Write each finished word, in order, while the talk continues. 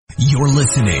You're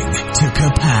listening to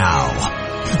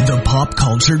Kapow, the pop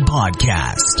culture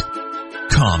podcast.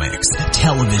 Comics,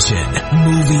 television,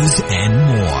 movies, and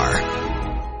more.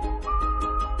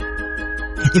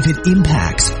 If it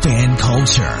impacts fan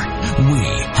culture, we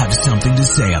have something to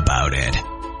say about it.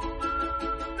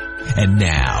 And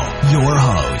now, your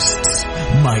hosts,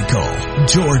 Michael,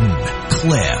 Jordan,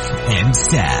 Cliff, and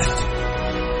Seth.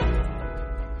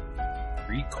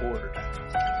 Record.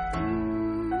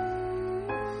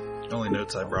 The only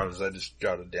notes I brought is I just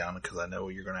jotted down because I know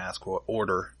you're going to ask what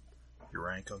order you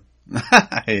rank them.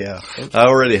 Yeah, I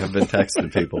already have been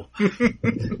texting people.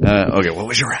 Okay, what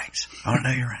was your ranks? I want to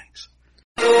know your ranks.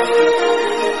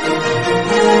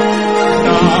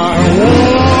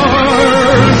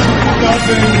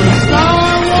 Star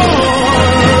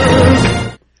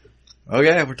Wars.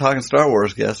 Okay, we're talking Star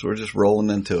Wars, guess we're just rolling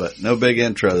into it. No big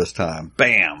intro this time.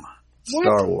 Bam! What?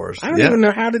 Star Wars. I don't even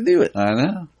know how to do it. I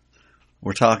know.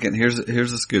 We're talking, here's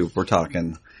the scoop. We're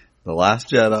talking The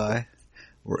Last Jedi.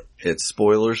 It's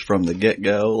spoilers from the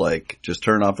get-go, like, just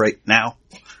turn off right now.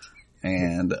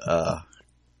 And,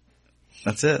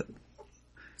 that's it. I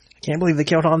can't believe they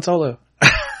killed Han Solo.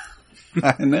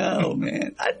 I know,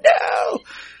 man. I know.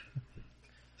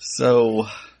 So.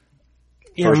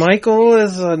 Yeah, Michael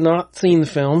has not seen the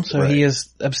film, so right. He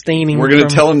is abstaining. We're going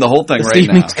to tell him the whole thing right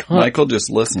now. Michael, just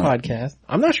listen. Podcast.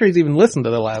 I'm not sure he's even listened to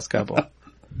the last couple.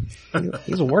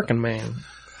 He's a working man.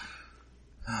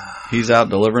 He's out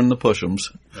delivering the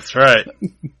push-ems. That's right.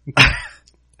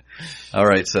 All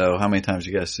right, so how many times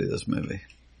you guys see this movie?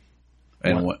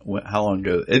 And how long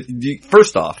ago?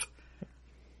 First off,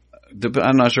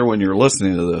 I'm not sure when you're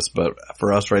listening to this, but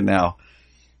for us right now,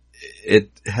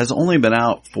 it has only been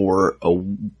out for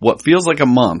what feels like a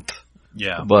month.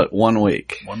 Yeah. But 1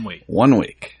 week. 1 week. 1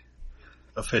 week.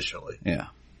 Officially. Yeah.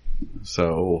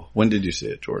 So, when did you see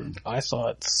it, Jordan? I saw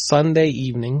it Sunday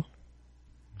evening.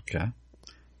 Okay.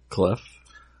 Cliff?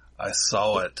 I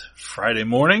saw it Friday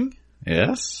morning.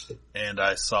 Yes. And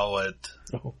I saw it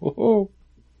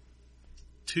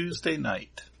Tuesday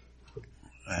night.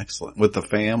 Excellent. With the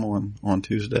fam on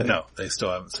Tuesday? No, they still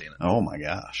haven't seen it. Oh my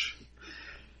gosh.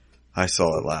 I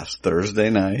saw it last Thursday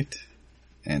night,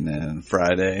 and then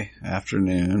Friday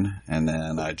afternoon, and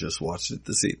then I just watched it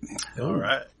this evening. All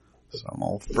right. So I'm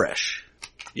all fresh.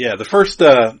 Yeah,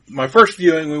 my first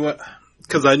viewing we went,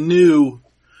 cause I knew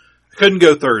I couldn't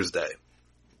go Thursday.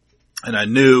 And I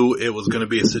knew it was going to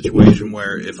be a situation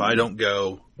where if I don't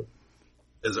go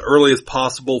as early as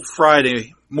possible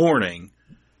Friday morning,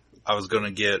 I was going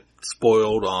to get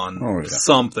spoiled on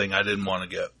something I didn't want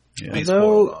to get. Yeah. Be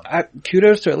spoiled on.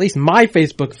 Kudos to at least my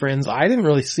Facebook friends. I didn't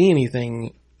really see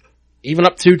anything, even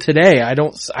up to today. I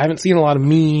haven't seen a lot of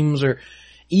memes or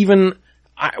even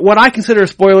what I consider a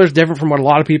spoiler is different from what a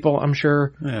lot of people, I'm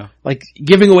sure. Yeah. Like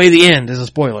giving away the end is a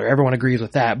spoiler. Everyone agrees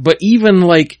with that. But even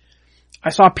like,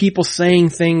 I saw people saying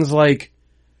things like,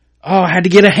 oh, I had to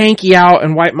get a hanky out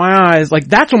and wipe my eyes. Like,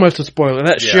 that's almost a spoiler.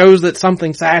 That shows that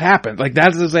something sad happened. Like,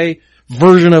 that is a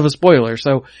version of a spoiler.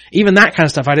 So, even that kind of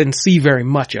stuff I didn't see very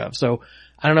much of. So,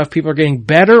 I don't know if people are getting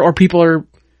better or people are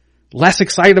less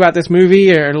excited about this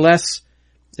movie or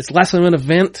it's less of an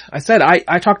event. I said,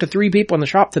 I talked to 3 people in the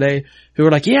shop today who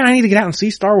were like, yeah, I need to get out and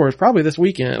see Star Wars probably this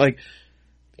weekend. Like,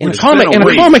 in a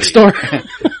comic store.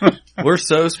 We're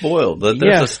so spoiled that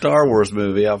there's a Star Wars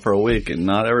movie out for a week and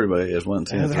not everybody has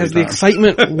went and seen it. Has the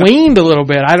excitement waned a little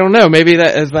bit? I don't know. Maybe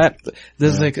is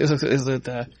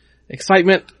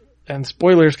excitement and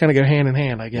spoilers kind of go hand in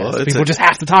hand, I guess. Well, people just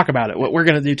have to talk about it, what we're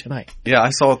going to do tonight. Yeah, I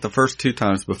saw it the first 2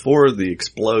 times before the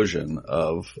explosion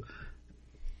of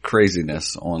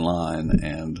craziness online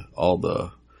and all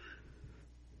the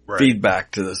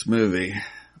feedback to this movie.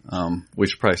 We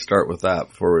should probably start with that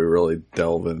before we really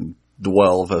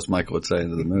dwell, as Michael would say,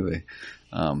 into the movie.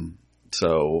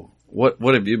 So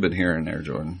what have you been hearing there,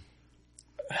 Jordan?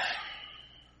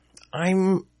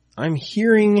 I'm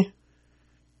hearing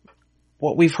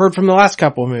what we've heard from the last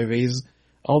couple of movies.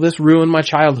 Oh, this ruined my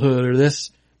childhood, or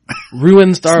this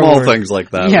ruined Star Wars. Small things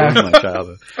like that ruined my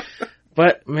childhood.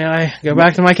 But may I go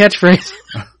back to my catchphrase?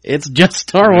 It's just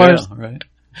Star Wars. Yeah, right.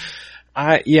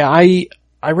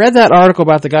 I read that article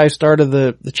about the guy who started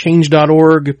the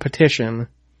Change.org petition.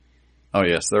 Oh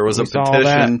yes, there was a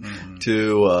petition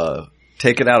to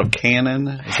take it out of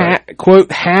canon.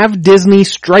 Quote, have Disney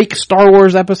strike Star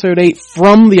Wars Episode 8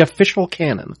 from the official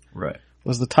canon. Right.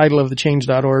 Was the title of the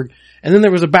Change.org. And then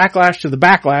there was a backlash to the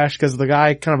backlash because the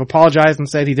guy kind of apologized and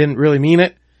said he didn't really mean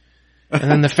it. And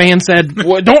then the fan said,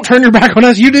 well, don't turn your back on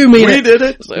us, you do mean it. We did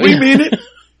it. So, we mean it.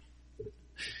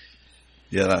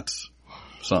 Yeah, that's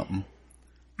something.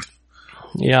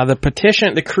 Yeah,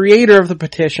 the creator of the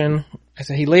petition, I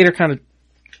said he later kind of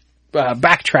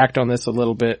backtracked on this a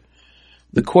little bit.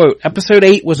 The quote, Episode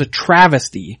 8 was a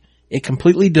travesty. It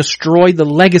completely destroyed the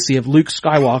legacy of Luke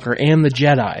Skywalker and the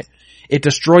Jedi. It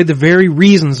destroyed the very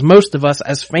reasons most of us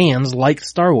as fans like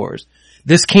Star Wars.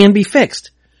 This can be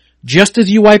fixed. Just as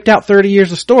you wiped out 30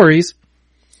 years of stories.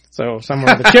 So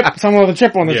someone with a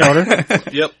chip on the shoulder.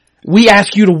 Yep. We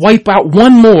ask you to wipe out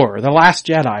one more, The Last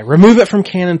Jedi. Remove it from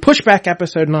canon, push back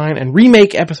Episode 9, and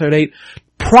remake Episode 8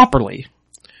 properly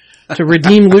to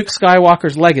redeem Luke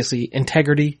Skywalker's legacy,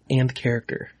 integrity, and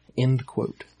character. End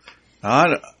quote.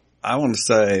 I want to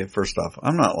say, first off,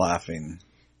 I'm not laughing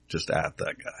just at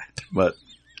that guy, but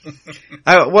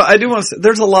I do want to say,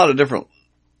 there's a lot of different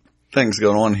things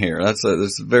going on here. There's a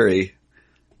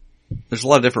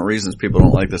lot of different reasons people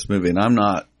don't like this movie, and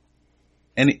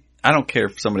I don't care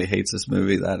if somebody hates this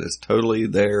movie. That is totally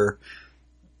their,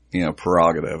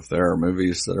 prerogative. There are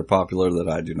movies that are popular that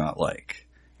I do not like.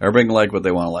 Everybody can like what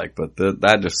they want to like, but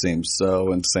that just seems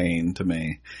so insane to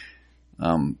me.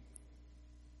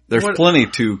 There's plenty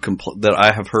that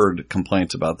I have heard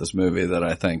complaints about this movie that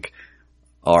I think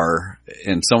are,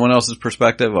 in someone else's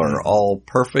perspective, are all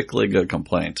perfectly good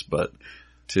complaints, but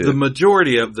the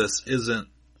majority of this isn't.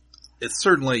 It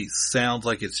certainly sounds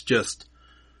like it's just,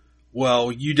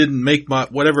 well, you didn't make my,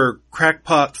 whatever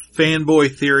crackpot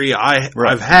fanboy theory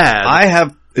I've had. I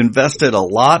have invested a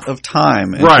lot of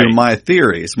time into my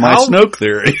theories, my Snoke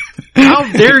theory.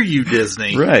 How dare you,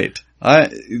 Disney? Right.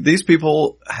 These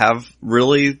people have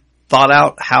really thought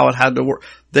out how it had to work.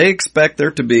 They expect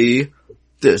there to be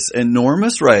this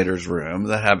enormous writer's room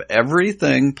that have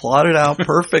everything plotted out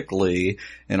perfectly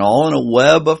and all in a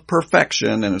web of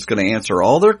perfection, and it's going to answer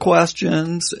all their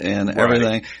questions and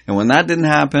everything. And when that didn't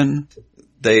happen,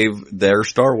 their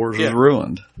Star Wars is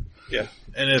ruined. Yeah.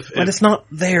 But it's not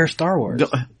their Star Wars.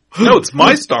 No, it's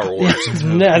my Star Wars. It's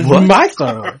my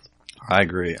Star Wars. I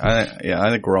agree.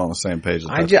 I think we're all on the same page.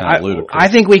 That's kind of ludicrous. I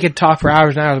think we could talk for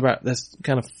hours and hours about this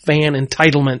kind of fan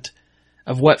entitlement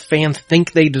of what fans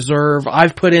think they deserve.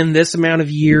 I've put in this amount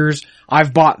of years.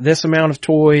 I've bought this amount of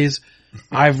toys.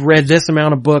 I've read this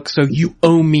amount of books, so you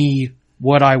owe me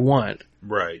what I want.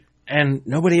 Right. And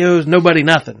nobody owes nobody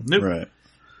nothing. Nope. Right.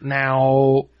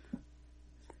 Now,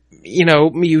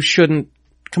 you shouldn't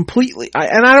completely,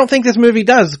 and I don't think this movie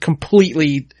does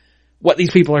completely what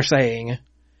these people are saying.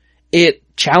 It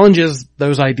challenges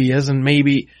those ideas and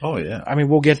maybe, oh yeah. I mean,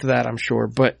 we'll get to that, I'm sure,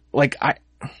 but I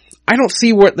don't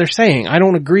see what they're saying. I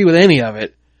don't agree with any of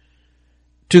it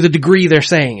to the degree they're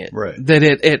saying it. Right. That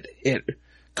it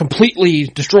completely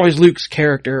destroys Luke's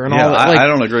character and all that. I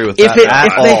don't agree with that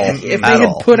at all. If they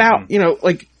had put out,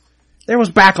 there was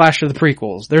backlash to the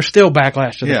prequels. There's still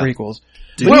backlash to the prequels.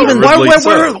 Why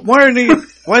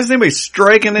isn't anybody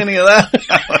striking any of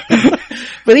that?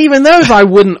 But even those, I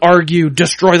wouldn't argue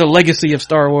destroy the legacy of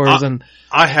Star Wars.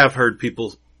 I have heard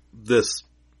people this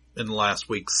in the last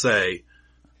week say,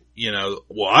 well,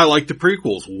 I like the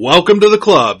prequels. Welcome to the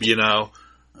club, Yeah.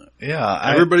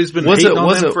 Everybody's been hating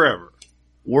on them forever.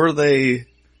 Were they,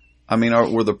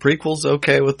 were the prequels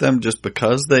okay with them just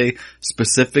because they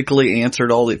specifically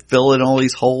fill in all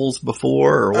these holes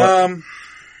before, or what?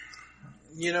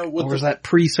 Or was that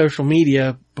pre-social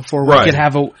media before we could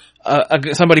have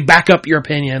somebody back up your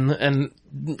opinion and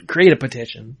create a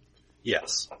petition?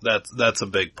 Yes, that's a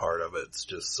big part of it. It's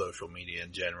just social media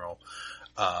in general.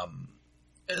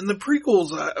 And the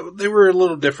prequels, they were a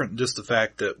little different. Just the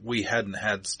fact that we hadn't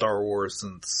had Star Wars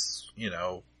since,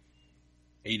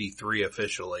 83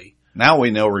 officially. Now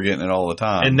we know we're getting it all the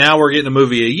time. And now we're getting a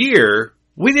movie a year.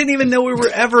 We didn't even know we were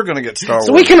ever going to get Star Wars.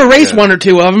 So we can erase one or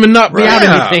two of them and not be out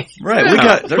anything. Right.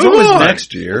 Yeah. There's always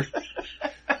next year.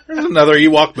 There's another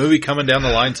Ewok movie coming down the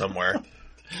line somewhere.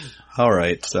 All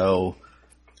right. So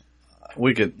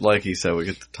we could, like he said, we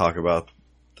get to talk about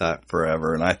that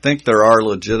forever. And I think there are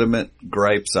legitimate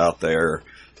gripes out there.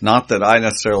 Not that I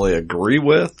necessarily agree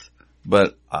with,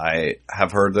 but I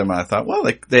have heard them and I thought, well,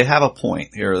 they have a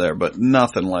point here or there, but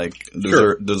nothing like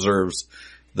deserves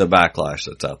the backlash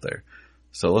that's out there.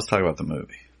 So let's talk about the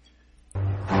movie.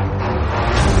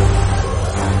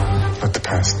 Let the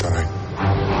past die.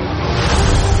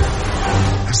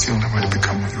 That's the only way to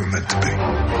become what you were meant to be.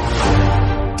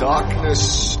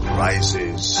 Darkness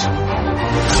rises,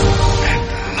 and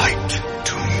light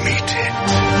to meet it.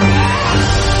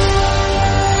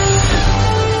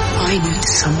 I need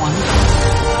someone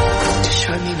to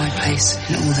show me my place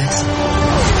in all this.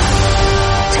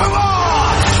 Come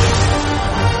on!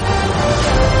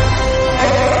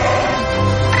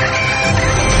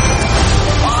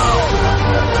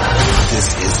 This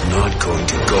is not going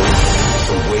to go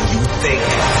the way you think.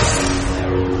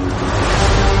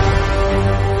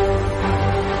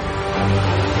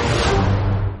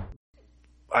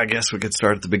 I guess we could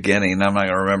start at the beginning. I'm not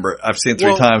going to remember. I've seen it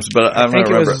 3 times, but I'm I think not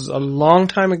remember. it was a long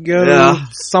time ago. Yeah.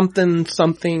 Something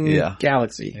Yeah.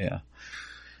 Galaxy.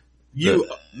 Yeah.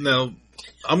 No,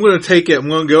 I'm going to take it. I'm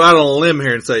going to go out on a limb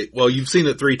here and say, well, you've seen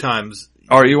it 3 times.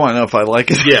 Or you want to know if I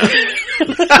like it? Yeah.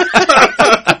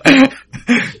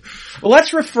 Well,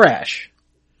 let's refresh.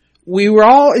 We were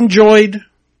all enjoyed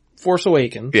Force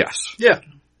Awakens. Yes. Yeah.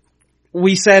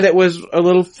 We said it was a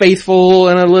little faithful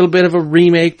and a little bit of a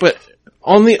remake, but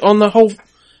on the whole,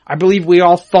 I believe we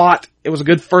all thought it was a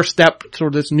good first step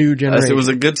toward this new generation. Yes, it was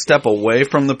a good step away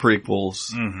from the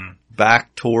prequels,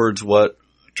 back towards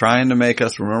trying to make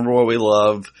us remember what we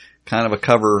love, kind of a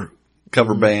cover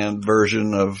band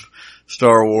version of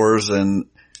Star Wars, and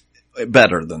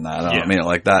better than that. I don't mean it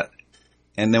like that.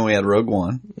 And then we had Rogue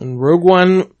One. And Rogue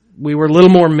One, we were a little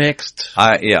more mixed.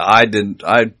 I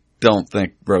don't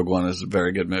think Rogue One is a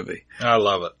very good movie. I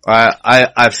love it.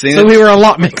 I've seen it. So we were a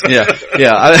lot mixed. I've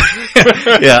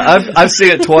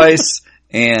seen it twice,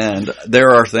 and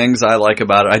there are things I like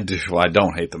about it. I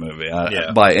don't hate the movie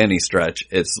by any stretch.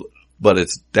 But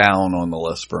it's down on the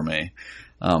list for me.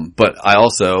 But I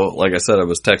also, like I said, I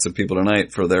was texting people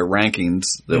tonight for their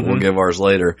rankings that we'll give ours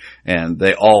later, and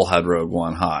they all had Rogue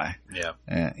One high. Yeah.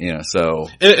 And, so.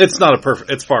 It's not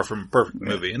it's far from a perfect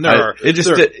movie. And we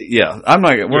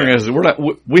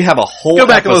have a whole Go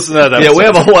back and listen to that episode. Yeah, we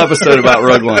have a whole episode about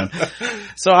Rogue One.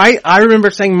 So I remember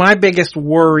saying my biggest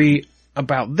worry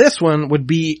about this one would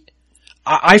be,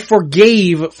 I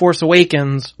forgave Force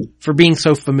Awakens for being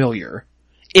so familiar,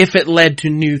 if it led to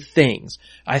new things.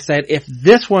 I said, if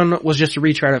this one was just a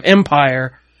retread of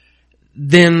Empire,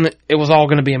 then it was all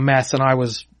going to be a mess, and I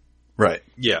was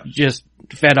just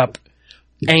fed up.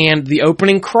 And the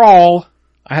opening crawl,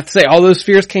 I have to say, all those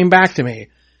fears came back to me.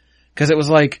 Because it was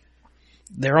like,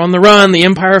 they're on the run, the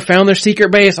Empire found their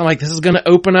secret base. I'm like, this is going to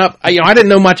open up. I didn't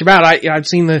know much about it. I'd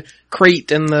seen the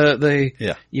crate and the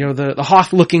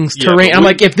Hoth-looking terrain. I'm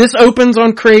like, if this opens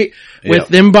on crate with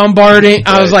them bombarding,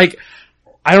 I was like,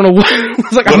 I don't know what, I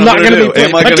was like, I'm not going to be playing.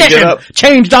 Am I going to get up?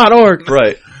 Change.org.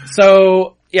 Right.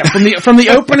 So, yeah, from the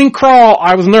opening crawl,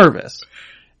 I was nervous.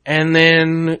 And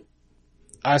then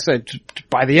I said,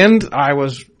 by the end, I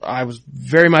was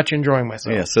very much enjoying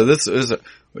myself. Yeah, so this is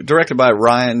directed by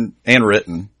Ryan and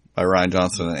written by Ryan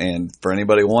Johnson, and for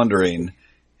anybody wondering,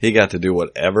 he got to do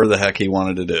whatever the heck he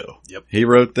wanted to do. Yep. He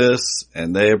wrote this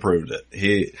and they approved it.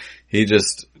 He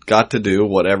just got to do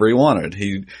whatever he wanted.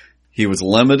 He was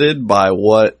limited by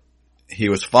what he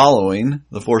was following,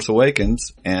 The Force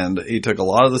Awakens, and he took a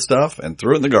lot of the stuff and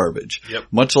threw it in the garbage. Yep.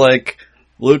 Much like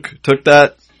Luke took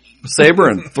that saber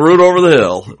and threw it over the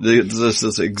hill. This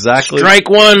is exactly... Strike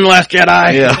one, Last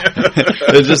Jedi. Yeah.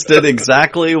 It just did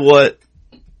exactly what,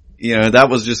 that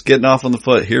was just getting off on the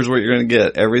foot. Here's what you're going to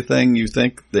get. Everything you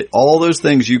think, all those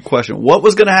things you question. What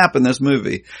was going to happen in this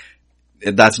movie?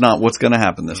 That's not what's going to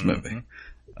happen in this movie.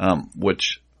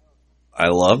 Which I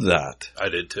love that. I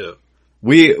did too.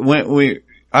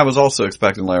 I was also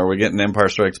expecting, Larry, we're getting Empire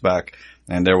Strikes Back,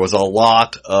 and there was a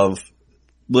lot of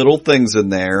little things in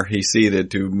there he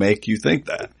seeded to make you think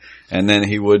that. And then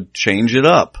he would change it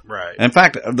up. Right. In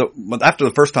fact, after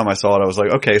the first time I saw it, I was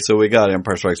like, okay, so we got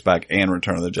Empire Strikes Back and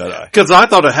Return of the Jedi. Because I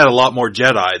thought it had a lot more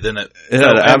Jedi than it. It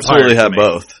absolutely had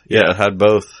both. Yeah, it had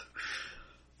both.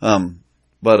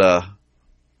 But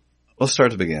let's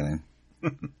start at the beginning.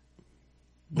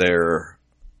 They're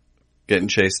getting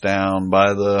chased down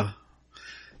by the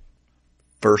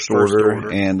First Order,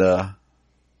 and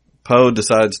Poe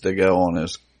decides to go on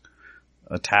his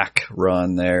attack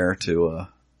run there to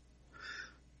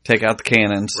take out the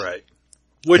cannons. Right.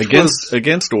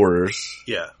 Against orders.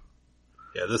 Yeah.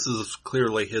 Yeah, this is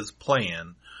clearly his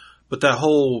plan. But that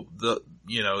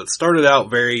it started out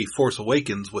very Force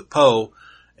Awakens with Poe,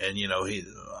 and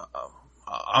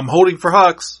I'm holding for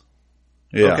Hux.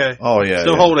 Yeah. Okay. Oh yeah.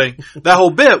 Still holding. That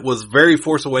whole bit was very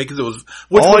Force Awakens.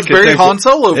 Which was very Han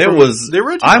Solo. It was the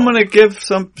original. I'm going to give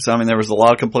there was a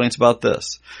lot of complaints about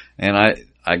this, and I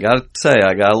got to say,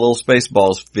 I got a little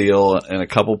Spaceballs feel in a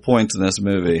couple points in this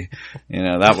movie.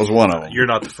 That was one of them. You're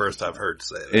not the first I've heard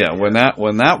say that. Yeah.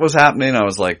 When that was happening, I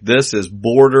was like, this is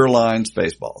borderline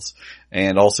Spaceballs.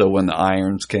 And also when the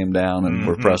irons came down and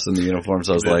were pressing the uniforms,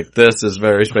 I was like, this is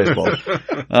very Spaceballs.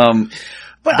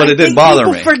 But it didn't bother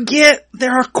me. People forget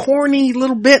there are corny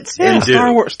little bits in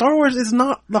Star Wars. Star Wars is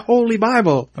not the Holy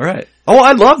Bible. All right. Oh,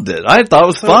 I loved it. I thought it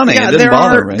was funny. Yeah, it didn't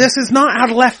bother me. This is not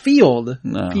out of left field.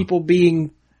 No. People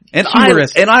being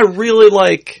humorous. I really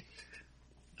like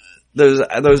those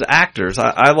actors.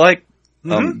 I like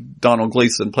Donald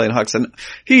Gleason playing Hux, and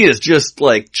he is just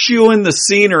like chewing the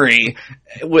scenery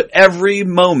with every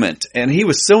moment. And he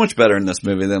was so much better in this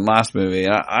movie than last movie.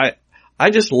 I I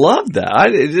just loved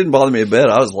that. It didn't bother me a bit.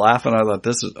 I was laughing. I thought,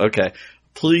 this is okay.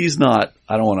 Please not.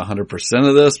 I don't want 100%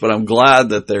 of this, but I'm glad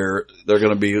that they're going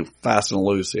to be fast and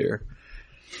loose here.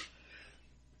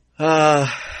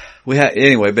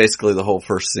 Anyway, basically the whole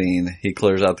first scene, he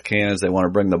clears out the cannons. They want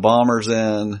to bring the bombers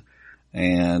in,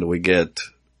 and we get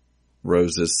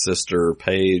Rose's sister,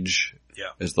 Paige,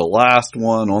 is the last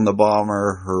one on the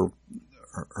bomber.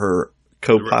 Her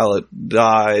co-pilot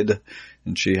died,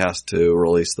 and she has to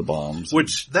release the bombs.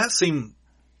 Which, that seemed,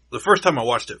 the first time I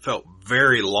watched it, felt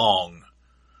very long.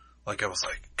 Like, I was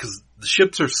like, cause the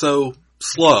ships are so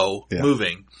slow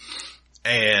moving,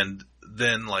 and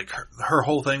then like her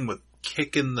whole thing with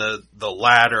kicking the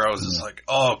ladder, I was just like,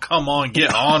 oh, come on,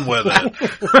 get on with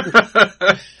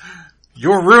it.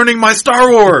 You're ruining my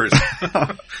Star Wars.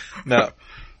 No.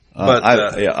 But,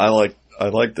 I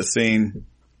like the scene.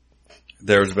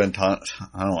 There's been tons,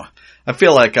 I don't know. I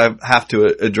feel like I have to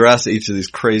address each of these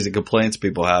crazy complaints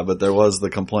people have, but there was the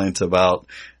complaints about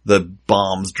the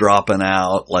bombs dropping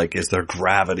out, like, is there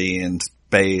gravity in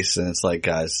space? And it's like,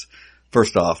 guys,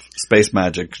 first off, space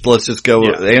magic. Let's just go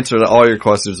answer to all your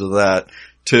questions with that.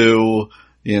 Two,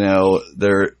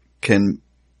 there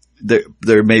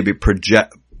may be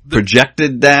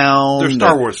projected down. There's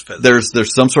Star Wars physics.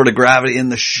 There's some sort of gravity in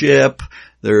the ship.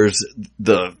 There's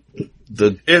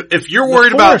if you're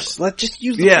worried about, let's just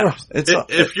use the force.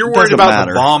 If you're worried about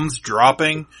the bombs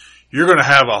dropping, you're going to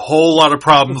have a whole lot of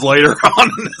problems later on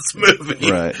in this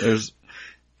movie. Right.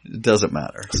 It doesn't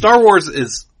matter. Star Wars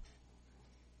is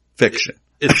fiction.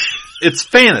 It's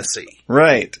fantasy.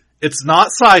 Right. It's not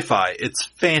sci-fi. It's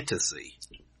fantasy.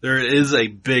 There is a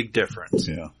big difference.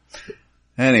 Yeah.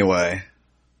 Anyway.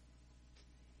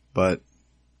 But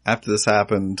after this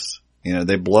happens,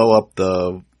 they blow up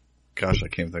gosh, I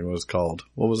can't think what it was called.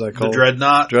 What was that called? The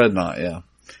Dreadnought? Dreadnought, yeah.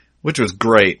 Which was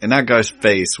great. And that guy's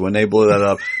face when they blew that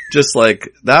up, just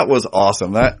like, that was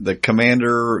awesome. The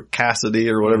Commander Cassidy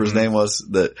or whatever his name was,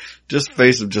 that just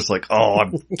face of just like, oh,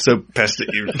 I'm so pissed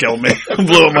that you killed me.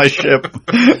 Blew up my ship.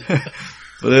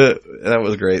 But that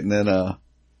was great. And then,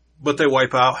 but they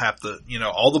wipe out half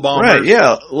all the bombers. Right,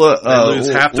 yeah. They lose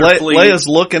half their fleet. Leia's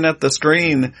looking at the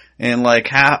screen and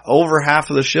like over half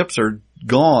of the ships are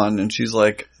gone, and she's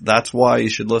like, that's why you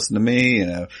should listen to me.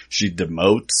 She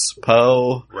demotes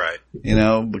Poe. Right.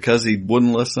 Because he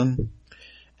wouldn't listen.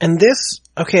 And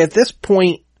at this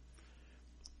point,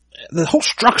 the whole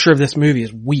structure of this movie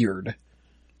is weird.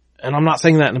 And I'm not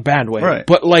saying that in a bad way. Right.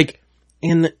 But like,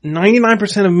 in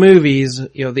 99% of movies,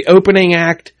 the opening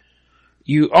act,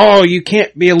 you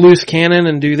can't be a loose cannon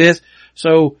and do this.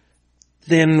 So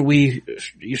then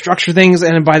you structure things,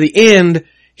 and by the end,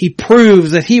 he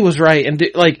proves that he was right, and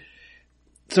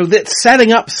so that's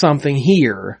setting up something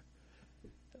here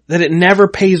that it never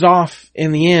pays off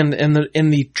in the end in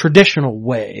the traditional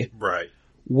way. Right.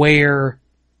 Where,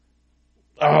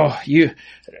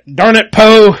 darn it,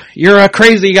 Poe, you're a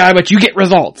crazy guy, but you get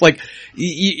results. Like,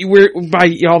 we're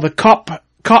by all the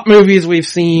cop movies we've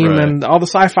seen and all the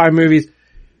sci-fi movies,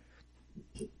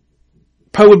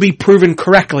 Poe would be proven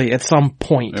correctly at some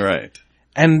point. Right.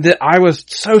 And I was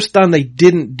so stunned they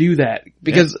didn't do that.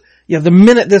 Because, the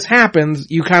minute this happens,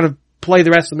 you kind of play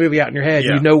the rest of the movie out in your head.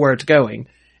 Yeah. You know where it's going.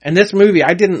 And this movie,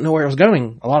 I didn't know where it was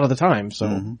going a lot of the time, so.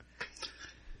 Mm-hmm.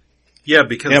 Yeah,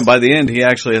 because. Yeah, by the end, he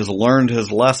actually has learned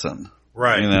his lesson.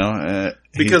 Right.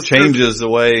 Because he changes the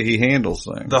way he handles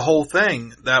things. The whole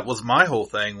thing, that was my whole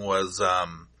thing, was,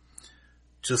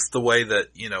 just the way that,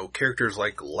 characters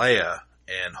like Leia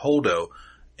and Holdo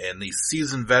and these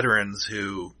seasoned veterans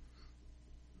who,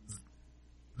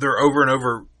 they're over and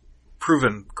over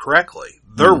proven correctly.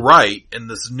 They're right, and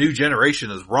this new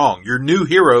generation is wrong. Your new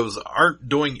heroes aren't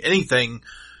doing anything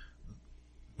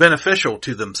beneficial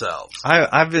to themselves.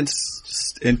 I've been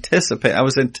I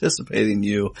was anticipating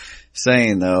you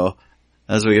saying, though,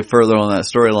 as we get further on that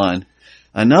storyline,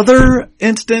 another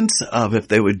instance of if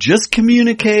they would just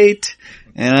communicate,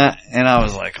 and I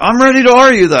was like, I'm ready to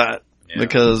argue that,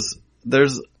 because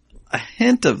there's a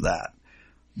hint of that.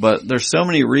 But there's so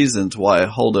many reasons why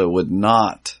Holdo would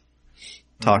not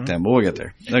talk to him, but we'll get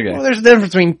there. Okay. Well, there's a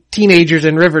difference between teenagers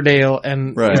in Riverdale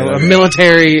and a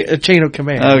military chain of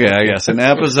command. Okay, I guess. An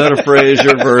episode of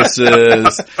Frasier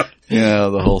versus,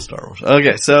 the whole Star Wars.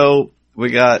 Okay, so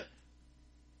we got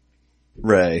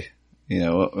Rey.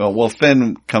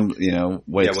 Finn comes, wakes up.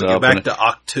 Yeah, we get back to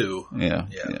Octu.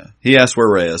 Yeah. He asks where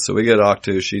Rey is, so we get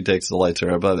Octu. She takes the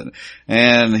lightsaber above it,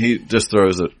 and he just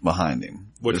throws it behind him.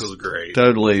 Which was great.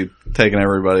 Totally taking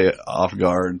everybody off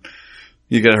guard.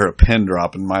 You could have heard a pin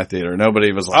drop in my theater.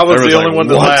 Nobody was like, I was the only one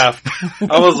to laugh.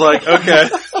 I was like, okay.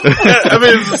 I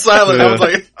mean, it was silent. I was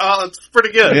like, oh, that's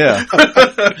pretty good. Yeah.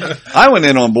 I went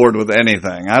in on board with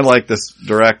anything. I like this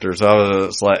director, so I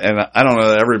was like, and I don't know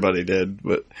that everybody did,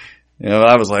 but,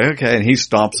 I was like, okay, and he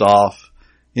stomps off.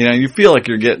 You feel like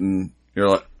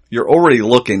you're already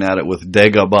looking at it with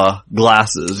Dagobah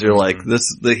glasses. You're like,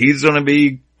 he's gonna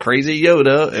be crazy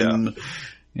Yoda,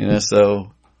 and,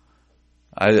 so,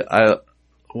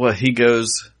 he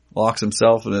goes, locks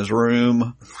himself in his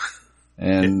room,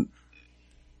 and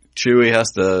Chewie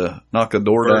has to knock the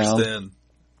door down. In.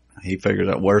 He figures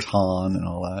out where's Han and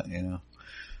all that, And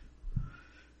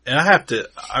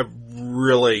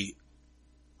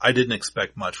I didn't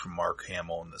expect much from Mark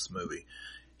Hamill in this movie.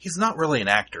 He's not really an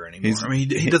actor anymore.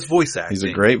 He does voice acting. He's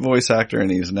a great voice actor, and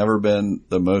he's never been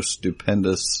the most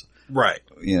stupendous, right?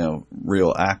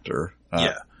 Real actor.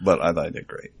 But I thought he did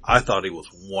great. I thought he was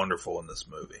wonderful in this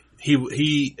movie.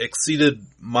 He exceeded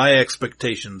my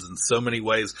expectations in so many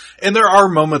ways. And there are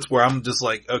moments where I'm just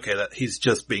like, okay, that he's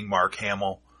just being Mark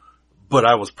Hamill. But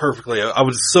I was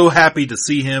so happy to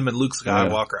see him and Luke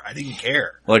Skywalker. I didn't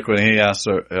care. Like when he asked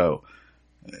her,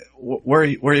 where are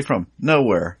you from?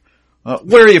 Nowhere.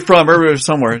 Where are you from?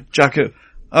 Somewhere. Jakku.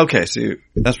 Okay, so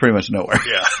that's pretty much nowhere.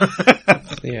 Yeah.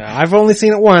 Yeah, I've only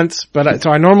seen it once, so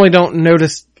I normally don't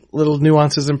notice little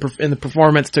nuances in the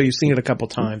performance till you've seen it a couple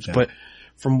times. Yeah. But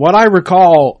from what I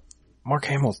recall, Mark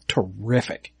Hamill's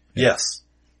terrific. Yes.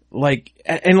 Like,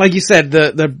 and like you said,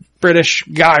 the British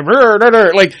guy, so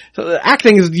the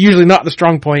acting is usually not the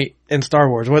strong point in Star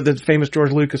Wars. What the famous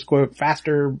George Lucas quote,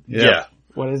 faster. Yeah.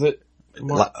 What is it?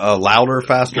 Louder,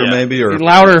 faster, maybe, or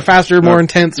louder, faster, more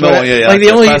intense. No, yeah. Like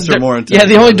the only faster, more intense. Yeah,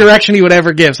 the only direction he would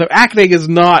ever give. So acting is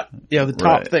not, the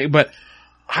top thing, but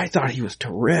I thought he was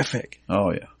terrific.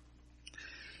 Oh yeah.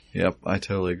 Yep, I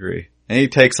totally agree. And he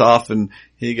takes off and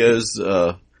he goes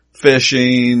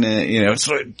fishing, and goes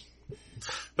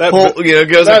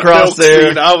across there.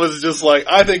 Scene, I was just like,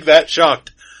 I think that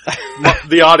shocked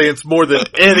the audience more than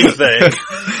anything.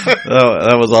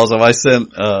 That was awesome. I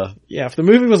sent, if the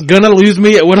movie was gonna lose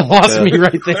me, it would have lost me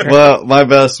right there. Well, my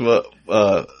best,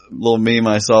 little meme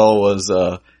I saw was,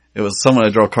 it was someone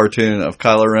that drew a cartoon of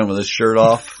Kylo Ren with his shirt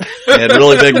off. He had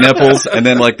really big nipples, and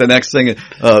then the next thing,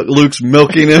 Luke's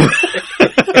milking him.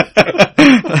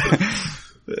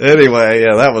 Anyway,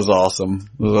 that was awesome.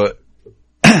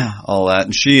 All that.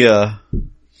 And she,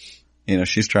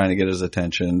 she's trying to get his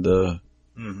attention to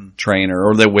train her,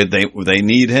 or they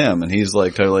need him, and he's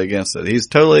totally against it. He's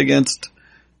totally against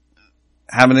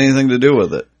having anything to do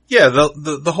with it. Yeah,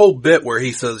 the whole bit where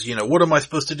he says, what am I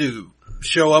supposed to do?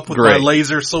 Show up with my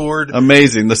laser sword?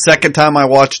 Amazing. The second time I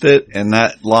watched it, and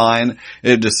that line,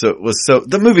 it just was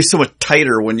the movie's so much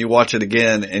tighter when you watch it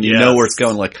again, and you know where it's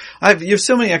going. You have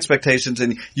so many expectations,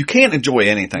 and you can't enjoy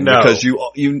anything because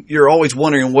you're always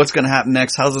wondering what's going to happen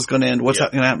next, how's this going to end, what's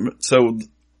going to happen. So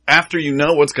after you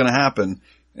know what's going to happen,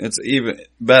 it's even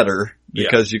better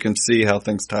because you can see how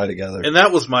things tie together. And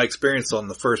that was my experience on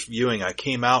the first viewing. I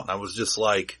came out and I was just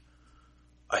like,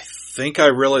 I think I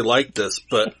really like this,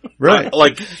 but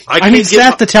I need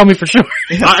Seth to tell me for sure.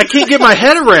 I can't get my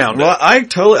head around it. Well,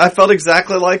 I felt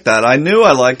exactly like that. I knew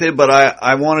I liked it, but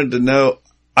I wanted to know.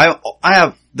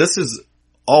 This is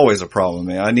always a problem.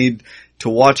 I need to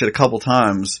watch it a couple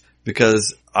times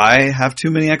because I have too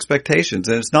many expectations,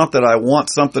 and it's not that I want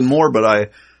something more, but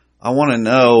I want to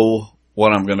know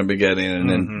what I'm going to be getting,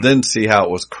 and then see how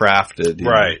it was crafted.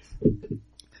 Right.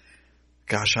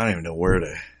 Gosh, I don't even know where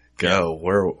to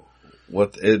go.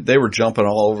 They were jumping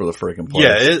all over the freaking place.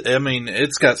 Yeah,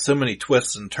 it's got so many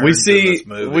twists and turns in this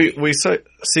movie. We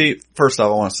see, first off,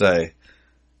 I want to say,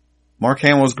 Mark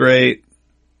Hamill was great,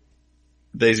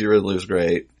 Daisy Ridley was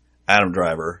great, Adam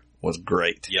Driver was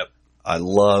great. Yep. I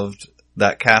loved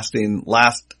that casting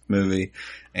last movie,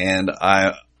 and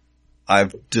I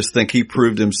just think he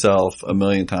proved himself a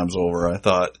million times over. I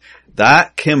thought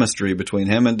that chemistry between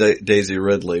him and Daisy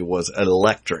Ridley was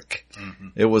electric. Mm-hmm.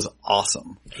 It was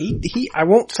awesome. I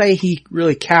won't say he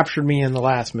really captured me in the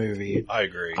last movie. I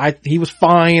agree. He was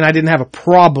fine. I didn't have a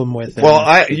problem with him.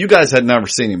 Well, you guys had never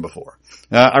seen him before.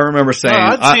 I remember saying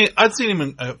I'd seen him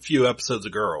in a few episodes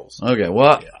of Girls. Okay,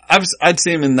 well, I'd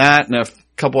seen him in that and a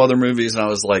couple other movies, and I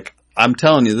was like, I'm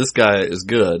telling you, this guy is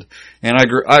good. And I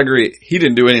agree. He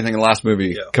didn't do anything in the last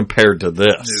movie compared to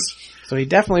this. So he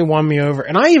definitely won me over.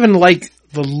 And I even like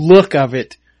the look of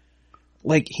it.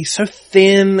 Like, he's so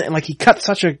thin, and he cut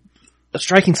such a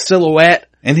striking silhouette.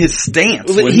 And his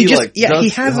stance. He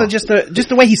has just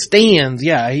the way he stands.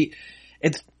 Yeah,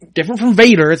 it's different from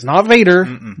Vader. It's not Vader,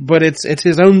 but it's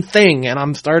his own thing, and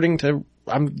I'm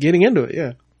getting into it,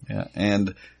 yeah. Yeah,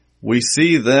 and we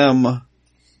see them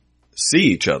see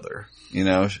each other.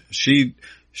 She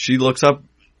looks up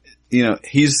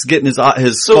he's getting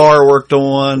his car worked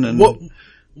on. And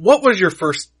what was your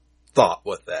first thought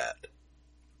with that?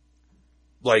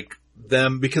 Like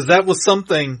them, because that was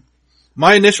something,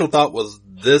 my initial thought was,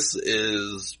 this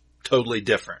is totally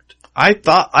different. I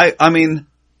thought,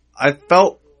 I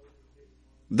felt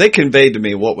they conveyed to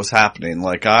me what was happening.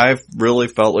 Like, I really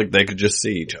felt like they could just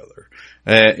see each other.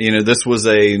 This was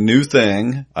a new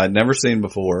thing I'd never seen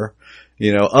before.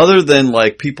 Other than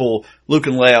like people, Luke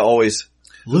and Leia always,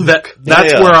 that's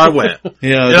where I went.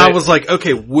 I was like,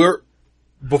 okay, we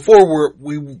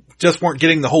just weren't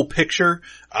getting the whole picture.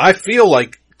 I feel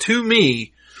like, to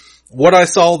me, what I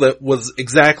saw that was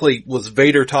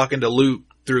Vader talking to Luke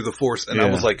through the Force, and I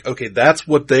was like, okay, that's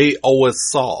what they always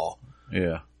saw.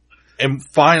 Yeah. And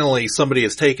finally somebody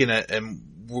has taken it and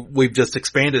we've just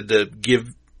expanded to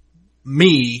give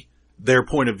me their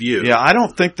point of view. Yeah, I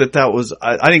don't think that was,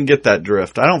 I didn't get that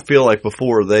drift. I don't feel like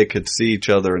before they could see each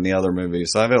other in the other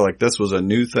movies. I feel like this was a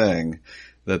new thing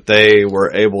that they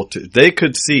were able to, they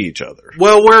could see each other.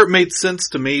 Well, where it made sense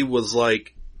to me was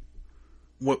like,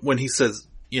 when he says,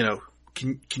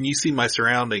 can you see my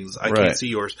surroundings? I can't see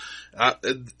yours.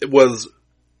 It was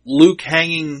Luke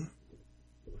hanging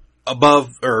above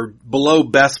or below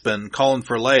Bespin calling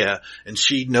for Leia, and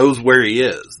she knows where he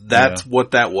is. That's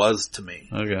what that was to me.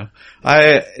 Okay.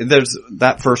 There's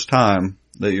that first time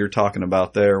that you're talking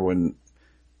about there when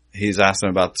he's asking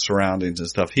about the surroundings and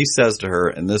stuff. He says to her,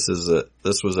 and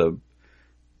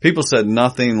people said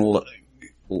nothing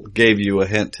gave you a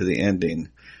hint to the ending,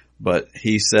 but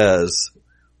he says,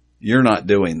 you're not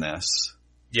doing this.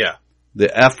 Yeah.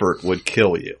 The effort would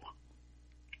kill you.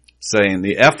 Saying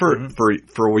the effort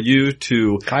for you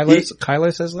to...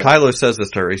 Kylo says that? Kylo says this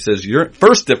to her. He says,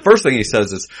 the first thing he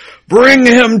says is, bring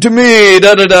him to me,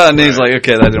 da-da-da. And he's like,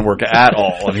 okay, that didn't work at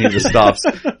all. And he just stops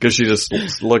because she just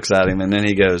looks at him. And then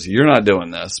he goes, you're not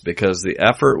doing this because the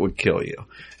effort would kill you.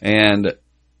 And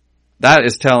that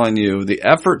is telling you the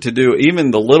effort to do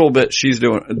even the little bit she's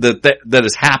doing that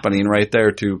is happening right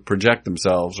there to project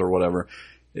themselves or whatever,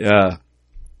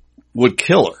 would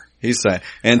kill her. He's saying.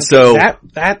 And so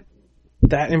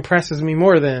that impresses me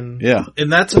more than... Yeah.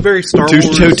 And that's a very Star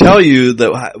Wars... To tell you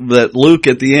that Luke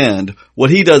at the end, what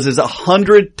he does is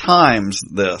 100 times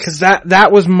this. Cause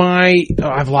that was I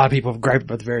have a lot of people have griped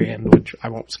about the very end, which I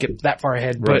won't skip that far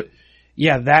ahead, right. But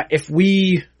yeah,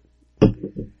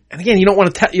 and again, you don't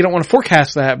want to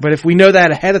forecast that, but if we know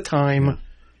that ahead of time...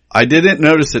 I didn't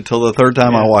notice it till the third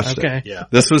time I watched it. Yeah.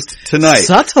 This was tonight.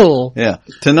 Subtle. Yeah.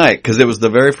 Tonight, cause it was the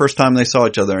very first time they saw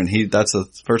each other and that's the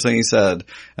first thing he said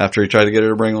after he tried to get her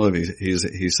to bring Liv.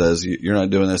 He says, you're not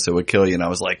doing this, it would kill you. And I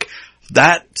was like,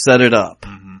 that set it up.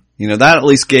 Mm-hmm. That at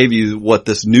least gave you what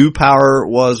this new power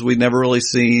was we'd never really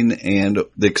seen and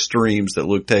the extremes that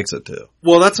Luke takes it to.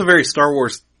 Well, that's a very Star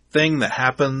Wars thing that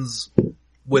happens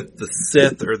with the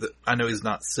Sith I know he's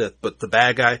not Sith, but the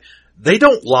bad guy. They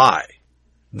don't lie.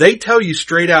 They tell you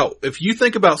straight out, if you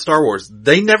think about Star Wars,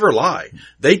 they never lie.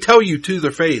 They tell you to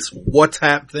their face what's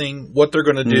happening, what they're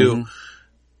gonna do.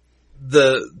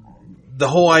 Mm-hmm. The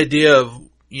whole idea of,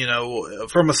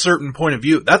 from a certain point of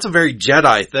view, that's a very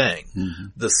Jedi thing. Mm-hmm.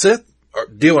 The Sith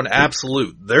deal in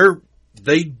absolute.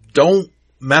 They don't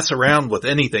mess around with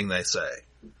anything they say.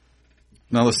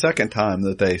 Now the second time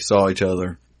that they saw each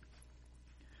other,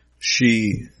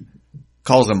 she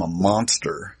calls him a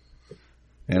monster.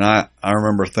 And I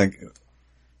remember thinking,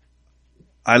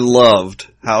 I loved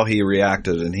how he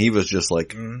reacted and he was just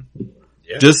like,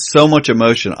 just so much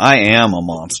emotion. I am a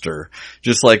monster.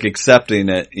 Just like accepting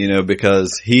it,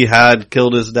 because he had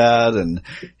killed his dad and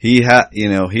he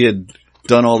had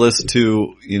done all this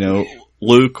to,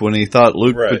 Luke when he thought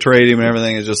Luke betrayed him and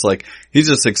everything. It's just like, he's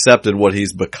just accepted what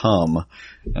he's become.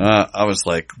 And I was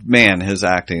like, man, his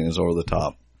acting is over the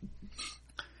top.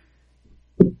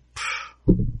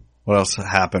 What else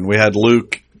happened? We had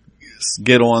Luke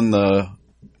get on the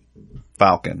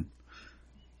Falcon.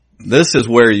 This is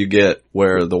where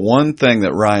the one thing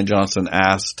that Rian Johnson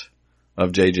asked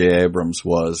of J.J. Abrams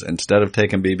was, instead of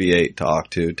taking BB-8 to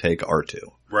Ahch-To, take R2.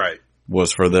 Right.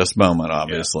 Was for this moment,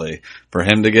 obviously. Yeah. For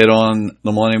him to get on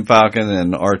the Millennium Falcon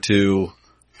and R2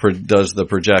 does the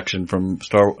projection from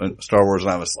Star Wars,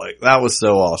 and I was like, that was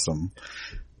so awesome.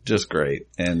 Just great.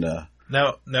 And,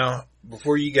 Now,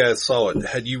 before you guys saw it,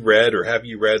 have you read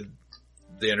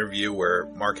the interview where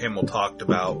Mark Hamill talked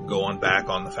about going back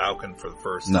on the Falcon for the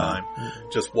first time?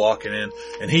 Just walking in.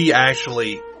 And he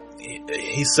actually,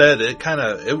 he said it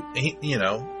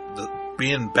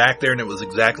being back there and it was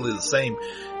exactly the same.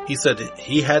 He said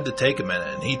he had to take a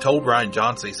minute and he told Rian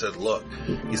Johnson, he said, look,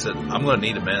 I'm going to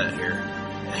need a minute here.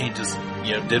 And he just,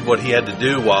 did what he had to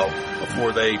do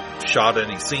before they shot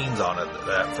any scenes on it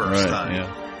that first time.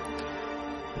 Yeah.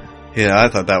 Yeah, I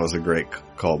thought that was a great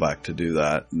callback to do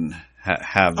that and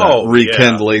have that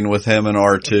rekindling with him and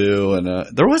R2. And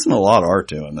there wasn't a lot of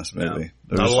R2 in this movie.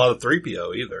 No, not a lot of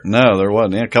 3PO either. No, there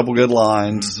wasn't. Yeah, a couple good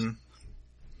lines. Mm-hmm.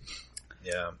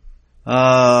 Yeah.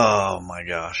 Oh my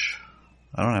gosh.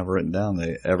 I don't have written down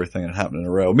everything that happened in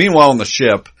a row. Meanwhile on the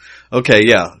ship, okay,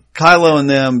 yeah, Kylo and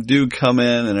them do come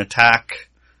in and attack.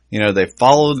 You know, they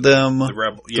followed them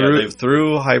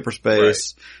through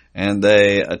hyperspace, and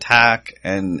they attack,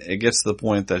 and it gets to the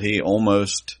point that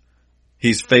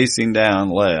he's facing down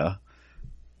Leia,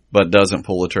 but doesn't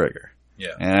pull the trigger.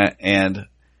 Yeah.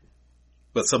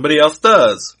 But somebody else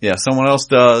does. Yeah, someone else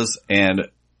does, and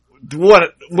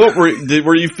what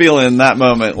were you feeling in that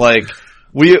moment? Like,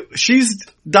 she's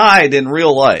died in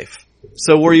real life.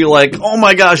 So were you like, oh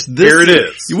my gosh, here it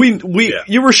is.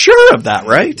 You were sure of that,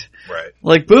 right? Right.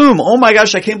 Like, boom, oh my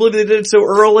gosh, I can't believe they did it so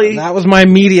early. That was my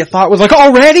immediate thought, was like,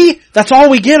 already? That's all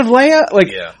we get of Leia? Like,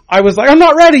 I was like, I'm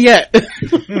not ready yet.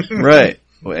 Right.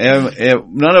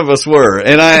 None of us were.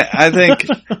 And I think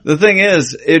the thing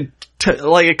is, it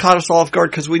caught us all off guard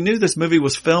because we knew this movie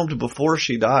was filmed before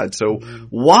she died. So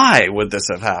why would this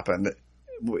have happened?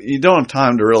 You don't have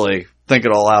time to really think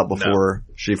it all out before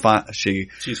she's flying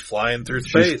through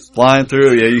space. She's flying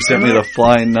through. Yeah, you sent me the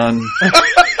flying nun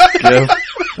gift.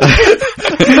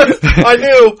 I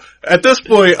knew at this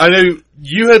point. I knew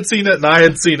you had seen it and I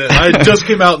had seen it. I just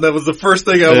came out and that was the first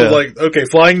thing I was like, okay,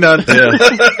 flying nun. Yeah.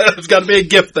 There's got to be a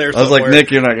gift there. I was like,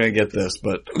 Nick, you're not going to get this,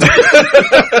 but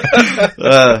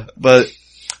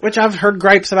which I've heard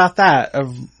gripes about that.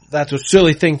 That's a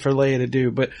silly thing for Leia to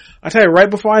do. But I tell you, right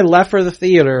before I left for the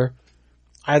theater,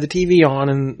 I had the TV on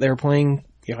and they were playing.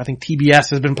 I think TBS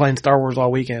has been playing Star Wars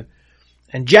all weekend,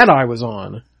 and Jedi was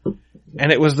on.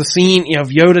 And it was the scene, of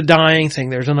Yoda dying, saying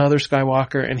there's another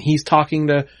Skywalker, and he's talking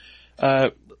to,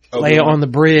 Leia on the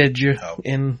bridge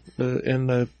in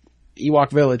the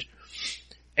Ewok village.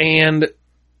 And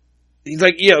he's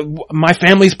like, my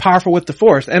family's powerful with the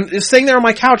Force. And just sitting there on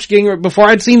my couch before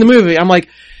I'd seen the movie, I'm like,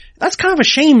 that's kind of a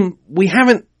shame we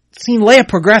haven't seen Leia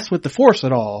progress with the Force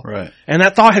at all. Right. And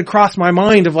that thought had crossed my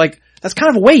mind of like, that's kind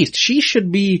of a waste. She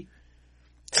should be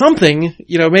something,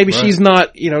 maybe she's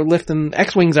not, lifting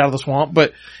X-Wings out of the swamp,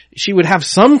 but she would have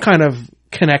some kind of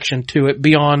connection to it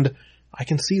beyond, I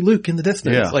can see Luke in the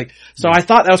distance. Yeah. So I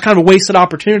thought that was kind of a wasted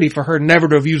opportunity for her never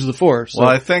to have used the Force. So. Well,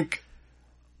 I think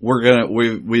we're a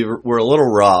little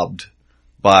robbed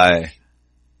by,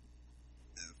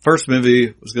 first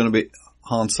movie was going to be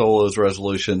Han Solo's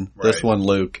resolution, this one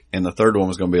Luke, and the third one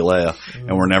was going to be Leia,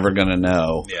 and we're never going to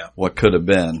know what could have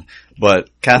been. But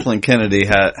Kathleen Kennedy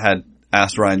had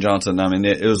asked Rian Johnson, I mean,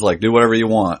 it was like, do whatever you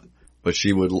want, but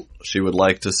she would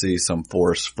like to see some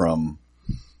Force from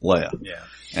Leia. Yeah.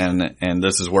 And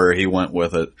this is where he went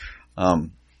with it.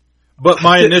 But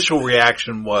my initial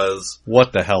reaction was,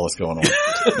 what the hell is going on?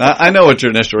 I know what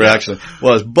your initial reaction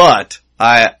was, but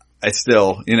I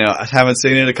still, I haven't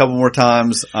seen it a couple more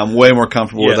times. I'm way more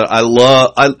comfortable with it. I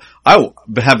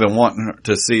have been wanting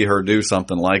to see her do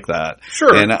something like that.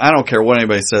 Sure. And I don't care what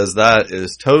anybody says. That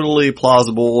is totally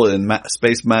plausible in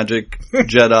space magic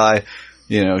Jedi.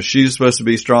 She's supposed to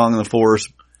be strong in the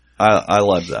Force. I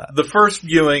love that. The first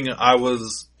viewing,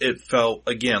 it felt,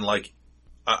 again, like,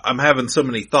 I'm having so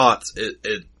many thoughts.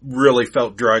 It really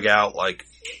felt drug out, like,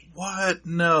 what?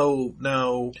 No.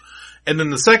 And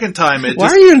then the second time Why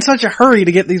are you in such a hurry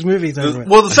to get these movies over?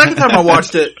 Well, the second time I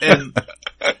watched it, and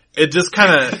it just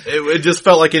it just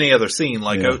felt like any other scene.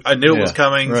 Like, I knew it was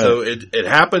coming, so it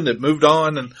happened, it moved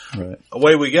on, and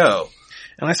away we go.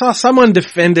 And I saw someone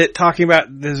defend it, talking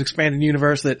about this expanded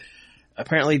universe, that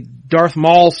apparently Darth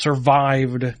Maul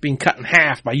survived being cut in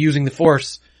half by using the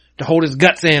Force to hold his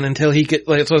guts in until he could,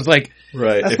 so it's like,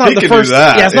 that's if not the first,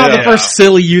 it's not the first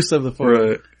silly use of the Force.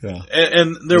 Right. Yeah.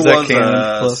 And there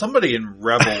was somebody in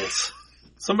Rebels.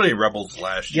 Somebody in Rebels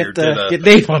last year get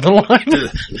Dave on the line.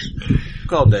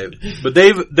 Call Dave. But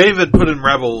Dave had put in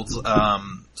Rebels,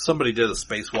 somebody did a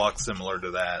spacewalk similar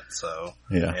to that, so.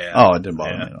 Yeah. Oh, it didn't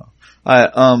bother me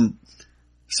at all.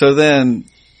 So then,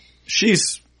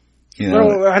 she's,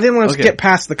 Well, I didn't want to skip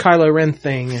past the Kylo Ren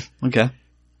thing. Okay.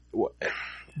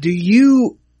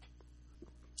 This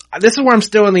is where I'm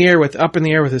still up in the air with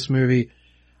this movie,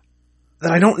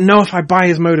 that I don't know if I buy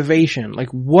his motivation. Like,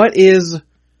 what is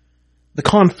the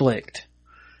conflict?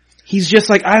 He's just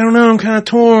like, I don't know, I'm kind of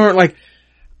torn. Like,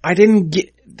 I didn't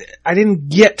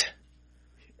get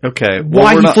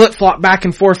why he flip-flopped back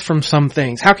and forth from some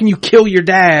things. How can you kill your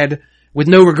dad with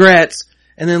no regrets,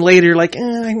 and then later like,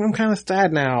 I'm kind of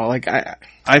sad now. Like,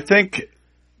 I think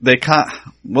we're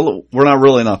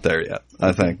not there yet.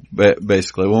 I think,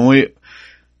 basically,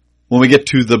 when we get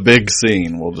to the big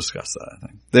scene, we'll discuss that, I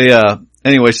think.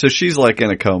 Anyway, so she's like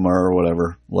in a coma or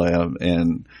whatever, Leia,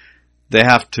 and they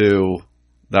have to,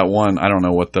 that one, I don't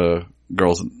know what the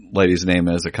lady's name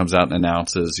is that comes out and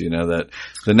announces, that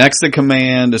the next in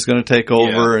command is going to take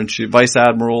over, and Vice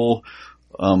Admiral,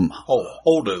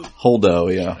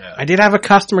 Holdo, yeah. I did have a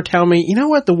customer tell me, you know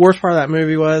what the worst part of that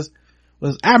movie was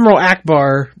Admiral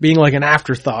Akbar being like an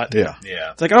afterthought. Yeah.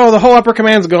 Yeah. It's like, the whole upper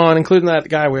command's gone, including that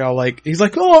guy we all like. He's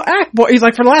like, Akbar. He's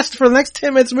like, for the next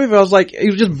 10 minutes of the movie, I was like,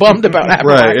 he was just bummed about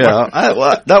Admiral Akbar.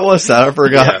 Yeah. That was sad. I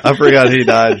forgot. I forgot he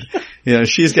died.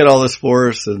 She's got all this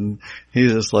force and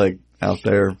he's just like out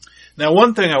there. Now,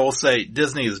 one thing I will say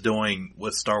Disney is doing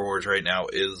with Star Wars right now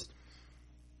is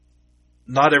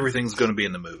not everything's going to be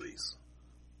in the movies.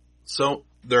 So,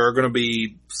 there are going to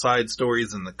be side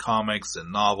stories in the comics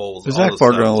and novels. Is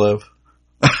Akbar going to live?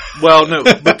 Well, no,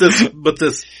 but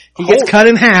this he gets cut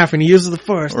in half and he uses the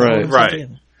Force.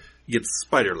 Right. He gets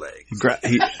spider legs.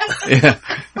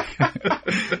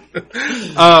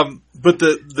 But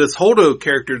this Holdo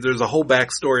character, there's a whole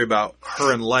backstory about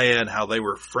her and Leia and how they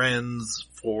were friends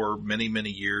for many,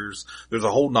 many years. There's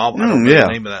a whole novel. I don't know the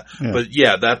name of that.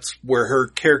 Yeah. But that's where her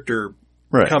character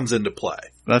comes into play.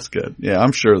 That's good. Yeah,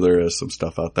 I'm sure there is some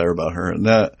stuff out there about her. And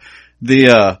but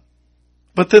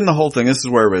then the whole thing, this is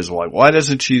where everybody's like, why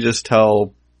doesn't she just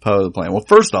tell Poe the plan? Well,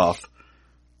 first off,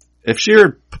 if she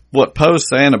heard what Poe's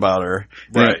saying about her,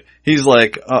 he's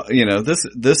like,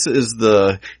 this is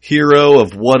the hero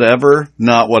of whatever,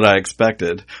 not what I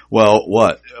expected. Well,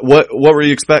 what were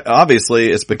you expect? Obviously,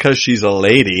 it's because she's a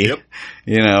lady,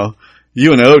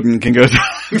 You and Odin can go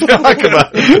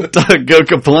go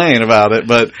complain about it,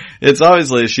 but it's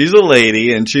obviously she's a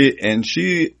lady and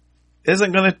she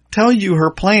isn't going to tell you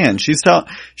her plan. She's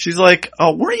like,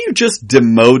 weren't you just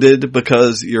demoted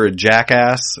because you're a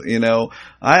jackass?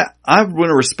 I want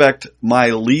to respect my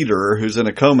leader who's in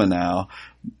a coma now,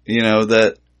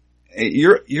 that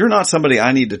you're not somebody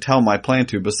I need to tell my plan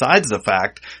to, besides the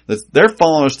fact that they're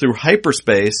following us through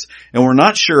hyperspace and we're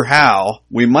not sure how.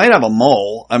 We might have a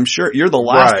mole. I'm sure you're the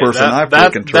last person I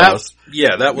freaking trust.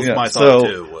 That was my thought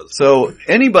too. So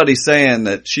anybody saying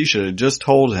that she should have just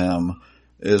told him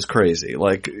is crazy.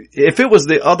 Like, if it was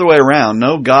the other way around,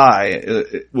 no guy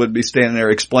would be standing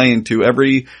there explaining to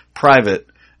every private,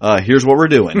 here's what we're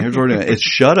doing. Here's what we're doing. It's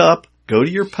shut up, go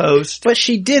to your post. But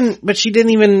she didn't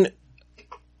even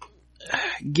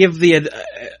give the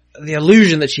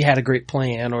illusion that she had a great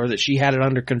plan or that she had it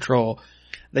under control.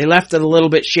 They left it a little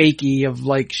bit shaky of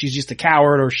like she's just a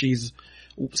coward or she's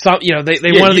some,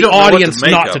 they wanted the audience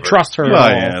not to trust her at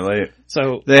all.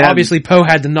 So obviously Poe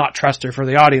had to not trust her for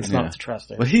the audience not to trust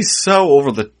her. But he's so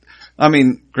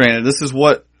granted, this is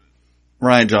what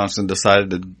Rian Johnson decided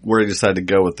to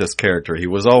go with this character. He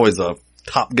was always a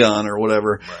Top Gun or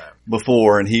whatever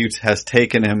before, and he has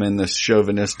taken him in this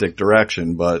chauvinistic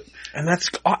direction, and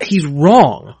he's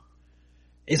wrong.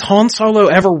 Is Han Solo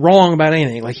ever wrong about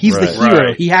anything? Like, he's the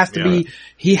hero. He has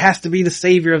to be the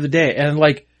savior of the day. And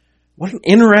like, what an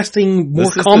interesting, more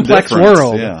complex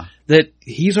world that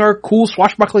he's our cool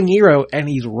swashbuckling hero and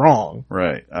he's wrong.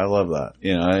 Right. I love that.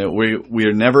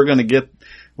 We're never going to get,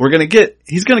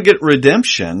 he's going to get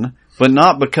redemption, but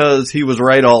not because he was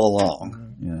right all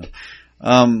along.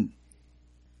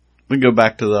 We go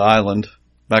back to the island,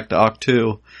 back to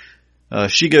Ahch-To.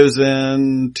 She goes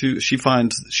in she's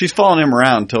following him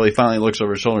around until he finally looks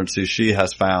over his shoulder and sees she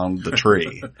has found the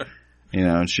tree.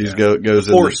 And she's goes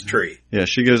in force tree. Yeah,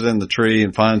 she goes in the tree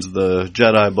and finds the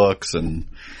Jedi books and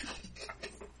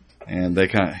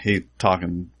he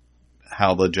talking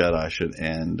how the Jedi should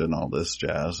end and all this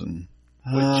jazz and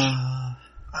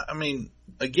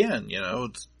again,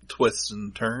 it's twists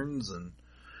and turns and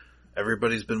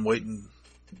everybody's been waiting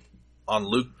on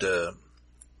Luke to,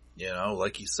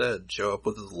 like he said, show up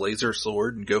with his laser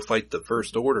sword and go fight the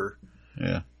First Order.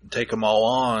 Yeah. And take them all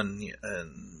on.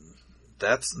 And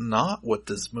that's not what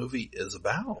this movie is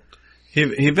about. He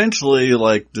eventually,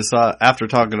 after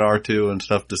talking to R2 and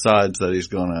stuff, decides that he's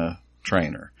gonna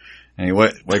train her. And he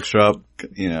wakes her up,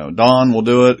 Dawn, we'll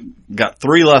do it. Got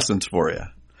 3 lessons for you.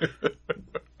 Do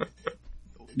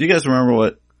you guys remember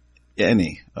what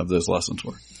any of those lessons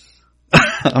were?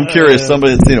 I'm curious,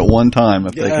 somebody that's seen it one time,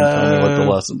 if they can tell me what the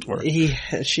lessons were.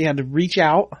 She had to reach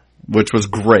out. Which was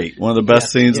great. One of the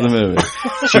best scenes in the movie.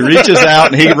 She reaches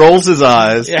out and he rolls his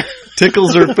eyes,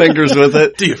 tickles her fingers with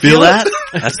it. Do you feel that?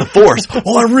 That's the Force.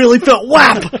 Oh, I really felt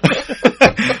whap!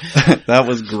 That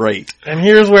was great. And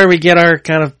here's where we get our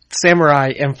kind of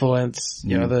samurai influence.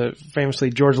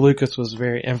 Famously George Lucas was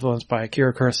very influenced by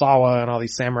Akira Kurosawa and all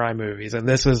these samurai movies. And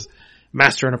this is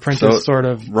master and apprentice sort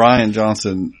of. Rian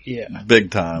Johnson,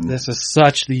 big time. This is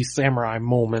such the samurai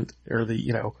moment, or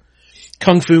the,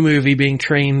 kung fu movie being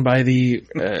trained by the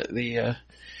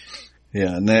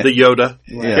Yoda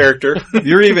character.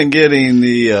 You're even getting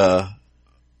the,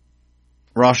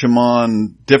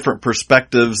 Rashomon different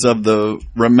perspectives of the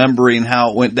remembering how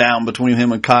it went down between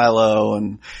him and Kylo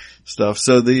and stuff.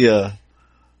 So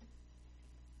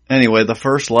anyway, the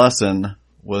first lesson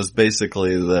was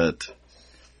basically that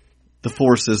the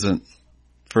Force isn't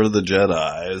for the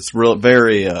Jedi. It's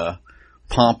very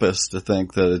pompous to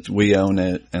think that we own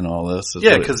it and all this.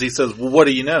 Because he says, well, what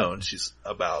do you know? And she's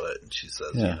about it. And she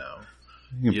says,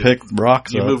 you can pick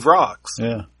rocks up. You move rocks.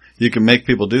 Yeah. You can make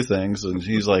people do things. And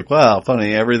he's like, well,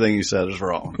 funny, everything you said is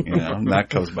wrong. And that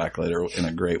comes back later in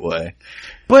a great way.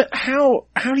 But how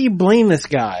do you blame this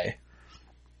guy?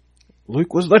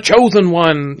 Luke was the chosen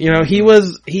one. He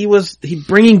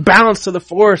bringing balance to the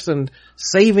Force and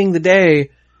saving the day.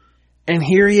 And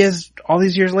here he is all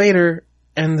these years later,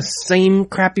 and the same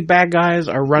crappy bad guys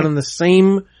are running the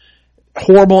same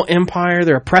horrible empire.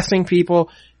 They're oppressing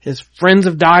people. His friends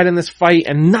have died in this fight,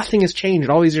 and nothing has changed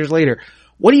all these years later.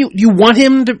 What do you want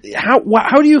him to, how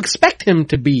do you expect him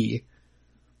to be?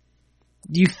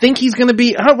 Do you think he's gonna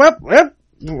be,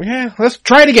 let's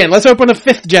try it again. Let's open a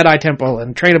 5th Jedi temple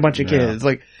and train a bunch of kids.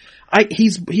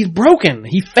 He's broken.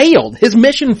 He failed. His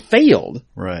mission failed.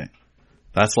 Right.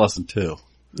 That's lesson 2.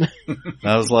 That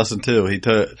was lesson 2. He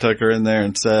took her in there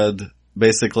and said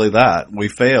basically that. We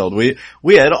failed.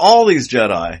 We had all these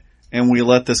Jedi and we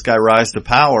let this guy rise to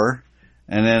power,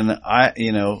 and then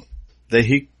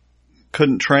he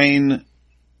couldn't train,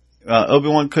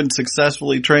 Obi-Wan couldn't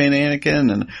successfully train Anakin,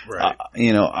 and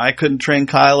I couldn't train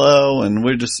Kylo, and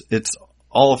it's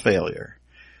all a failure.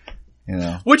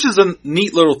 Which is a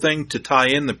neat little thing to tie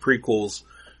in the prequels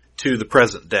to the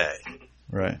present day.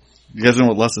 Right. You guys know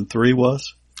what lesson 3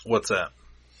 was? What's that?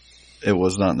 It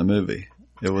was not in the movie.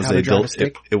 It was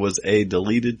it was a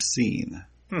deleted scene.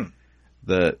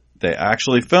 That they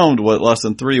actually filmed what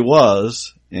lesson 3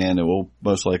 was, and it will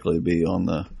most likely be on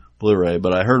the Blu-ray,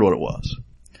 but I heard what it was.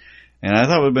 And I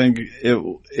thought it would have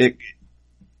been,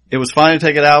 it was fine to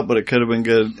take it out, but it could have been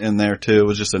good in there too. It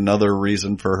was just another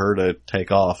reason for her to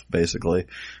take off, basically.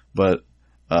 But,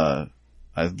 I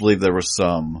believe there was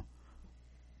some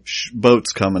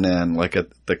boats coming in, like at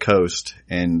the coast,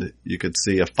 and you could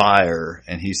see a fire,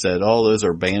 and he said, oh, those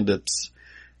are bandits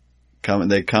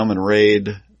they come and raid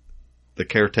the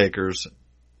caretakers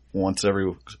once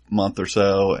every month or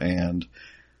so, and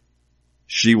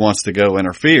she wants to go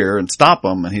interfere and stop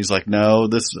them, and he's like, no,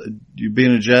 you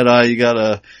being a Jedi, you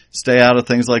gotta stay out of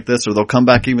things like this or they'll come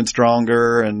back even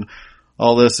stronger and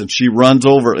all this. And she runs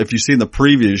over. If you see in the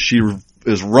previews, she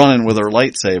is running with her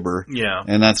lightsaber. Yeah.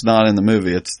 And that's not in the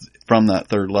movie. It's from that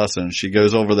 3rd lesson. She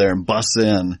goes over there and busts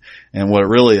in, and what it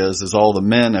really is all the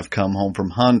men have come home from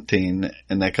hunting,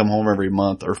 and they come home every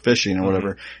month, or fishing or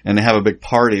whatever, and they have a big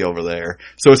party over there.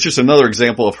 So it's just another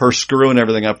example of her screwing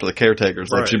everything up to the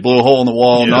caretakers. Like she blew a hole in the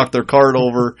wall, knocked their cart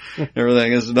over,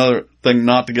 everything is another thing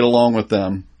not to get along with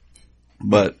them.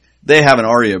 But they have an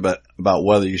argument about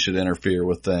whether you should interfere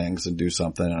with things and do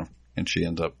something, and she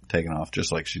ends up taking off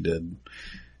just like she did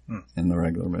in the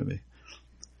regular movie.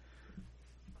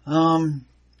 Well,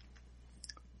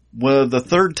 the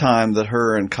 3rd time that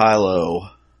her and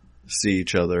Kylo see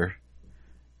each other,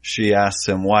 she asks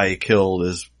him why he killed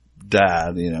his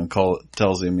dad,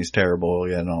 tells him he's terrible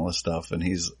and all this stuff, and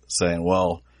he's saying,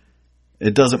 well,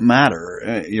 it doesn't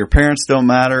matter. Your parents don't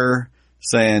matter.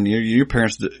 Saying your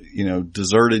parents,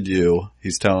 deserted you.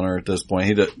 He's telling her at this point.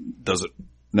 He doesn't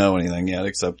know anything yet,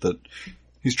 except that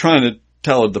he's trying to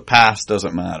tell her the past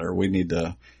doesn't matter. We need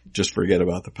to just forget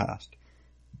about the past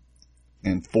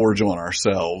and forge on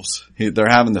ourselves. They're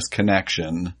having this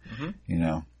connection,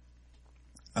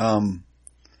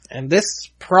 And this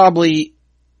probably,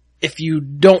 if you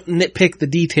don't nitpick the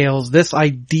details, this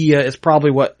idea is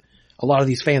probably what a lot of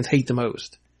these fans hate the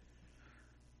most.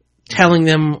 Telling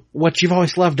them what you've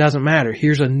always loved doesn't matter.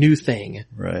 Here's a new thing.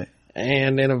 Right.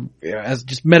 And as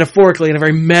just metaphorically in a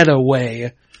very meta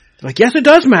way, like, yes, it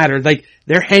does matter. Like,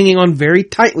 they're hanging on very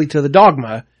tightly to the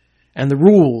dogma and the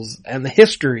rules and the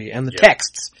history and the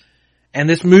texts. And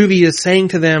this movie is saying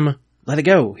to them, let it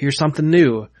go. Here's something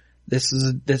new.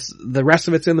 The rest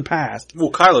of it's in the past.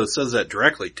 Well, Kylo says that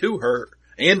directly to her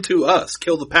and to us.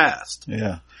 Kill the past.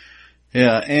 Yeah.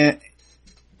 Yeah.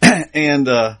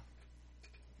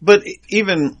 But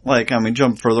even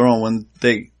jump further on, when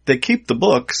they keep the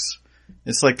books,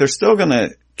 it's like they're still gonna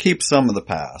keep some of the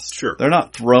past. Sure. They're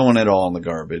not throwing it all in the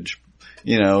garbage.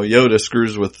 Yoda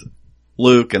screws with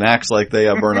Luke and acts like they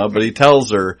have burn up, but he tells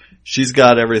her she's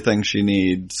got everything she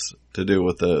needs to do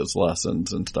with those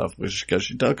lessons and stuff, because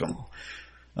she took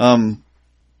them.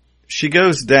 She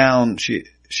goes down, she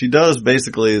does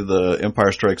basically the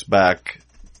Empire Strikes Back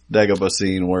Dagobah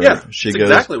scene where she goes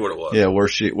exactly what it was. Yeah,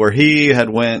 where he had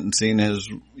went and seen his,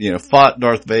 fought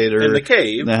Darth Vader in the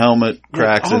cave. The helmet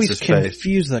cracks his face. Always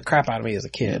confused the crap out of me as a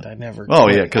kid. I never. Oh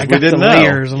yeah, because we didn't know.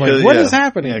 Layers. I'm like, what is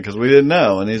happening? Yeah, because we didn't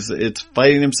know, and it's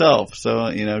fighting himself.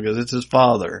 So because it's his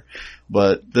father.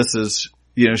 But this is,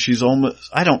 she's almost.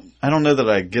 I don't know that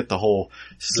I get the whole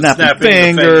snapping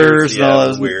fingers and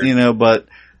all that, but.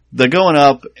 They're going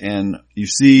up and you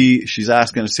see, she's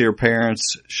asking to see her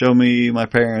parents, show me my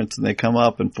parents, and they come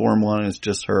up and form one and it's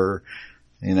just her,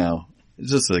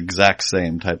 it's just the exact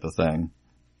same type of thing.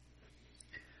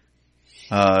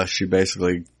 She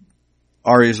basically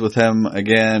argues with him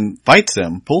again, fights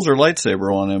him, pulls her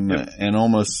lightsaber on him and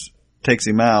almost takes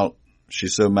him out.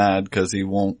 She's so mad because he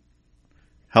won't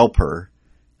help her,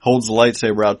 holds the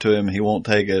lightsaber out to him, he won't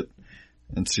take it,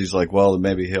 and she's like, well,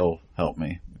 maybe he'll help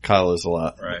me. Kylo's the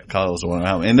one who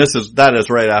helped me. And that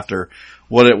is right after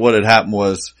what had happened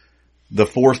was the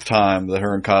fourth time that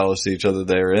her and Kylo see each other.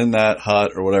 They're in that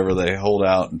hut or whatever. They hold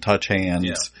out and touch hands.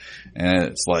 Yeah. And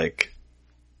it's like,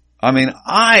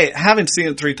 I haven't seen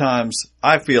it 3 times.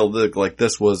 I feel like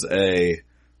this was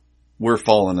we're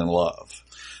falling in love.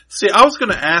 See, I was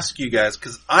going to ask you guys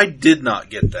because I did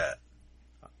not get that.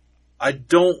 I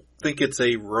don't think it's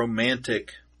a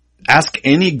romantic. Ask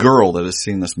any girl that has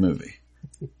seen this movie.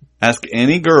 Ask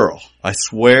any girl. I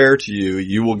swear to you,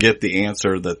 you will get the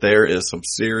answer that there is some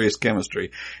serious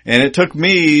chemistry. And it took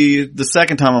me the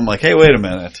second time. I'm like, hey, wait a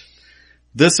minute.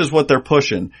 This is what they're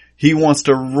pushing. He wants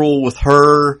to rule with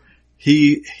her.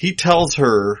 He tells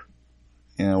her,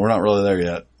 we're not really there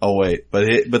yet. Oh wait,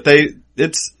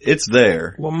 it's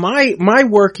there. Well, my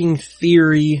working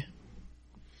theory,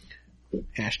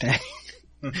 hashtag,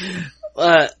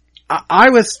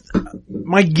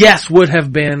 my guess would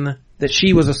have been that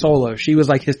she was a Solo. She was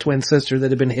like his twin sister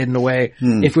that had been hidden away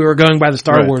if we were going by the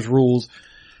Star Wars rules.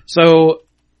 So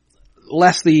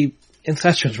less the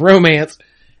incestuous romance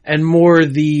and more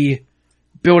the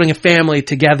building a family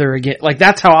together again. Like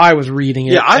that's how I was reading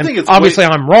it. Yeah, I think it's obviously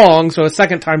I'm wrong. So a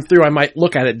second time through I might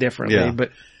look at it differently,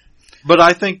 but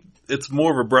I think it's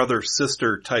more of a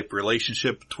brother-sister type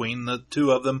relationship between the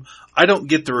two of them. I don't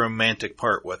get the romantic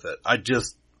part with it. I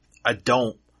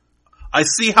don't. I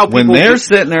see how people when they're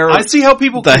sitting there. I see how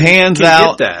people the hands can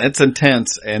out. Get that. It's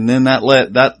intense, and then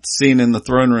that scene in the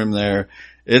throne room there,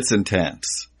 it's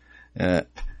intense.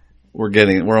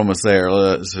 We're almost there.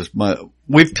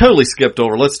 We've totally skipped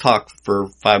over. Let's talk for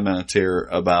 5 minutes here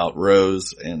about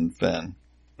Rose and Finn.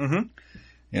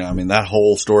 Mm-hmm. That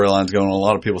whole storyline's going on. A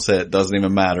lot of people say it doesn't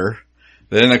even matter.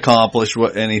 They didn't accomplish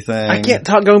anything. I can't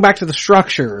talk. Going back to the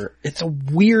structure, it's a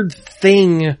weird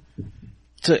thing.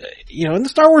 In the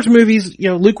Star Wars movies,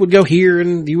 Luke would go here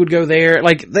and you would go there.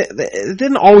 Like, it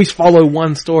didn't always follow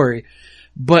one story.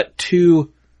 But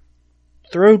to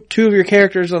throw 2 of your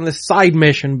characters on this side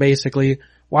mission, basically,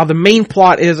 while the main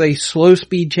plot is a slow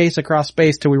speed chase across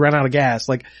space till we run out of gas,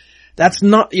 like, that's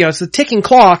not, it's a ticking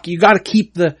clock. You gotta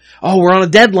keep we're on a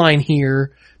deadline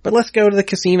here, but let's go to the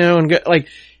casino and go, like,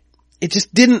 it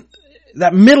just didn't,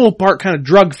 that middle part kind of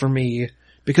drug for me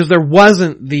because there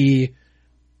wasn't the,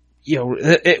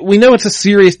 we know it's a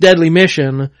serious, deadly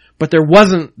mission, but there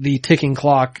wasn't the ticking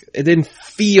clock. It didn't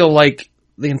feel like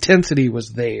the intensity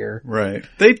was there. Right.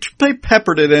 They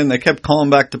peppered it in. They kept calling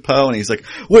back to Poe, and he's like,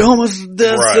 "We almost did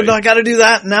this, and I got to do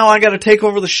that. Now I got to take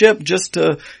over the ship just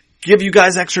to give you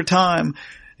guys extra time."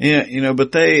 Yeah,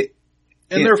 but they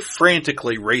and they're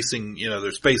frantically racing.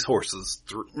 Their space horses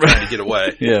trying to get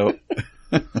away. Yeah,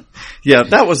 yeah.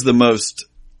 That was the most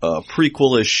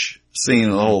prequel-ish scene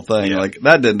of the whole thing. Like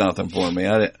that did nothing for me.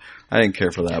 I didn't care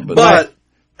for that. But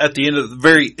at the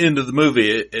very end of the movie,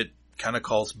 it kind of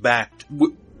calls back.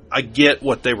 I get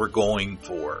what they were going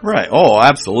for. Right. Oh,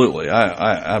 absolutely.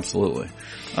 I absolutely.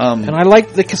 And I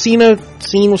liked the casino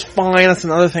scene was fine. That's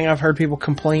another thing I've heard people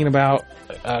complain about.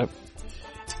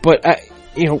 But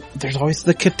there's always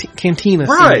the cantina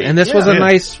scene, and this was a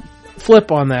nice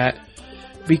flip on that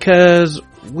because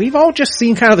we've all just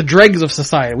seen kind of the dregs of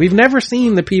society. We've never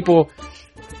seen the people,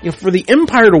 for the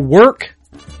Empire to work,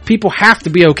 people have to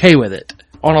be okay with it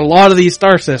on a lot of these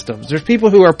star systems. There's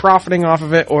people who are profiting off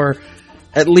of it or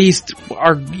at least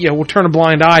are, will turn a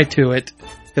blind eye to it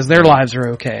because their lives are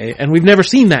okay. And we've never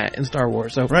seen that in Star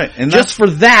Wars. So and just for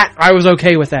that, I was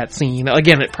okay with that scene.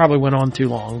 Again, it probably went on too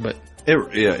long, but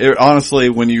honestly,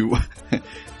 when you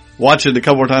watch it a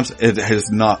couple more times,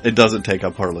 it doesn't take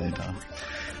up hardly any time.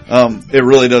 It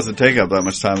really doesn't take up that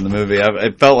much time in the movie.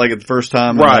 It felt like it the first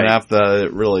time, and Right. then after that,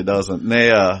 it really doesn't. And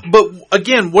they, But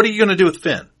again, what are you going to do with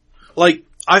Finn? Like,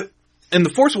 in The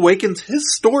Force Awakens,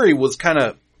 his story was kind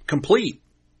of complete.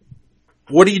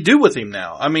 What do you do with him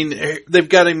now? I mean, they've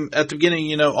got him at the beginning,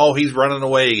 he's running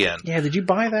away again. Yeah, did you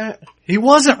buy that? he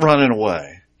wasn't running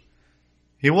away.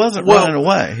 He wasn't running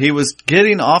away. He was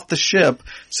getting off the ship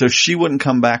so she wouldn't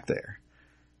come back there.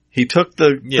 He took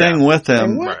the thing with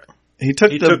him. Right. He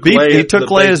took He the took beep. Leia- He took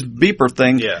the Leia's beeper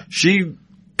thing. Yeah. She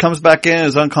comes back in,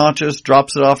 is unconscious,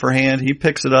 drops it off her hand. He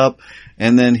picks it up,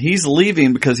 and then he's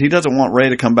leaving because he doesn't want Rey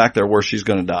to come back there where she's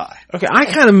going to die. Okay, I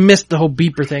kind of missed the whole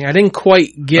beeper thing. I didn't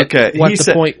quite get what he the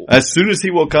said, point. as soon as he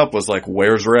woke up, was like,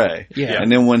 "Where's Rey?" Yeah.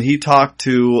 And then when he talked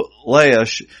to Leia,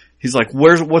 he's like,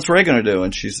 what's Rey going to do?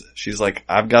 And she's like,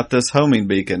 "I've got this homing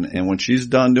beacon, and when she's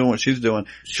done doing what she's doing,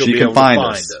 She'll she be can able to find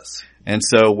find us." us. And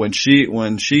so when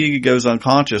she goes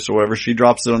unconscious or whatever, she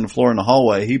drops it on the floor in the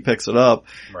hallway. He picks it up.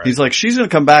 Right. He's like, "She's going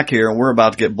to come back here, and we're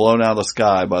about to get blown out of the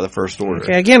sky by the First Order."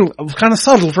 Okay, again, it was kind of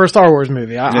subtle for a Star Wars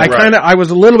movie. I right. I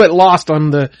was a little bit lost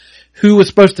on who was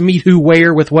supposed to meet who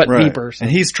where with what Right. beepers.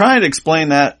 And he's trying to explain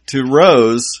that to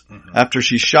Rose after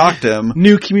she shocked him.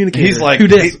 New communicator. He's like, who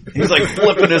dis? he's like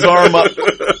flipping his arm up.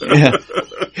 Yeah.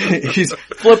 He's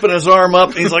flipping his arm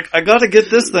up. He's like, "I got to get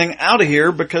this thing out of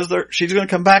here because she's going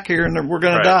to come back here and we're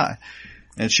going to die."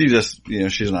 And she just,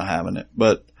 she's not having it.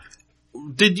 But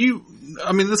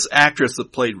this actress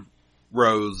that played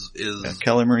Rose is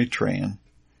Kelly Marie Tran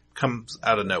comes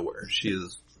out of nowhere. She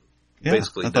is Yeah,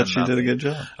 basically I thought done she nothing. did a good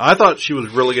job. I thought she was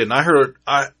really good, and I heard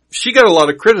she got a lot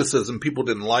of criticism. People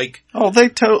didn't like. Oh, they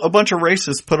a bunch of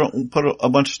racists put a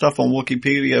bunch of stuff on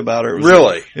Wikipedia about her.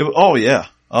 Really? Oh yeah.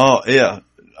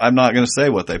 I'm not going to say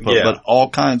what they put, Yeah. but all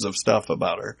kinds of stuff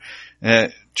about her.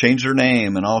 Changed her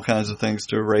name and all kinds of things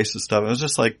to racist stuff. It was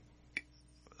just like,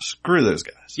 screw those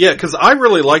guys. Yeah, because I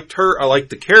really liked her. I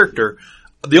liked the character.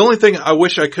 The only thing I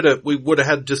wish we would have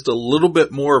had just a little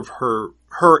bit more of her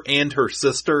and her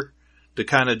sister to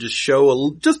kind of just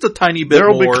show just a tiny bit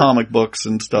There'll more. be comic books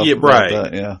and stuff. Yeah, about right.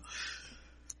 that, yeah.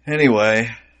 Anyway,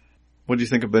 what do you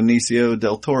think of Benicio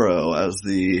del Toro as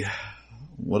the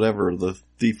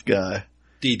thief guy?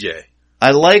 DJ.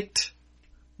 I liked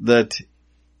that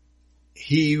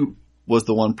he was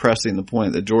the one pressing the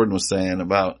point that Jordan was saying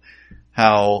about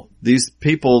how these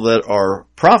people that are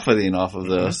profiting off of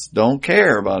this don't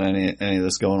care about any of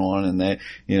this going on, and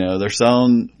they're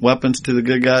selling weapons to the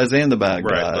good guys and the bad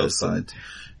Right, both guys. sides.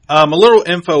 A little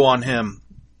info on him.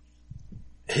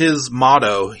 His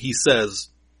motto, he says,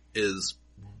 is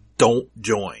 "Don't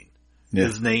join." Yeah.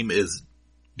 His name is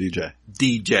DJ.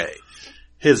 DJ.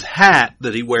 His hat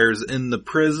that he wears in the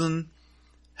prison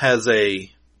has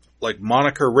a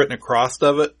moniker written across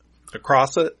it.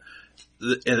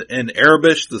 In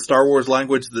Arabic, the Star Wars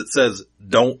language, that says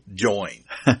 "Don't join."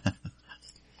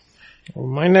 Well,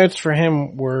 my notes for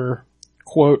him were,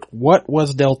 quote, "What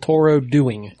was Del Toro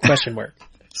doing?" ?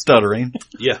 Stuttering.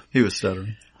 Yeah. He was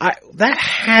stuttering. That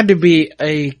had to be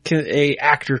a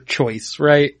actor choice,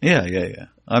 right? Yeah.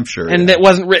 I'm sure. And yeah. that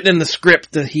wasn't written in the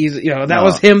script that that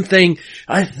was him saying,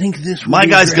 "I think this would My be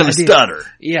a guy's great going to idea." stutter.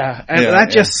 Yeah. And Yeah, that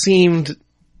yeah. just seemed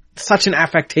such an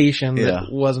affectation Yeah.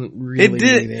 that wasn't really It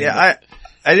did. needed. Yeah,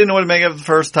 I didn't know what to make of it the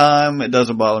first time. It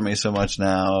doesn't bother me so much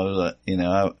now.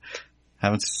 I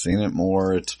haven't seen it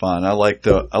more. It's fine. I liked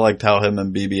how him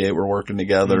and BB-8 were working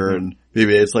together, and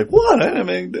BB-8's like, "What? I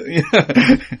mean,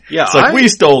 Yeah, it's like we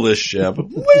stole this ship."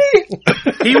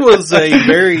 He was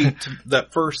that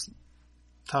first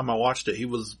time I watched it, he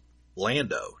was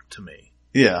Lando to me.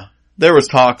 Yeah. There was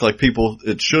talk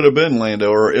it should have been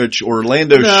Lando or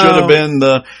Lando No. should have been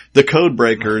the code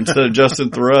breaker instead of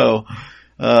Justin Theroux.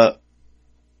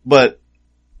 But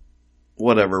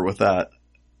whatever with that.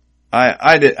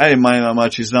 I didn't mind that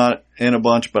much. He's not in a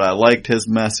bunch, but I liked his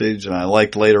message, and I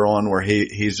liked later on where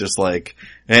he's just like,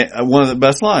 one of the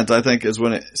best lines I think is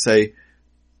when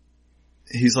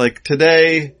he's like,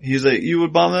 today, he's like, "You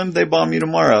would bomb them, they bomb you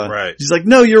tomorrow." Right. He's like,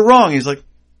 "No, you're wrong." He's like,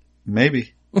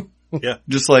 "Maybe." Yeah.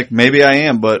 Just like, maybe I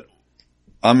am, but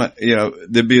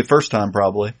it'd be the first time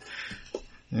probably.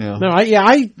 Yeah. No,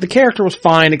 the character was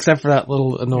fine except for that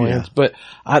little annoyance, but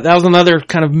that was another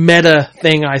kind of meta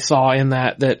thing I saw in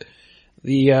that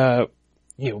the,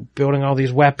 building all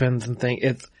these weapons and things,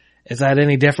 is that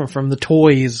any different from the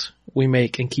toys we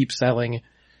make and keep selling?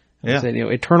 Yeah. Said,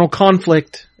 eternal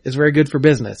conflict is very good for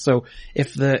business. So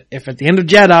if at the end of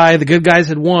Jedi, the good guys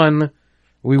had won,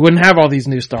 we wouldn't have all these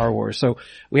new Star Wars. So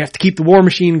we have to keep the war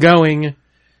machine going,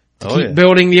 to keep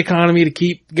building the economy, to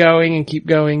keep going and keep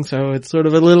going. So it's sort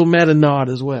of a little meta nod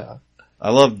as well. I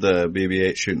love the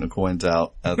BB-8 shooting the coins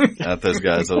out at those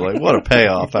guys. I was like, what a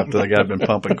payoff after the guy had been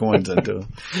pumping coins into him.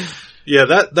 Yeah,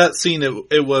 that scene,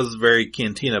 it was very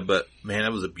Cantina, but man,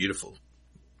 that was a beautiful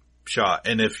shot.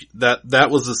 And if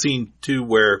that was the scene too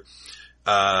where,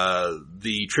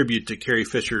 the tribute to Carrie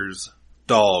Fisher's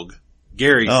dog,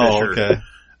 Gary Fisher. Okay.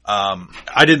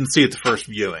 I didn't see it the first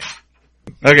viewing.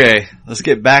 Okay, let's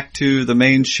get back to the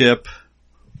main ship.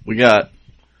 We got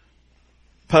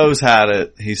Poe's had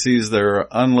it. He sees they're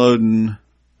unloading,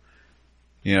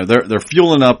 they're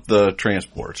fueling up the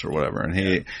transports or whatever.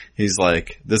 And he's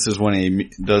like, this is when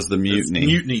he does the mutiny. It's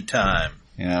mutiny time.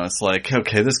 It's like,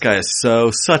 okay, this guy is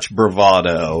such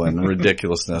bravado and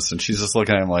ridiculousness. And she's just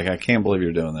looking at him like, I can't believe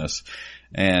you're doing this.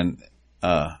 And,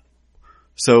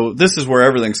 so this is where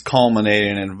everything's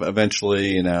culminating and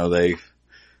eventually, they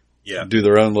do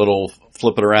their own little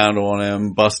flip it around on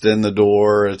him, bust in the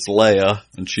door. It's Leia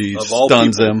and she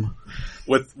stuns him.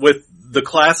 With the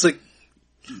classic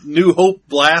New Hope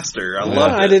blaster. I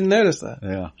love it. I didn't notice that.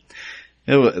 Yeah.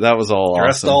 That was all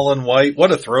Dressed awesome. all in white.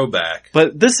 What a throwback.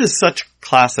 But this is such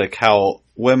classic how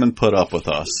women put up with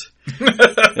us.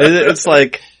 It's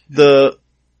like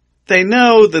they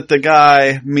know that the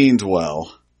guy means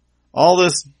well. All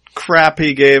this crap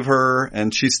he gave her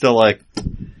and she's still like,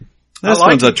 this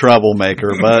one's a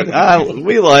troublemaker, but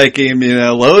we like him,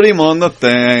 load him on the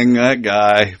thing, that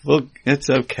guy. Well, it's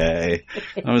okay.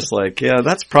 I was like, yeah,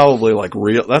 that's probably like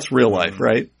that's real life,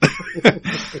 right?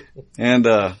 And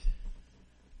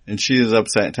she is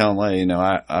upset telling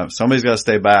Leia, somebody's got to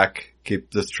stay back,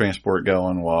 keep this transport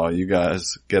going while you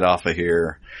guys get off of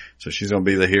here. So she's going to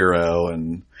be the hero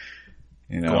and,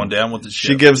 going down with the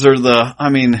ship. She gives her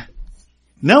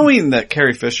knowing that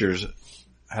Carrie Fisher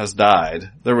has died,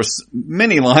 there was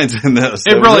many lines in this.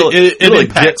 It really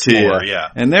gets to more, you. Yeah.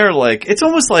 And they're like, it's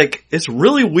almost like, it's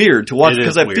really weird to watch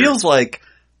because it feels like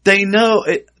they know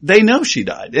she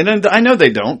died. And I know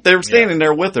they don't. They're standing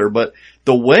there with her, but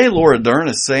the way Laura Dern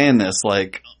is saying this,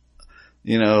 like,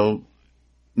 may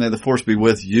the force be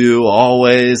with you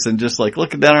always, and just like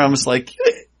looking down at her, I'm just like,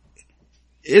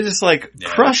 it is like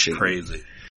crushing. Crazy.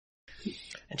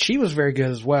 And she was very good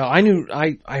as well.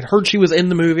 I'd heard she was in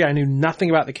the movie. I knew nothing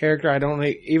about the character. I don't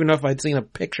even know if I'd seen a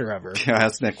picture of her. Yeah,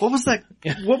 that's Nick. What was that?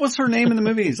 What was her name in the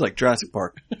movie? He's like, Jurassic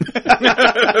Park.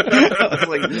 I was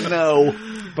like, no.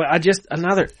 But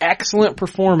another excellent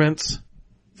performance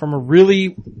from a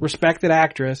really respected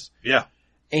actress. Yeah.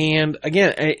 And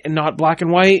again, not black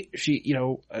and white. She,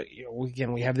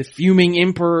 again, we have the fuming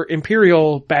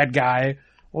imperial bad guy.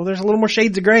 Well, there's a little more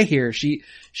shades of gray here. Is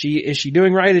she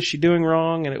doing right? Is she doing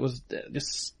wrong? And it was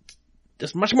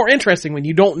just much more interesting when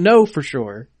you don't know for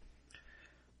sure.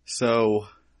 So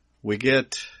we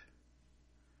get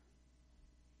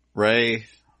Rey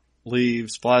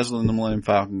leaves, flies on the Millennium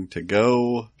Falcon to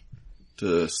go to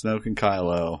Snoke and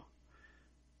Kylo.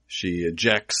 She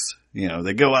ejects,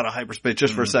 they go out of hyperspace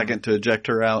just for a second to eject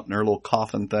her out in her little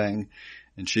coffin thing.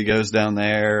 And she goes down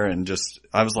there and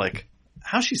I was like,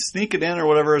 how's she sneaking in or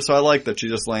whatever? So I like that she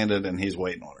just landed and he's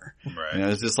waiting on her. Right.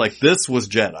 It's just like, this was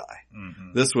Jedi.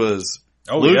 Mm-hmm. This was,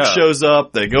 Luke shows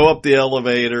up, they go up the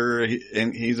elevator,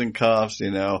 and he's in cuffs,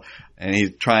 and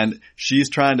she's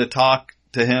trying to talk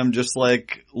to him just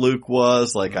like Luke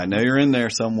was, like, I know you're in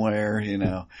there somewhere,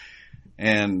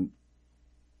 and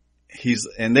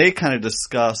they kind of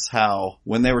discuss how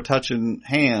when they were touching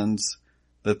hands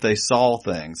that they saw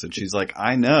things, and she's like,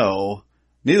 I know.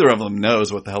 Neither of them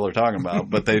knows what the hell they're talking about,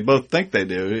 but they both think they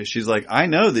do. She's like, I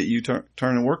know that you turn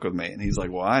and work with me. And he's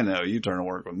like, well, I know you turn and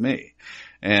work with me.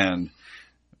 And,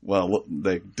 well,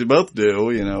 they both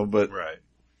do, but right.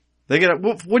 They get up.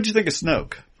 What'd you think of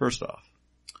Snoke, first off?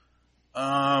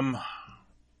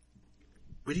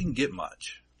 We didn't get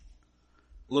much.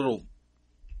 Little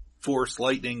force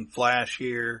lightning flash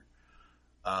here.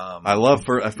 First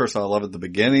of all, I love at the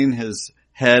beginning, his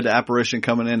head apparition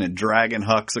coming in and dragging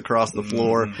Hux across the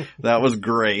floor. That was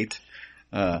great.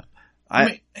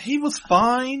 He was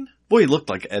fine. Boy, he looked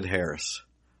like Ed Harris.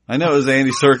 I know it was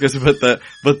Andy Serkis, but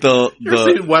you're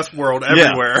seeing Westworld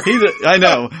everywhere. Yeah, I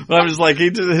know. But I was like,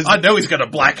 I know he's got a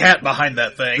black hat behind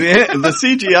that thing. The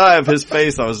CGI of his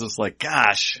face, I was just like,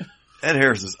 gosh, Ed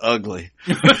Harris is ugly.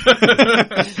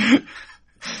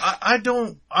 I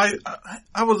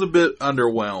was a bit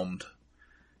underwhelmed,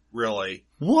 really.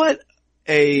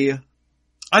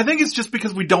 I think it's just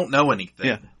because we don't know anything.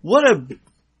 Yeah.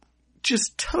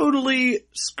 Just totally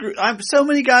screwed. So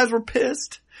many guys were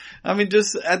pissed. I mean,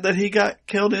 just that he got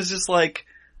killed is just like,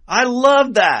 I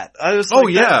love that. I was like,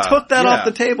 took that off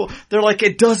the table. They're like,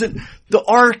 the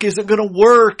arc isn't going to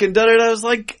work. And I was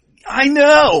like, I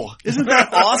know! Isn't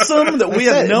that awesome that we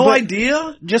have no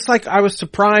idea? Just like I was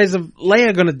surprised of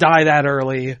Leia gonna die that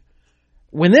early.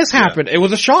 When this happened, it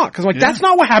was a shock. Cause that's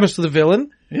not what happens to the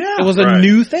villain. Yeah. It was a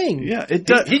new thing. Yeah, it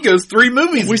does. He goes 3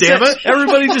 movies, damn it.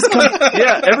 Everybody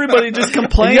just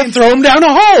complained. You throw him down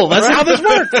a hole. That's how this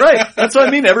works. Right. That's what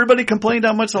I mean. Everybody complained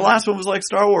how much the last one was like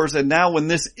Star Wars, and now when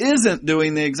this isn't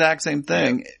doing the exact same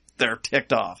thing, they're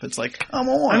ticked off. It's like, come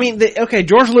on. I mean,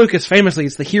 George Lucas famously,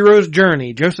 it's the hero's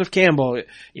journey. Joseph Campbell,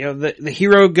 the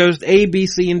hero goes to A, B,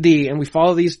 C, and D, and we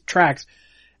follow these tracks,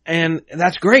 and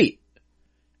that's great.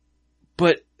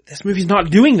 But this movie's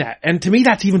not doing that. And to me,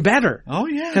 that's even better. Oh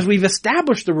yeah. Because we've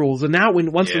established the rules, and now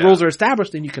once the rules are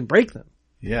established, then you can break them.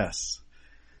 Yes.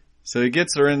 So he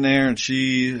gets her in there, and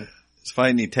she is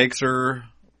fighting. He takes the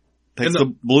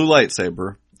blue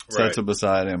lightsaber, sets it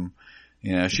beside him.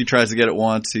 She tries to get it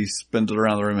once. He spins it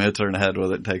around the room, hits her in the head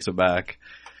with it, and takes it back.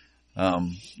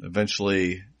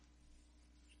 Eventually,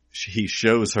 he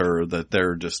shows her that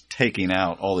they're just taking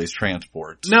out all these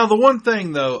transports. Now, the one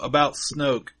thing, though, about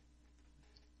Snoke,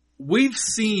 we've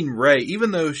seen Rey,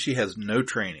 even though she has no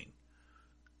training,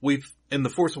 in The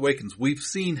Force Awakens, we've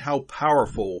seen how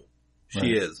powerful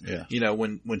she is. Yeah.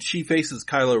 When she faces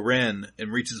Kylo Ren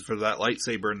and reaches for that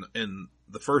lightsaber in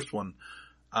the first one,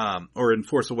 or in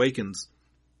Force Awakens,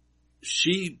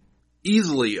 she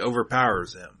easily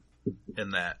overpowers him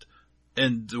in that.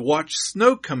 And to watch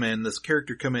Snoke this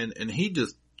character come in, and he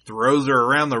just throws her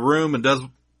around the room and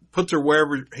puts her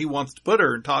wherever he wants to put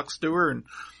her and talks to her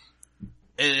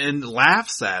and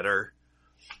laughs at her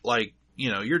like,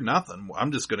 you're nothing.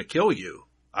 I'm just going to kill you.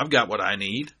 I've got what I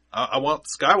need. I want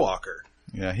Skywalker.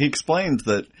 Yeah, he explains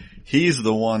that he's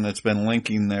the one that's been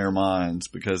linking their minds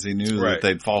because he knew that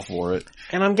they'd fall for it.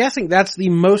 And I'm guessing that's the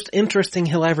most interesting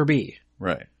he'll ever be.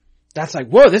 Right. That's like,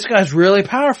 whoa, this guy's really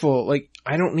powerful. Like,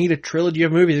 I don't need a trilogy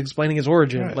of movies explaining his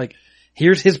origin. Right. Like,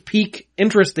 here's his peak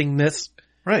interestingness.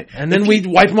 Right. And then we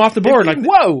wipe him off the board. Like,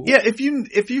 whoa! Yeah, if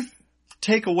you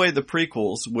take away the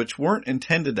prequels, which weren't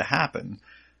intended to happen,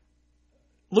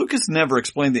 Lucas never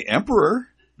explained the Emperor.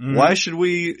 Mm-hmm. Why should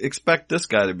we expect this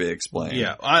guy to be explained?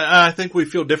 Yeah, I think we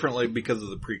feel differently because of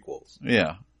the prequels.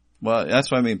 Yeah. Well,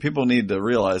 that's what I mean. People need to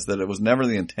realize that it was never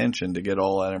the intention to get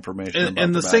all that information.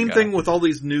 And the same thing with all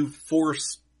these new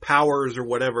Force powers or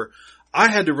whatever. I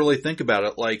had to really think about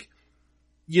it. Like,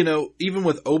 even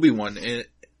with Obi-Wan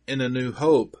in A New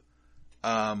Hope,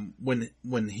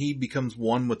 when he becomes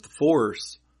one with the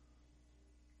Force,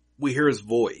 we hear his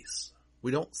voice.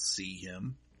 We don't see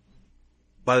him.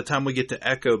 By the time we get to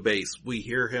Echo Base, we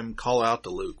hear him call out to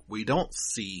Luke. We don't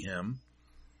see him.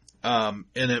 And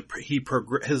he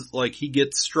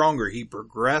gets stronger. He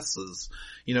progresses.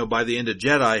 By the end of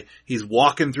Jedi, he's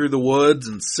walking through the woods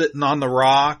and sitting on the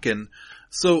rock. And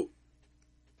so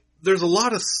there's a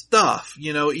lot of stuff,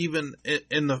 even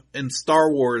in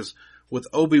Star Wars with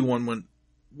Obi-Wan when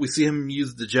we see him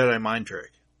use the Jedi mind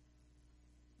trick.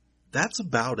 That's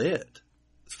about it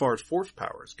as far as Force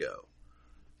powers go.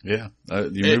 Yeah.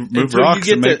 You move rocks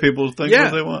and make people think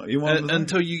what they want.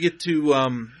 Until you get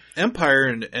to, Empire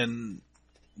and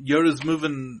Yoda's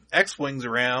moving X-Wings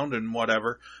around and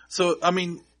whatever. So, I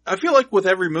mean, I feel like with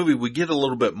every movie we get a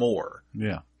little bit more.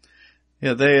 Yeah.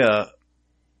 Yeah,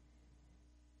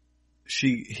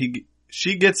 she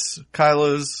gets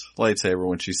Kylo's lightsaber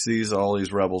when she sees all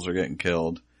these rebels are getting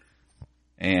killed.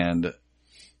 And,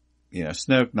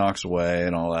 Snoke knocks away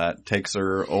and all that, takes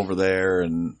her over there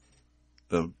and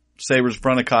the saber's in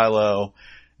front of Kylo,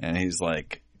 and he's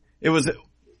like,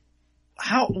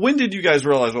 when did you guys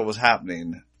realize what was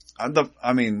happening?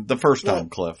 The first time,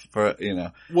 Cliff,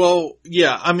 Well,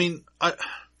 yeah,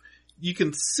 you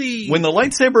can see when the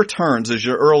lightsaber turns is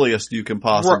your earliest you can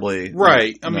possibly.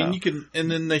 Right. You can,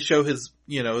 and then they show his,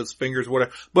 his fingers,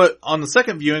 whatever. But on the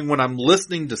second viewing, when I'm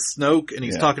listening to Snoke and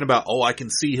he's talking about, I can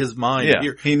see his mind. Yeah.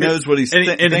 Here. He knows what he's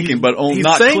thinking, but he's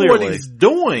not saying clearly. What he's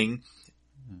doing.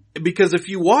 Because if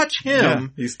you watch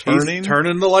him, he's turning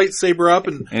the lightsaber up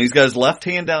and he's got his left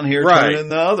hand down here turning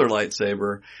the other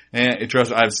lightsaber. And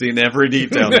trust me, I've seen every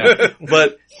detail now.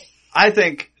 But I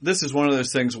think this is one of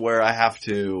those things where I have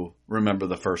to remember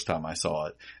the first time I saw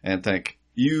it and think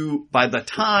by the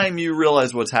time you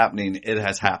realize what's happening, it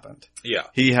has happened. Yeah.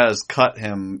 He has cut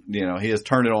him, he has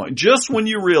turned it on. Just when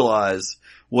you realize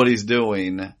what he's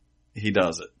doing, he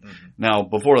does it. Mm-hmm. Now,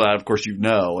 before that, of course,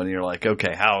 and you're like,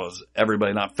 okay, how does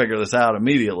everybody not figure this out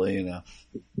immediately,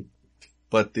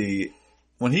 But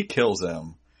when he kills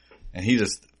him, and he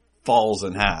just falls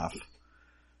in half,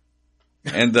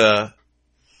 and the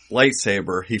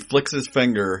lightsaber, he flicks his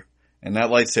finger, and that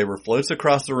lightsaber floats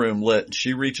across the room lit, and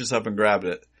she reaches up and grabs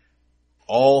it.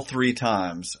 All 3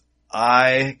 times,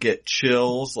 I get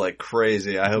chills like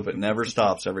crazy. I hope it never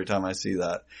stops every time I see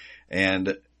that.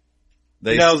 And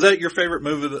now, is that your favorite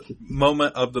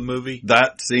moment of the movie?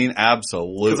 That scene,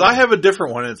 absolutely. Because I have a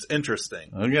different one. It's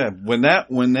interesting. Okay.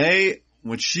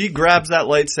 When she grabs that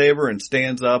lightsaber and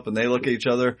stands up and they look at each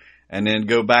other and then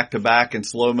go back to back in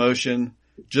slow motion,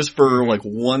 just for like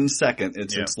 1 second,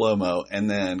 it's in slow-mo, and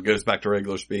then goes back to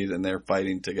regular speed and they're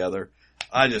fighting together.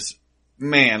 I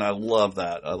love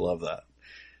that. I love that.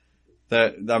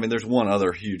 There's one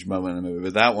other huge moment in the movie,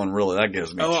 but that one really, that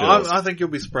gives me chills. I think you'll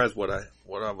be surprised what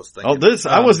I was thinking.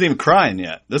 I wasn't even crying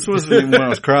yet. This wasn't even when I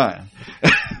was crying.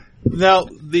 Now,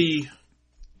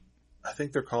 I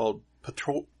think they're called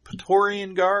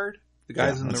Praetorian Guard, the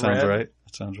guys in the red.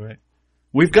 That sounds right.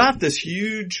 We've got this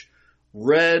huge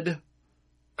red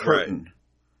curtain.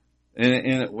 Right.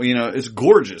 And it's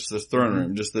gorgeous, this throne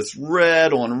room. Just this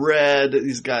red on red.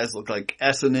 These guys look like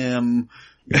S&M.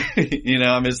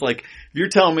 It's like, if you're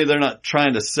telling me they're not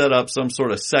trying to set up some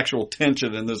sort of sexual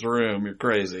tension in this room, you're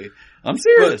crazy. I'm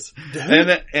serious.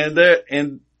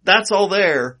 And that's all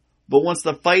there. But once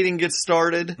the fighting gets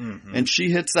started and she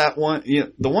hits that one,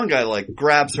 the one guy like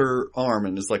grabs her arm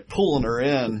and is like pulling her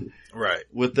in. Right.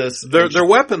 With this. Their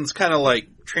weapons kind of like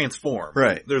transform.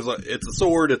 Right. It's a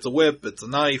sword, it's a whip, it's a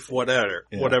knife,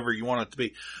 whatever you want it to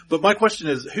be. But my question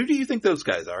is, who do you think those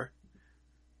guys are?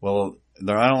 Well,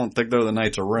 I don't think they're the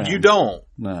Knights of Ren. You don't?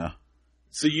 No.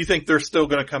 So you think they're still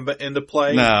going to come into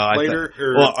play later?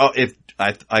 If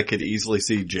I could easily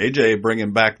see JJ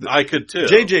bringing back I could too.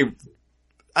 JJ,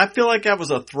 I feel like that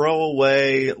was a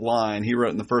throwaway line he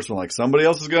wrote in the first one. Like, somebody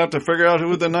else is going to have to figure out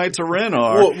who the Knights of Ren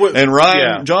are. And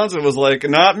Ryan Johnson was like,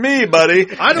 not me, buddy.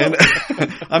 I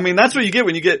don't. That's what you get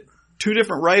when you get two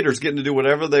different writers getting to do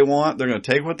whatever they want. They're going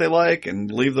to take what they like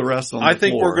and leave the rest on the floor. I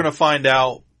think we're going to find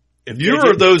out. If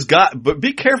you're those guys, but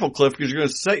be careful, Cliff, because you're going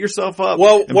to set yourself up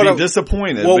and be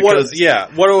disappointed. What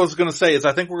I was going to say is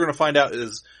I think we're going to find out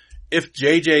is if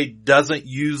JJ doesn't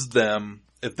use them,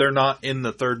 if they're not in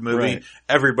the third movie,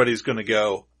 everybody's going to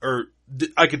go, or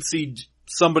I could see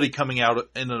somebody coming out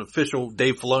in an official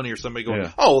Dave Filoni or somebody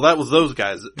going, oh, that was those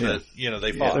guys that,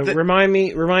 they fought. So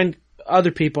remind other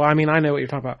people. I know what you're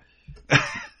talking about.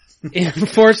 In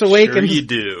Force Awakens, sure you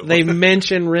do. They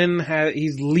mention Ren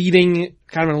he's leading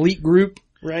kind of an elite group,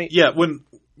 right? Yeah, and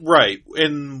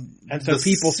so the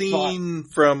people scene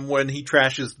from when he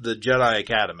trashes the Jedi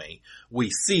Academy, we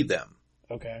see them.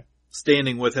 Okay.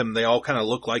 Standing with him, they all kind of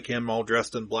look like him, all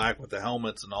dressed in black with the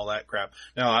helmets and all that crap.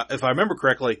 Now, if I remember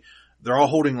correctly, they're all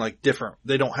holding like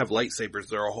they don't have lightsabers,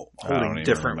 they're all holding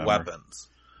different weapons.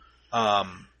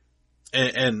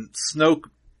 And Snoke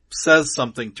says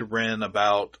something to Ren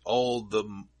about,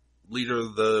 the leader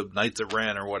of the Knights of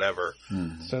Ren or whatever.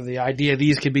 So the idea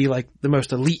these could be like the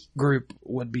most elite group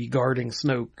would be guarding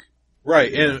Snoke.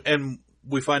 Right. And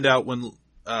we find out when,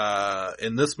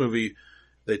 in this movie,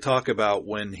 they talk about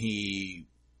when he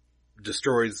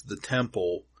destroys the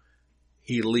temple,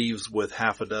 he leaves with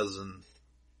half a dozen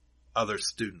other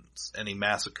students and he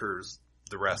massacres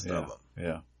the rest of them.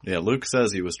 Yeah. Yeah. Luke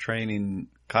says he was training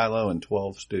Kylo and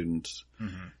 12 students.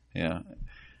 Mm-hmm. Yeah.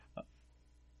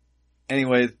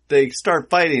 Anyway, they start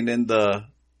fighting and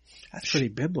that's pretty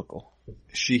biblical.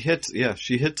 She hits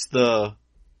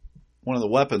one of the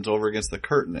weapons over against the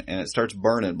curtain and it starts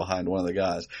burning behind one of the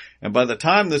guys. And by the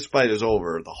time this fight is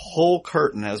over, the whole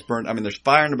curtain has burned. There's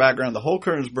fire in the background. The whole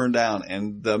curtain is burned down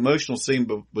and the emotional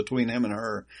scene between him and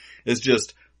her is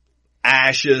just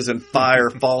ashes and fire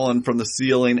falling from the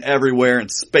ceiling everywhere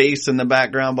and space in the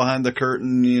background behind the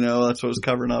curtain. That's what was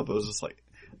covering up. It was just like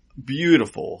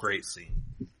beautiful. Great scene.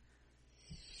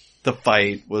 The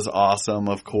fight was awesome,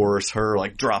 of course. Her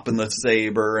like dropping the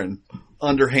saber and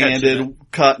underhanded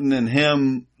cutting and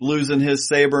him losing his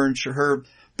saber and her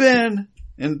Ben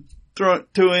and throw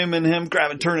it to him and him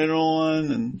turning it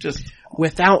on and just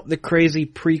without the crazy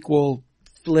prequel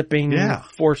flipping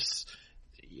force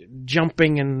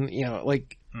jumping and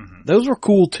those were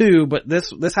cool too, but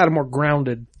this had a more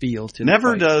grounded feel to it.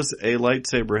 Never does a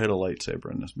lightsaber hit a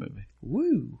lightsaber in this movie.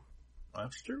 Woo.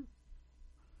 That's true.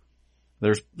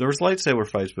 There was lightsaber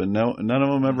fights, but none of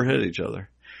them ever hit each other.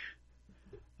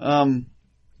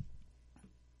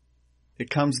 It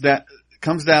comes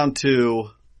down to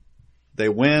they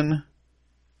win,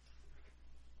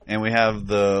 and we have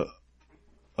the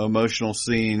emotional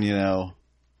scene,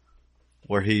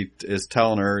 where he is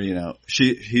telling her,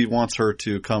 he wants her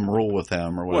to come rule with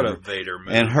him or whatever. What a Vader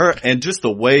move. And just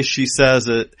the way she says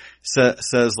it,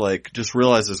 says like, just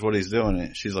realizes what he's doing.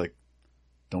 And she's like,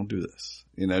 don't do this.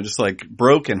 Just like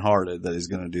broken hearted that he's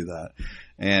going to do that.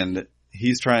 And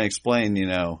he's trying to explain,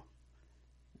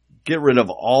 get rid of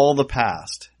all the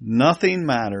past. Nothing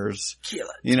matters. Kill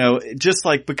it. You know, just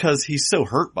like because he's so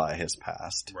hurt by his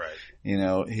past. Right. You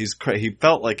know, he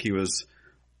felt like he was,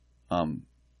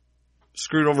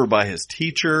 screwed over by his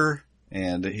teacher,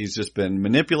 and he's just been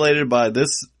manipulated by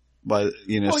Snoke.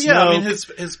 Yeah, I mean,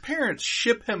 his parents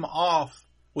ship him off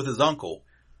with his uncle,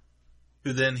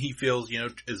 who then he feels,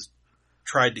 is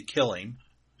tried to kill him.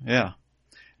 Yeah.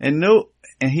 And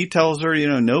he tells her,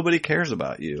 nobody cares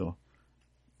about you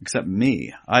except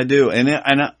me. I do. And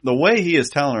the way he is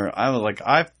telling her,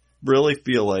 I really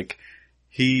feel like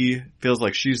he feels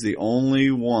like she's the only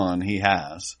one he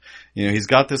has. He's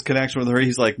got this connection with her.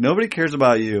 He's like, nobody cares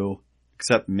about you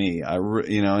except me.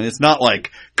 And it's not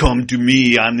like, come to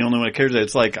me, I'm the only one that cares.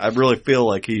 It's like, I really feel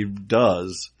like he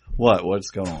does. What's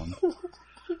going on?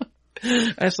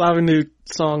 I still have a new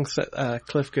song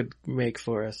Cliff could make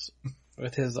for us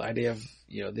with his idea of,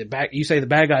 you say the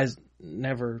bad guys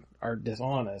never are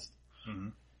dishonest. Mm-hmm.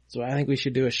 So I think we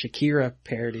should do a Shakira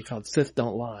parody called Sith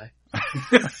Don't Lie.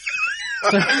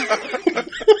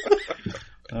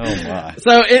 Oh my.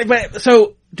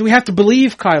 So do we have to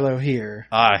believe Kylo here?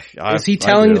 Is he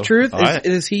telling the truth?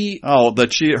 Is he? Oh,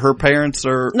 her parents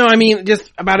are. No, I mean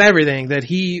just about everything that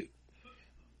he.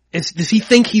 Does he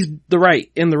think he's in the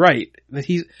right? That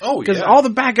he's because all the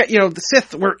bad guys, the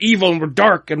Sith were evil and we're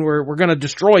dark and we're going to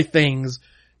destroy things.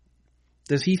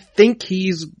 Does he think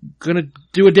he's going to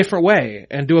do a different way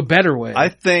and do a better way? I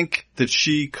think that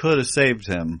she could have saved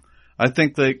him. I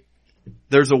think that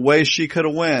there's a way she could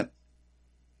have went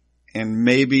and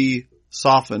maybe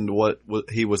softened what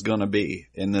he was going to be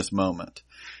in this moment.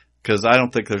 Because I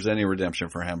don't think there's any redemption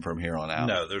for him from here on out.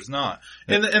 No, there's not.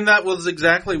 And that was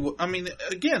exactly what,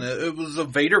 again, it was a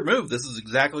Vader move. This is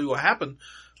exactly what happened,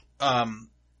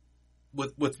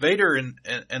 with Vader and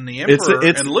the Emperor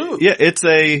and Luke. Yeah, it's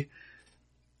a,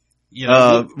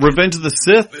 Revenge of the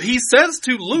Sith. He says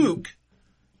to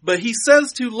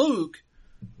Luke,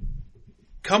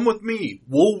 come with me.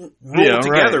 We'll rule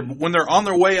together when they're on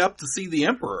their way up to see the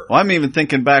Emperor. Well, I'm even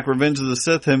thinking back Revenge of the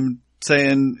Sith, him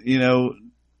saying,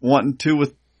 wanting to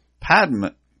with Padme,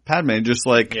 just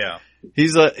like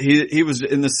he was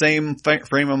in the same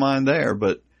frame of mind there,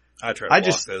 but I try to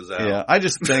block those out. Yeah, I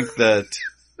just think that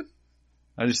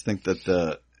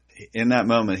in that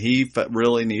moment he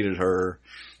really needed her,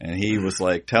 and he was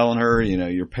like telling her,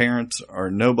 your parents are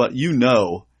nobody.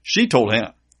 She told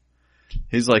him.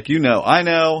 He's like, I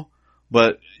know,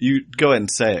 but you go ahead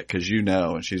and say it because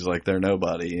and she's like, they're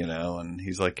nobody, and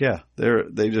he's like, yeah,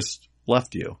 they just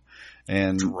left you.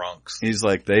 And drunks. He's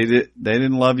like, they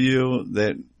didn't love you.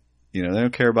 They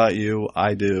don't care about you.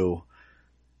 I do.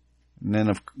 And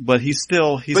then, but he's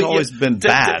always been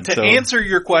bad. To answer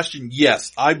your question,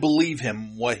 yes, I believe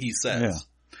him what he says.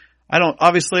 Yeah.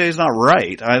 Obviously he's not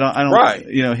right. I don't, right.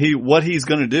 What he's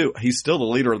going to do, he's still the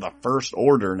leader of the First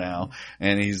Order now,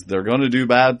 and they're going to do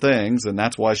bad things, and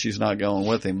that's why she's not going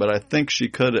with him. But I think she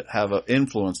could have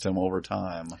influenced him over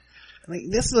time.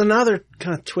 This is another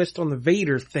kind of twist on the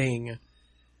Vader thing.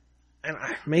 And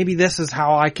maybe this is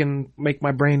how I can make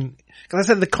my brain, cause I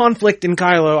said the conflict in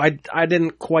Kylo, I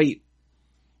didn't quite,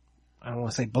 I don't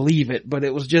want to say believe it, but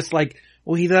it was just like,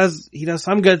 well, he does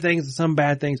some good things and some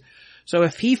bad things. So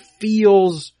if he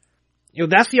feels,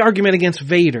 that's the argument against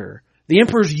Vader. The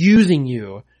Emperor's using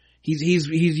you. He's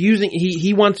using,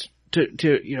 he wants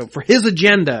to, for his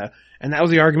agenda. And that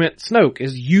was the argument. Snoke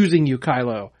is using you,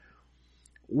 Kylo.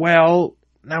 Well,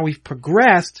 now we've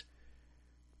progressed.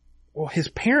 Well, his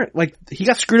parent, he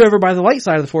got screwed over by the light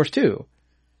side of the Force too.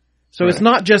 So It's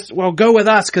not just, go with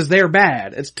us because they're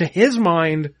bad. It's to his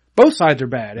mind, both sides are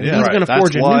bad. And he's going to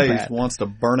forge a new bad. That's why he wants to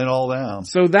burn it all down.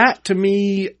 So that, to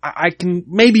me, I can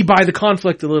maybe buy the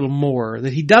conflict a little more.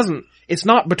 That he doesn't, it's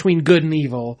not between good and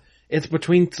evil. It's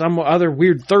between some other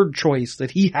weird third choice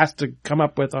that he has to come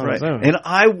up with on his own. And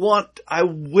I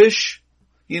wish,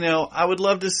 I would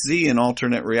love to see an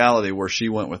alternate reality where she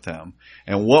went with him.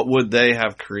 And what would they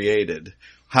have created?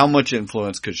 How much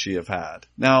influence could she have had?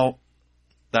 Now,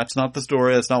 that's not the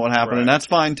story. That's not what happened. And that's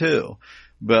fine too.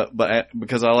 But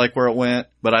because I like where it went,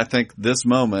 but I think this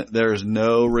moment, there's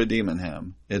no redeeming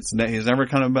him. He's never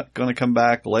going to come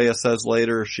back. Leia says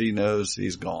later she knows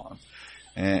he's gone.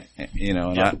 And,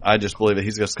 I just believe that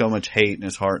he's got so much hate in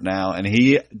his heart now. And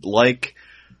he, like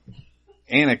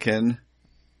Anakin,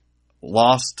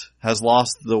 has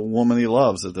lost the woman he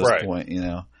loves at this point,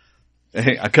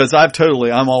 Because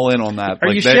I'm all in on that.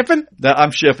 Are you shipping? I'm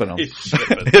shipping them. He's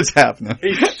shipping. It's happening.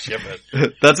 He's shipping.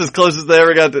 That's as close as they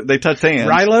ever got. They touched hands.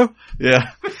 Rilo?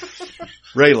 Yeah.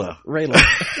 Raylo.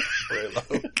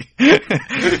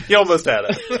 You almost had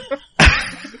it.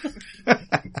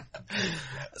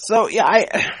 So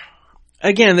yeah,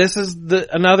 again, this is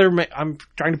I'm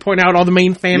trying to point out all the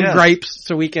main fan gripes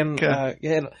so we can,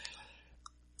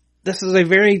 this is a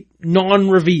very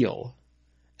non-reveal.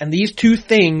 And these two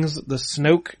things, the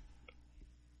Snoke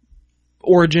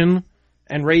origin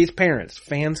and Rey's parents,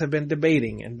 fans have been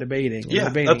debating and debating and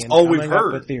debating. That's and all we've coming up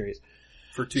heard with theories.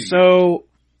 For 2 years. So,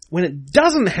 when it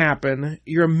doesn't happen,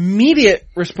 your immediate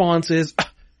response is,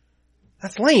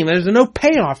 that's lame. There's no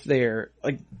payoff there.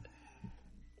 Like,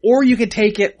 or you could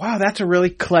take it, wow, that's a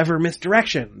really clever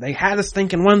misdirection. They had us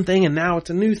thinking one thing and now it's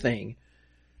a new thing.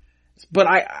 But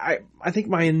I think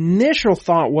my initial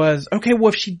thought was, okay, well,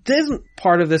 if she isn't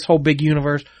part of this whole big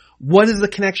universe, what is the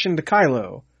connection to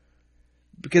Kylo?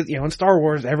 Because, in Star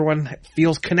Wars, everyone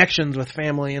feels connections with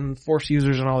family and Force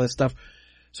users and all this stuff.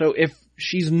 So if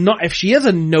she is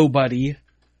a nobody,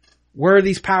 where are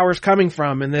these powers coming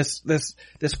from? And this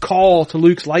call to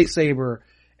Luke's lightsaber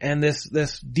and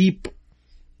this deep,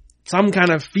 some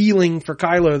kind of feeling for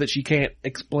Kylo that she can't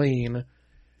explain.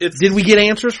 Did we get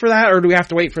answers for that, or do we have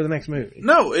to wait for the next movie?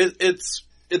 No, it's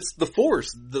the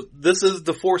Force. This is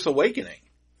the Force Awakening,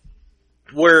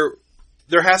 where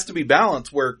there has to be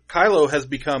balance. Where Kylo has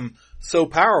become so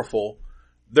powerful,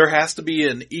 there has to be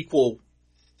an equal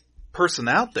person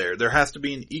out there. There has to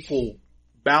be an equal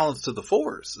balance to the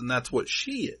Force, and that's what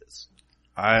she is.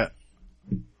 I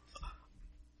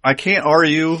can't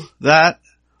argue that,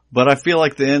 but I feel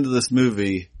like the end of this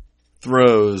movie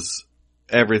throws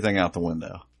everything out the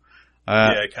window.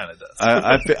 Yeah, it kind of does.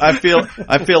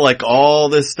 I feel like all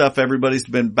this stuff everybody's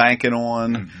been banking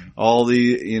on, all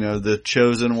the, the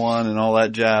chosen one and all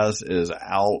that jazz is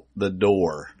out the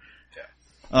door.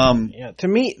 Yeah. To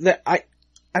me,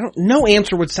 no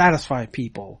answer would satisfy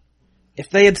people. If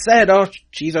they had said, oh,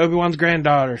 she's Obi-Wan's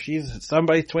granddaughter, she's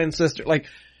somebody's twin sister, like,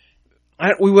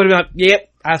 we would have gone,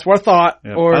 yep, that's what I thought.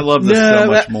 Yep, or, I love this so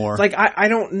much more. It's like, I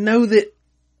don't know that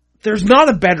there's not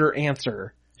a better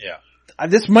answer. Yeah.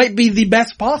 This might be the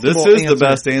best possible This is answer. the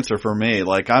best answer for me.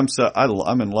 Like, I'm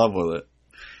in love with it.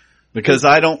 Because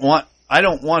I don't want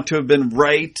to have been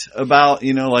right about,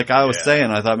 like I was saying,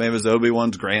 I thought maybe it was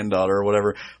Obi-Wan's granddaughter or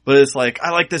whatever. But it's like,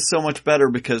 I like this so much better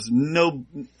because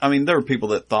there were people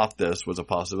that thought this was a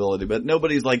possibility, but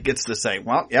nobody's like gets to say,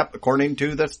 well, yep, according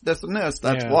to this and this,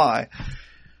 that's why.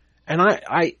 And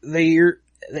the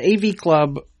AV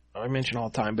Club, I mention all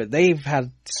the time, but they've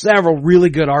had several really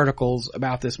good articles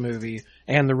about this movie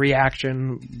and the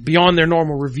reaction beyond their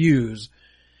normal reviews.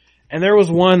 And there was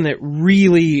one that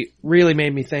really, really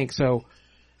made me think. So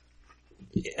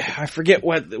I forget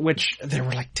which there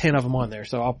were like 10 of them on there.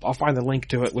 So I'll find the link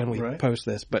to it when we post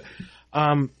this. But,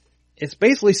 it's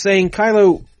basically saying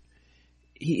Kylo,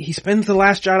 he spends the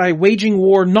Last Jedi waging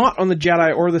war not on the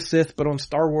Jedi or the Sith, but on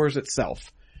Star Wars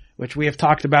itself, which we have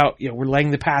talked about. We're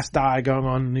letting the past die, going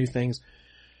on to new things.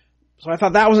 So I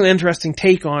thought that was an interesting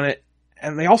take on it.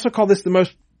 And they also call this the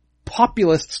most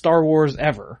populist Star Wars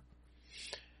ever.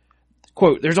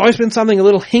 Quote, there's always been something a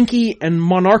little hinky and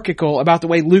monarchical about the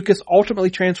way Lucas ultimately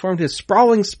transformed his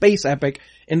sprawling space epic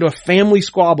into a family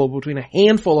squabble between a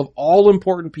handful of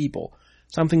all-important people.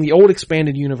 Something the old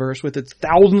expanded universe, with its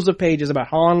thousands of pages about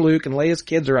Han, Luke, and Leia's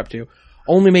kids are up to,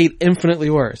 only made infinitely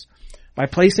worse. By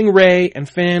placing Rey and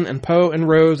Finn and Poe and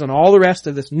Rose and all the rest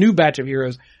of this new batch of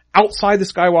heroes outside the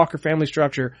Skywalker family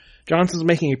structure, Johnson's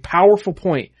making a powerful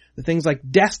point that things like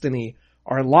destiny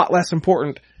are a lot less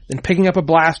important than picking up a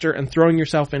blaster and throwing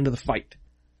yourself into the fight.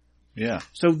 Yeah.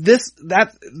 So this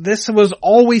was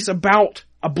always about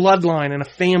a bloodline and a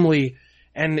family,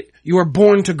 and you are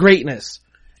born to greatness.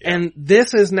 Yeah. And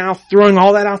this is now throwing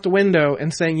all that out the window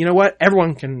and saying, you know what?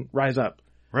 Everyone can rise up.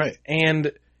 Right.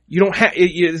 And you don't have,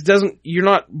 you're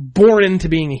not born into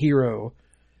being a hero.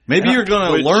 Maybe you're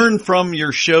going to learn from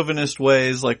your chauvinist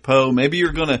ways like Poe. Maybe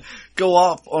you're going to go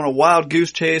off on a wild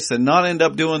goose chase and not end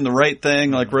up doing the right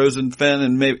thing like Rose and Finn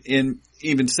and maybe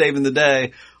even saving the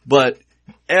day. But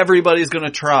everybody's going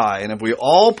to try. And if we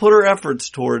all put our efforts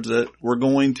towards it, we're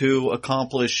going to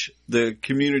accomplish the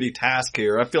community task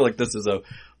here. I feel like this is a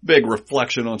big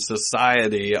reflection on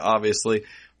society, obviously.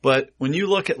 But when you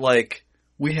look at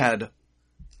we had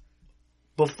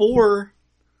before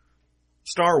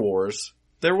Star Wars,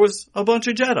 there was a bunch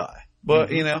of Jedi.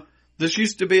 But, this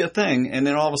used to be a thing. And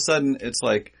then all of a sudden, it's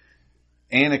like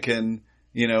Anakin,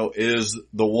 is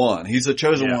the one. He's the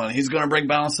chosen one. He's going to bring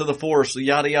balance to the Force,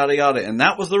 yada, yada, yada. And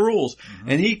that was the rules. Mm-hmm.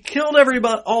 And he killed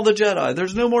all the Jedi.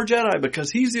 There's no more Jedi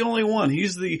because he's the only one.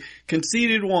 He's the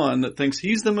conceited one that thinks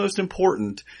he's the most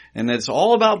important. And it's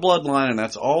all about bloodline. And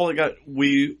that's all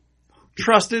we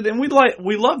trusted, and we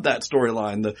loved that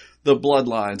storyline, the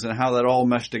bloodlines and how that all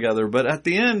meshed together. But at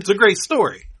the end, it's a great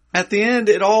story. at the end,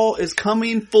 it all is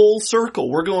coming full circle.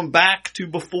 We're going back to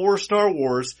before Star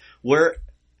Wars, where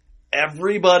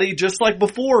everybody, just like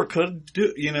before, could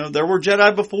do, there were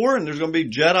Jedi before and there's going to be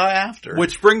Jedi after.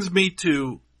 Which brings me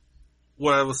to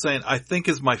what I was saying, I think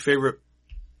is my favorite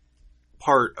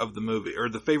part of the movie, or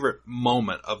the favorite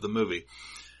moment of the movie.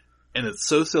 And it's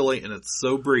so silly and it's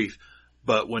so brief,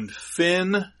 but when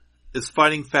Finn is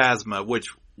fighting Phasma, which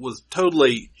was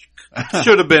totally,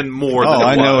 should have been more than it was.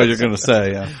 I know what you're going to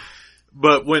say, yeah.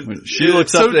 But when she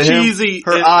looks so up to cheesy, him,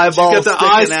 her eyeballs she's got the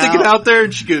eyes sticking out there,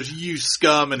 and she goes, "You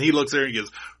scum!" And he looks at her and he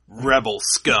goes, "Rebel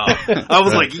scum." I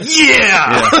was like,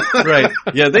 "Yeah, right."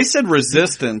 Yeah, they said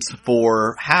resistance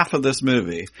for half of this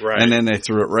movie, right? And then they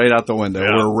threw it right out the window.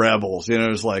 Yeah. We're rebels,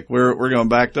 it's like we're going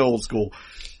back to old school.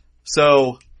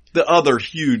 So the other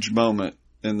huge moment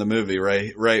in the movie,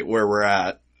 right where we're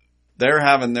at, they're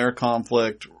having their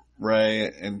conflict, Rey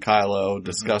and Kylo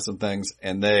discussing things,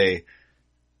 and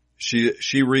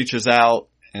she reaches out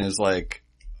and is like,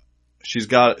 she's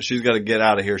got to get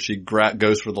out of here. She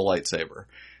goes for the lightsaber,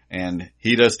 and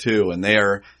he does too. And they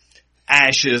are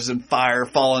ashes and fire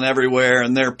falling everywhere,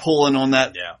 and they're pulling on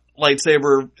that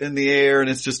lightsaber in the air, and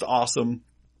it's just awesome.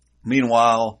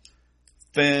 Meanwhile,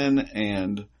 Finn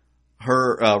and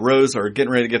her Rose are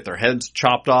getting ready to get their heads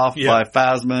chopped off by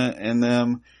Phasma and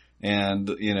them, and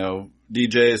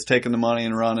DJ is taking the money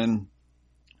and running,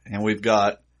 and we've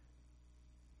got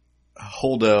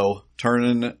Holdo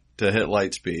turning to hit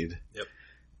light speed. Yep.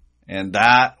 And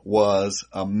that was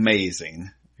amazing.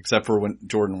 Except for when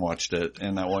Jordan watched it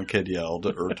and that one kid yelled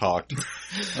or talked.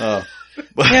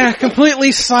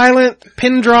 Completely silent,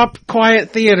 pin drop, quiet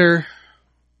theater.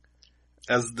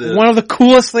 One of the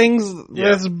coolest things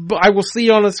I will see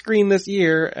on a screen this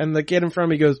year, and the kid in front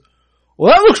of me goes,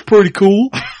 "Well, that looks pretty cool."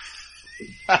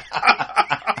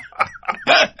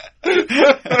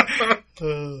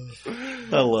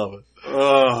 I love it.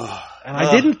 And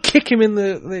I didn't kick him in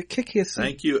the kick his.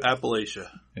 Thank you, Appalachia.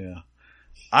 Yeah.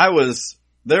 I was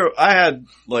there. I had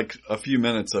like a few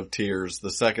minutes of tears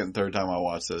the second and third time I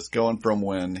watched this, going from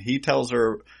when he tells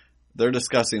her they're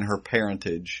discussing her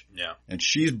parentage. Yeah. And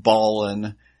she's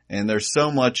bawling, and there's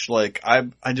so much like,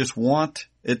 I just want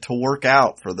it to work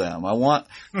out for them. I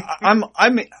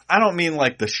don't mean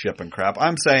like the ship and crap.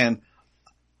 I'm saying,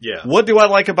 what do I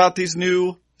like about these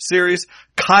new series?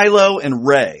 Kylo and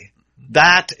Rey.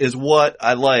 That is what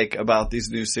I like about these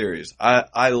new series.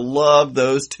 I love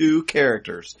those two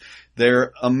characters.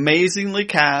 They're amazingly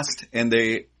cast, and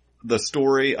the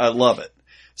story, I love it.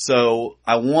 So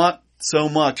I want so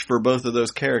much for both of those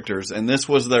characters, and this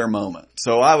was their moment.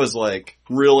 So I was like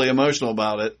really emotional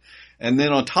about it. And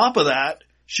then on top of that,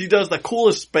 she does the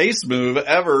coolest space move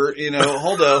ever,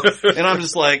 Holdo. And I'm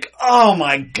just like, oh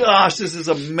my gosh, this is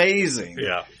amazing.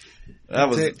 Yeah. That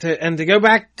was to go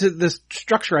back to this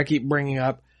structure I keep bringing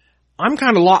up, I'm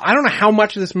kind of lost. I don't know how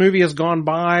much of this movie has gone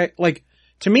by. Like,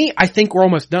 to me, I think we're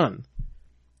almost done.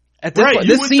 At this point,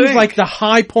 this seems like the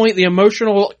high point, the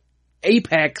emotional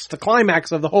apex, the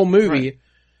climax of the whole movie. Right.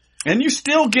 And you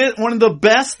still get one of the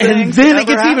best things. And then it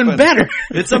gets even better.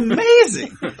 It's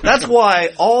amazing. That's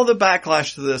why all the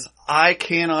backlash to this, I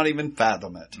cannot even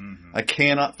fathom it. Mm-hmm. I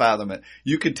cannot fathom it.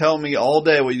 You could tell me all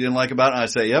day what you didn't like about it, and I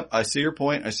say, yep, I see your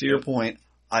point. I see your point.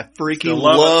 I freaking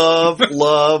love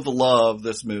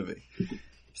this movie.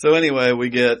 So anyway, we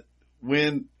get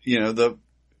when, the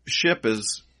ship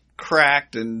is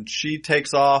cracked and she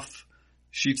takes off.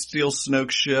 She steals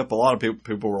Snoke's ship. A lot of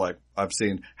people were like, I've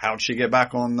seen, how'd she get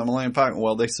back on the Millennium Falcon?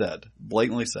 Well, they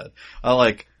blatantly said.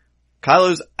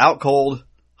 Kylo's out cold.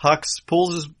 Hux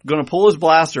gonna pull his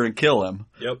blaster and kill him.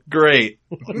 Yep. Great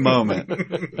moment.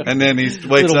 And then he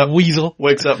wakes up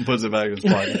and puts it back in his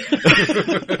pocket.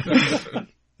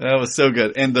 That was so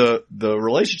good. And the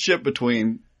relationship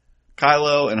between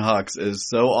Kylo and Hux is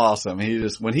so awesome.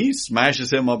 When he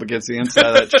smashes him up against the inside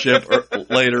of that ship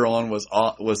later on was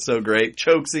so great.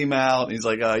 Chokes him out. He's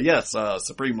like, yes,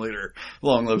 Supreme Leader.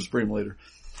 Long live Supreme Leader.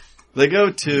 They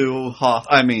go to Hoth,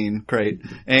 Crate,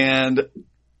 and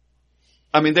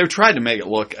they tried to make it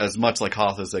look as much like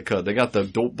Hoth as they could. They got the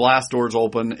blast doors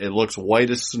open. It looks white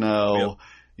as snow.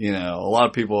 Yep. A lot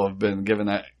of people have been giving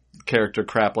that character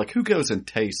crap, like who goes and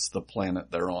tastes the planet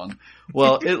they're on?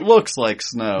 Well, it looks like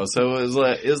snow, so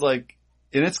it's like,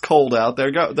 and it's cold out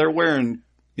there. They're wearing,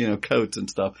 coats and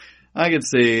stuff. I could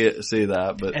see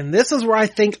that, but and this is where I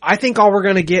think all we're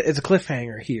gonna get is a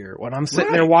cliffhanger here when I'm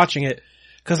sitting there watching it,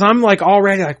 because I'm like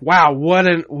already like, wow, what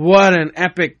an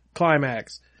epic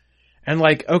climax, and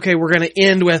like, okay, we're gonna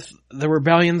end with the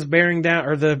rebellion's bearing down,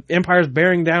 or the Empire's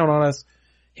bearing down on us.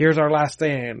 Here's our last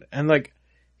stand, and like,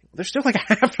 there's still like a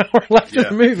half hour left in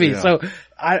the movie. Yeah. So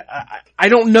I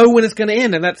don't know when it's going to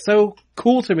end. And that's so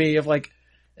cool to me of like,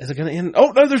 is it going to end?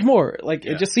 Oh no, there's more. Like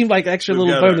it just seemed like extra We've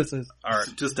little got bonuses.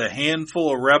 Just a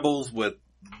handful of rebels with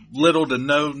little to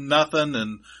no nothing,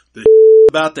 and the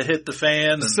about to hit the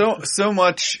fan. And So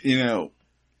much,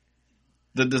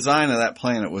 the design of that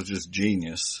planet was just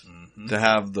genius. Mm-hmm. To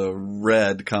have the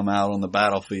red come out on the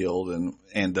battlefield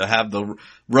and to have the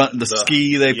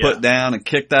ski they put down and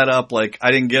kick that up. Like,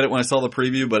 I didn't get it when I saw the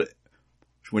preview, but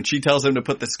when she tells him to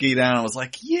put the ski down, I was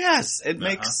like, yes, it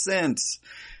makes sense.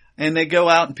 And they go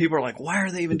out and people are like, why are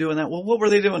they even doing that? Well, what were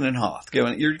they doing in Hoth?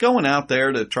 You're going out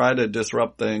there to try to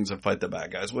disrupt things and fight the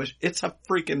bad guys, which it's a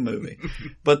freaking movie.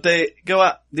 But they go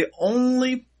out,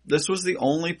 this was the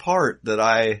only part that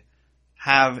I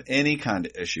have any kind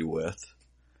of issue with.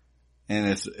 And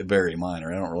it's very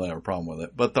minor. I don't really have a problem with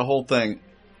it. But the whole thing,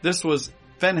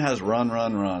 Finn has run.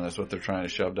 That's what they're trying to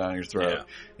shove down your throat.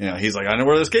 Yeah. He's like, I know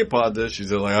where the escape pod is.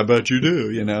 She's like, I bet you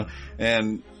do,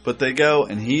 but they go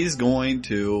and he's not going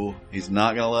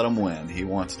to let them win. He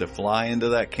wants to fly into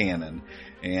that cannon.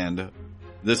 And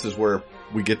this is where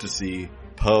we get to see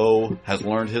Poe has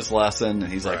learned his lesson.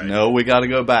 And he's like, no, we got to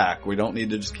go back. We don't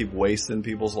need to just keep wasting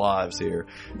people's lives here.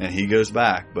 And he goes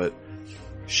back, but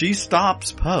she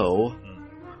stops Poe.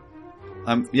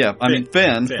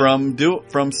 Finn.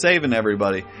 from saving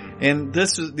everybody. And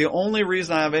this is the only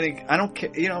reason I don't care,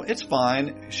 it's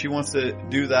fine. She wants to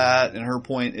do that. And her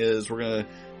point is we're going to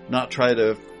not try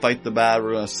to fight the bad.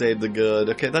 We're going to save the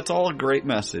good. Okay. That's all a great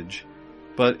message,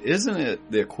 but isn't it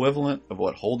the equivalent of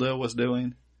what Holdo was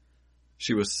doing?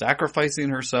 She was sacrificing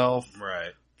herself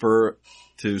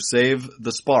to save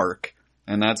the spark.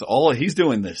 And that's all he's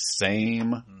doing, the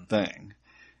same thing,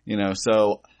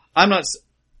 so I'm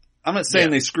not saying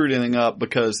they screwed anything up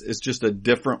because it's just a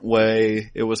different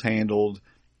way it was handled.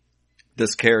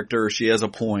 This character, she has a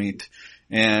point,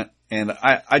 and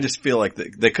I just feel like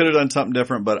they could have done something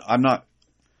different, but I don't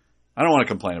want to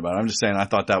complain about it. I'm just saying I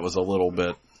thought that was a little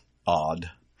bit odd.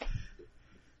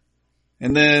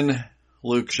 And then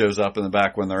Luke shows up in the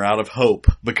back when they're out of hope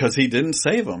because he didn't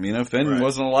save them. Finn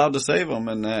wasn't allowed to save them,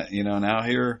 and now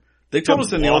here. They told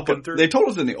us in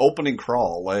the opening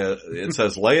crawl, it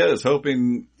says Leia is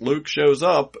hoping Luke shows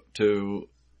up to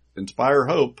inspire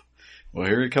hope. Well,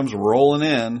 here he comes rolling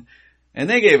in, and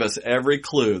they gave us every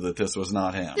clue that this was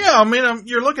not him. Yeah, I mean,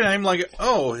 you're looking at him like,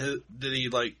 oh, did he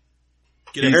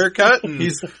get a haircut and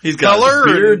he's got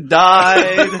his beard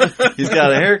dyed. He's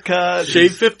got a haircut.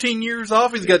 Shaved 15 years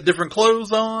off. He's got different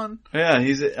clothes on. Yeah,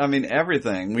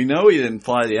 everything. We know he didn't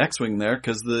fly the X-Wing there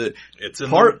because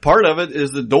part of it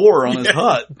is the door on his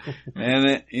hut.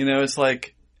 And it's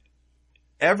like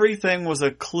everything was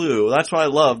a clue. That's why I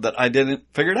love that I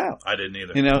didn't figure it out. I didn't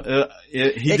either.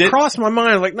 It crossed my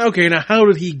mind like, okay, now how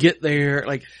did he get there?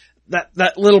 Like,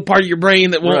 that little part of your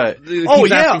brain that won't. Right. Oh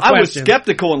yeah, I was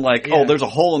skeptical and there's a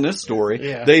hole in this story.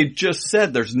 Yeah. They just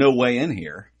said there's no way in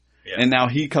here, and now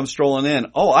he comes strolling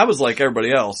in. Oh, I was like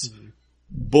everybody else.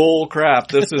 Bull crap,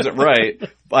 this isn't right.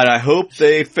 But I hope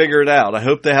they figure it out. I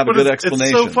hope they have a good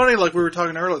explanation. It's so funny, like we were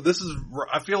talking earlier.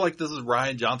 I feel like this is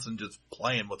Rian Johnson just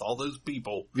playing with all those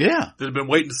people. Yeah. That have been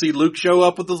waiting to see Luke show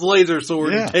up with his laser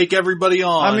sword and take everybody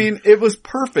on. I mean, it was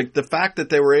perfect. The fact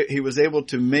that he was able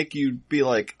to make you be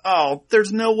like, oh,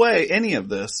 there's no way any of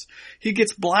this. He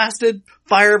gets blasted,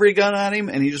 fire every gun at him,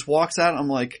 and he just walks out and I'm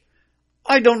like,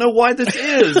 I don't know why this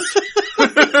is.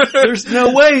 There's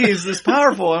no way he's this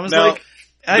powerful. I was like,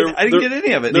 I didn't get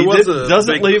any of it.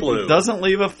 Doesn't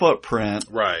leave a footprint.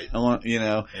 Right.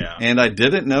 And I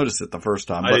didn't notice it the first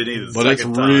time. I didn't either. But it's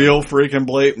real freaking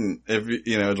blatant.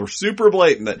 It's super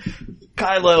blatant that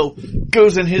Kylo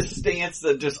goes in his stance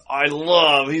that I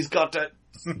love. He's got that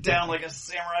down like a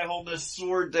samurai holding his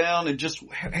sword down and just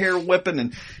hair whipping,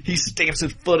 and he stamps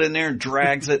his foot in there and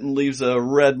drags it and leaves a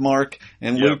red mark,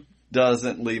 and Luke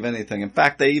doesn't leave anything. In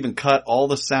fact, they even cut all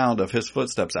the sound of his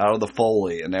footsteps out of the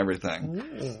Foley and everything.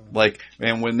 Ooh.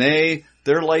 And when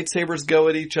their lightsabers go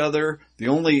at each other,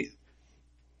 the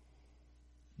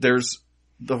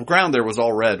ground there was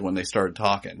all red when they started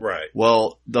talking. Right.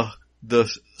 Well,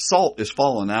 the salt is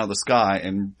falling out of the sky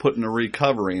and putting a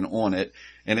recovering on it,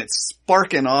 and it's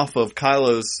sparking off of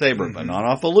Kylo's saber, but not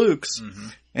off of Luke's. Mm-hmm.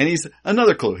 And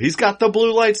another clue. He's got the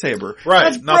blue lightsaber.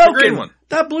 Right, that's not broken. The green one.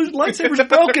 That blue lightsaber's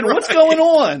broken. What's going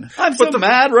on? I'm so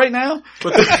mad right now.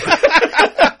 But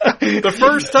the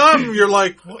first time you're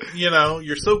like,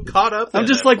 you're so caught up. I'm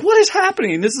just like, what is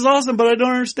happening? This is awesome, but I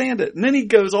don't understand it. And then he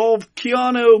goes all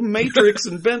Keanu Matrix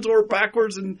and bends over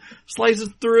backwards and slices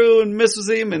through and misses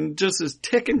him and just is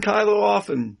ticking Kylo off,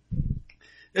 and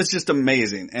it's just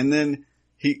amazing. And then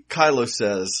Kylo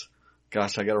says,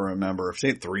 gosh, I gotta remember. I've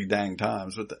seen it 3 dang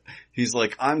times, but he's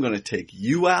like, I'm gonna take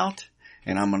you out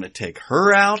and I'm gonna take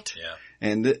her out. Yeah.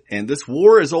 And this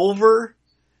war is over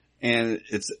and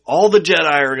it's all the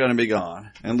Jedi are gonna be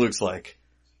gone. And Luke's like,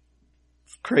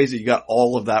 crazy, you got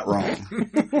all of that wrong.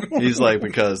 He's like,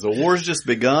 because the war's just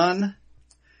begun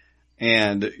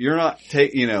and you're not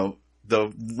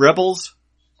the rebels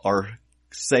are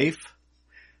safe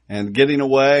and getting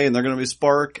away and they're going to be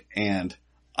Spark and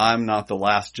I'm not the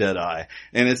last Jedi.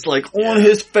 And it's like on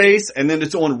his face and then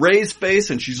it's on Rey's face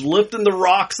and she's lifting the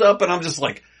rocks up and I'm just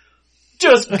like,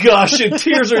 just gushing.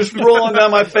 Tears are just rolling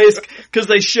down my face because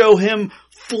they show him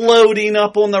floating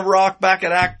up on the rock back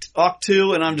at Act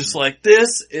 2 and I'm just like,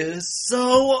 this is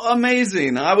so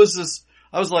amazing. I was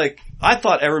like, I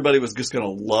thought everybody was just going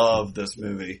to love this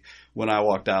movie when I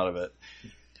walked out of it.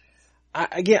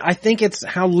 I think it's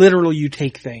how literal you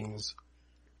take things.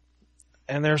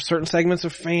 And there are certain segments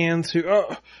of fans who,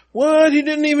 oh, what? He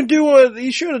didn't even do what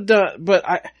he should have done. But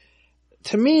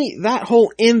to me, that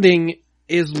whole ending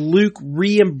is Luke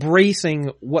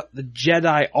re-embracing what the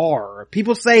Jedi are.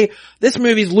 People say this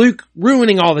movie's Luke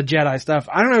ruining all the Jedi stuff.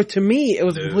 I don't know. To me, it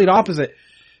was the complete opposite.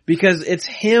 Because it's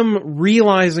him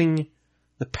realizing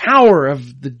the power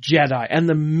of the Jedi and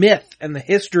the myth and the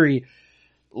history.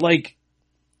 Like,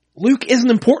 Luke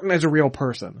isn't important as a real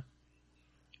person.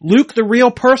 Luke, the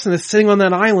real person, is sitting on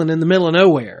that island in the middle of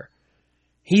nowhere.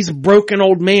 He's a broken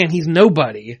old man. He's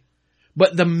nobody.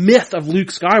 But the myth of Luke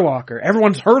Skywalker,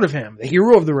 everyone's heard of him. The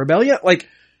hero of the rebellion. Like,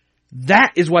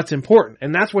 that is what's important.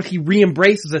 And that's what he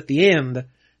re-embraces at the end.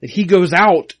 That he goes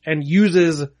out and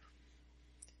uses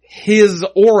his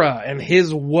aura and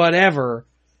his whatever.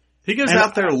 He goes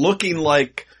out there looking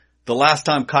like the last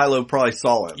time Kylo probably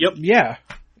saw him. Yep.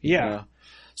 Yeah.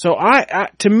 So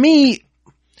to me,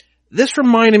 this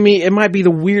reminded me, it might be the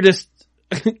weirdest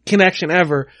connection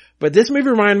ever, but this movie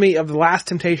reminded me of The Last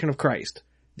Temptation of Christ,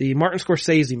 the Martin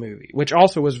Scorsese movie, which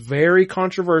also was very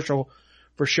controversial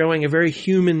for showing a very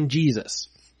human Jesus.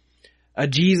 A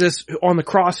Jesus on the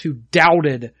cross who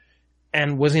doubted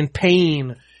and was in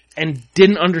pain and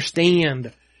didn't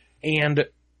understand and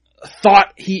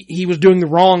thought he was doing the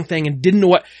wrong thing and didn't know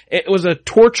what, it was a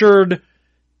tortured,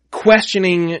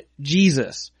 questioning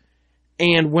Jesus.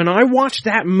 And when I watched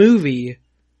that movie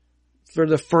for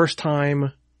the first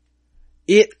time,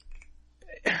 it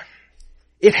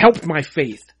helped my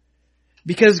faith.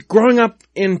 Because growing up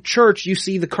in church, you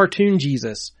see the cartoon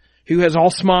Jesus, who has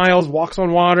all smiles, walks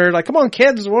on water, like, come on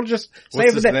kids, we'll just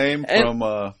save the day. What's his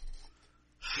name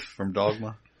from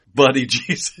Dogma? Buddy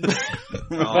Jesus.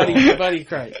 Buddy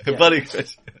Christ. Yeah. Buddy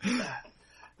Christ.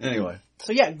 Anyway.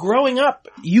 So yeah, growing up,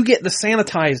 you get the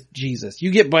sanitized Jesus.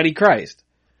 You get Buddy Christ.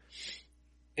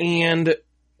 And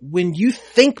when you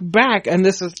think back, and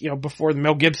this is, before the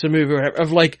Mel Gibson movie,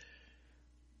 of like,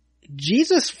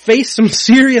 Jesus faced some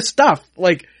serious stuff,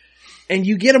 like, and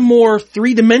you get a more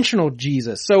 3-dimensional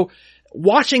Jesus. So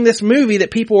watching this movie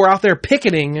that people were out there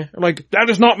picketing, like, that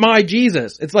is not my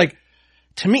Jesus. It's like,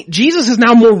 to me, Jesus is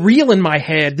now more real in my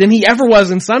head than he ever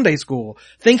was in Sunday school,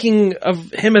 thinking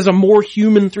of him as a more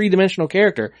human 3-dimensional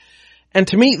character. And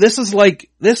to me, this is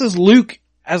Luke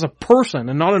as a person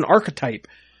and not an archetype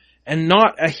and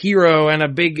not a hero and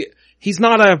he's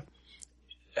not a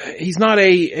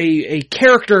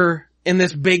character in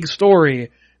this big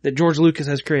story that George Lucas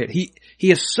has created.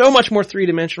 He is so much more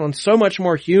 3-dimensional and so much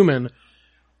more human.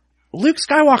 Luke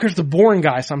Skywalker's the boring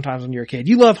guy sometimes when you're a kid.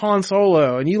 You love Han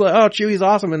Solo and you love, Chewie's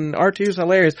awesome and R2's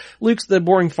hilarious. Luke's the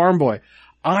boring farm boy.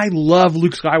 I love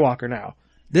Luke Skywalker now.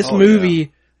 This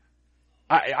movie,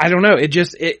 yeah. I don't know. It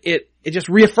just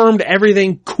reaffirmed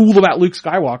everything cool about Luke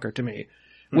Skywalker to me,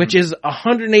 which is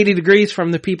 180 degrees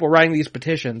from the people writing these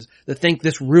petitions that think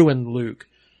this ruined Luke.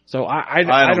 So I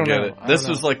don't get it. This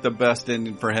was like the best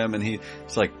ending for him, and he's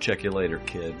like, check you later,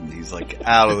 kid, and he's like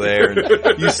out of there.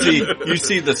 And you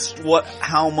see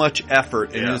how much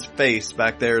effort in his face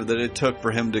back there that it took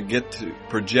for him to get to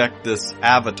project this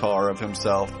avatar of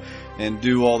himself and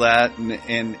do all that,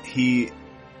 and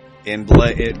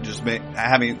it just made,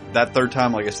 having that third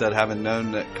time, like I said, having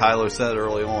known that Kylo said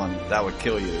early on that would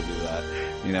kill you to do that.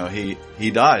 He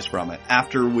dies from it.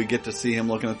 After we get to see him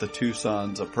looking at the two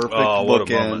suns, a perfect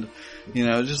bookend.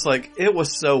 Just like, it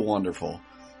was so wonderful.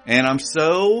 And I'm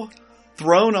so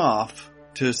thrown off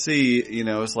to see,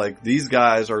 it's like these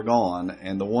guys are gone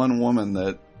and the one woman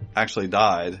that actually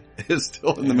died is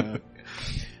still in the movie.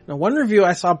 Now, one review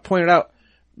I saw pointed out,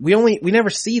 we never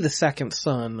see the second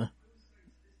son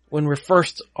when we're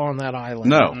first on that island.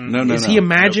 No. Is he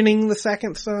imagining the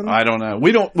second son? I don't know.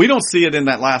 We don't see it in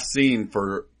that last scene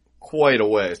for quite a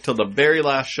ways till the very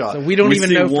last shot. So we don't even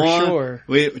see know for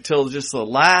sure. Till just the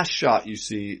last shot you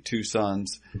see two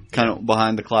suns kind of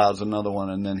behind the clouds, another one,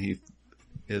 and then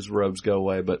his robes go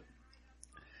away. But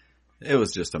it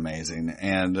was just amazing.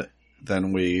 And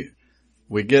then we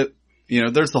get,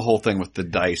 there's the whole thing with the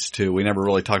dice too. We never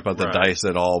really talked about the dice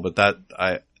at all, but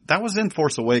that was in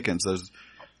Force Awakens.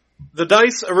 The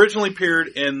dice originally appeared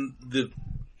in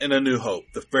A New Hope,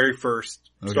 the very first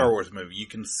Star Wars movie. You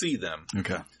can see them.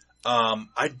 Okay.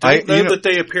 I don't know that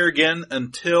they appear again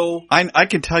until... I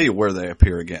can tell you where they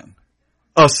appear again.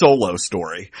 A Solo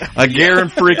story. I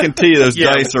guarantee those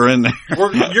dice are in there.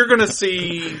 You're gonna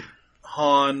see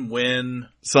Han win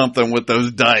something with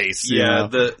those dice. Yeah,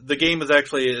 the game is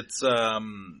actually, it's a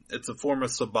form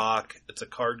of sabacc. It's a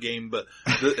card game, but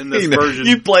in this version...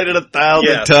 You played it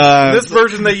 1,000 times. In this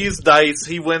version they use dice.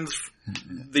 He wins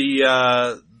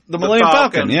the Millennium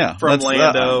Falcon, from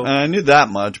Lando. And I knew that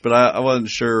much, but I wasn't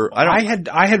sure. I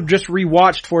had just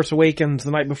rewatched Force Awakens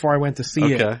the night before I went to see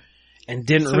it, and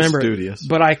didn't remember studious. it.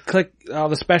 But I clicked all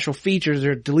the special features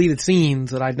or deleted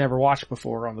scenes that I'd never watched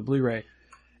before on the Blu-ray,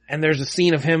 and there's a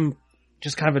scene of him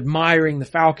just kind of admiring the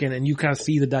Falcon, and you kind of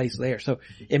see the dice there. So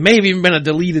it may have even been a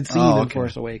deleted scene in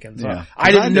Force Awakens. So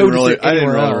I didn't notice it anywhere I didn't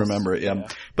really else. remember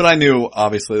it. But I knew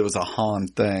obviously it was a Han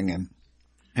thing, and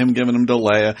him giving them to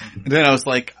Leia. And then I was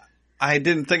like, I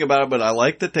didn't think about it, but I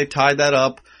like that they tied that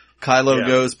up. Kylo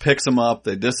goes, picks them up,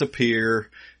 they disappear.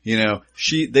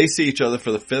 They see each other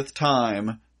for the 5th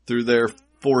time through their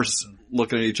Force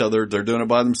looking at each other. They're doing it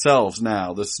by themselves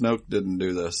now. The Snoke didn't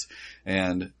do this.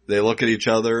 And they look at each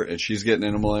other, and she's getting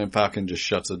in a Millennium Falcon, just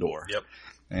shuts the door. Yep.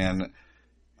 And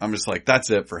I'm just like,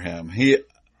 that's it for him. He,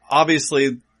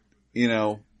 obviously,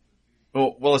 well,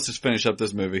 let's just finish up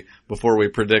this movie before we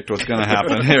predict what's going to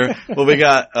happen here. Well, we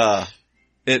got,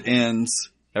 it ends.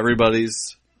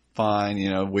 Everybody's fine.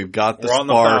 We've got the We're spark.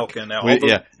 on the Falcon now.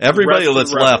 Everybody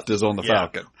that's left is on the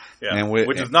Falcon. Yeah. And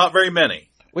which is not very many.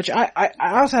 Which I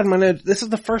also had in my notes, this is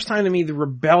the first time to me the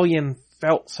rebellion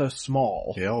felt so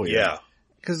small. Yeah.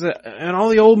 Because in all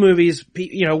the old movies,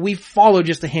 we follow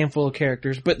just a handful of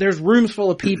characters, but there's rooms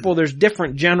full of people, there's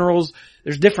different generals,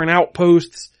 there's different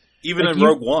outposts. Even in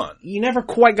Rogue One. You never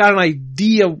quite got an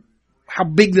idea how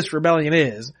big this rebellion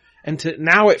is. And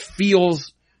now it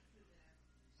feels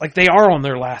like they are on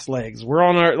their last legs. We're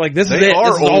on our, this is it. This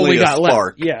is all we got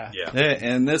left. Yeah.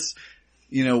 And this,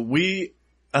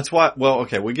 that's why,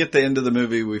 we get the end of the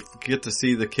movie, we get to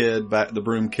see the kid, the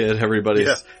broom kid,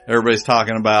 everybody's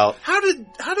talking about. How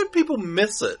did people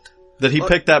miss it? That he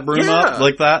picked that broom up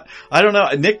like that? I don't know.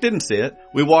 Nick didn't see it.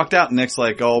 We walked out and Nick's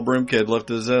like, broom kid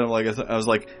lifted his head. I was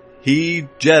like, he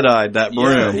Jedi'd that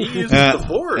broom. Yeah, he uses the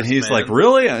Force, and he's man. like,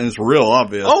 really? And it's real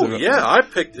obvious. Oh, yeah, I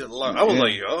picked it. I was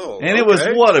like, And it was,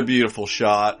 what a beautiful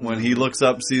shot when he looks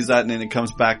up, sees that, and then it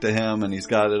comes back to him, and he's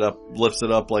got it up, lifts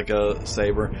it up like a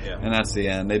saber. Yeah. And that's the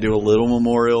end. They do a little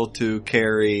memorial to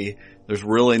Carrie. There's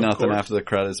really nothing after the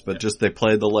credits, but just they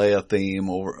played the Leia theme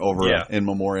over in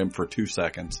memoriam for 2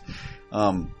 seconds.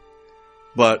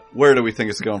 But where do we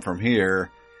think it's going from here?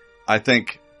 I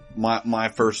think my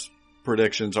first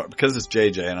predictions are, because it's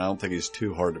JJ and I don't think he's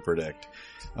too hard to predict.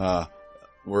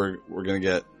 We're gonna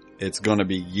get, it's gonna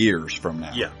be years from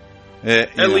now. Yeah.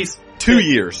 At least 2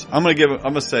 years. I'm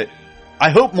gonna say, I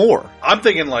hope more. I'm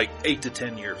thinking 8 to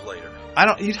 10 years later.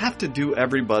 You'd have to do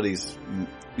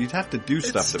you'd have to do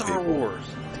stuff to people. Star Wars.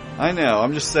 I know.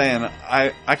 I'm just saying,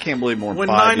 I can't believe more than when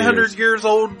 5 years. 900 years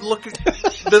old looking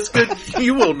this good,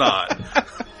 you will not.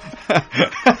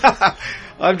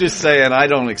 I'm just saying, I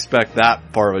don't expect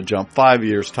that far of a jump. 5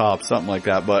 years top, something like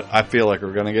that. But I feel like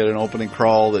we're going to get an opening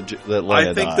crawl that Leia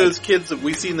I think died. those kids that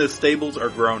we see in those stables are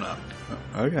grown up.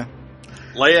 Okay.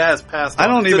 Leia has passed on. I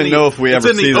don't even know if we ever see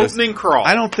this. It's in the opening crawl.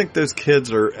 I don't think those kids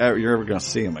you're ever going to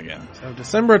see them again. So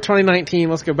December of 2019,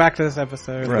 let's go back to this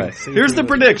episode. Right. Here's the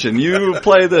prediction. You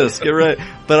play this. Get ready.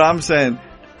 But I'm saying,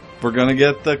 we're going to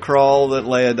get the crawl that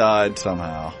Leia died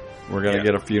somehow. We're going to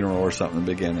get a funeral or something in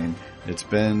the beginning. It's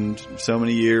been so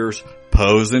many years.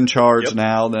 Poe's in charge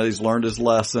now that he's learned his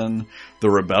lesson. The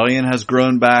rebellion has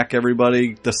grown back,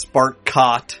 everybody. The spark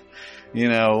caught.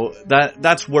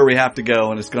 That's where we have to go,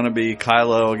 and it's going to be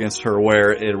Kylo against her, where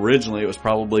originally it was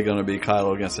probably going to be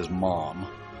Kylo against his mom.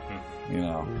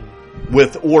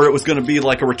 Or it was going to be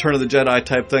like a Return of the Jedi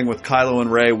type thing with Kylo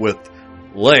and Rey with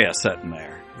Leia sitting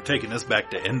there. We're taking this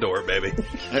back to Endor, baby.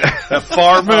 That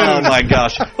far moon. Oh my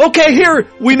gosh. Okay, here,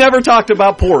 we never talked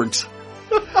about porgs.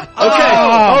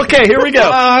 Okay, here we go.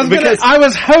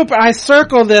 I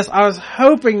circled this. I was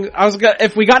hoping,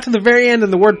 if we got to the very end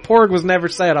and the word porg was never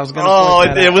said, I was going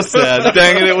to it was said.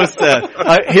 Dang it, it was said.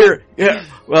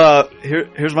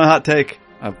 Here's my hot take.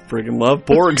 I freaking love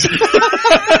porgs.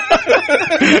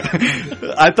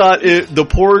 I thought the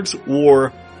porgs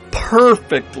were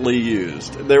perfectly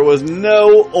used. There was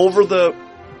no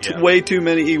way too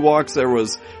many Ewoks. There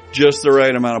was just the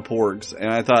right amount of porgs,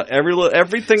 and I thought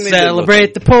everything they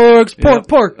celebrate did the porgs,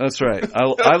 pork. That's right.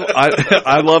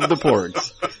 I love the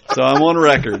porgs, so I'm on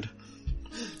record.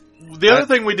 The other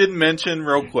thing we didn't mention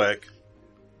real quick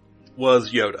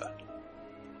was Yoda.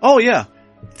 Oh yeah,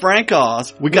 Frank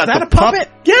Oz. We got that the a puppet?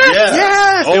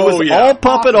 Yes. Oh, It was all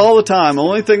puppet all the time. The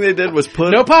only thing they did was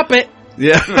put No puppet.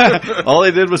 Yeah, all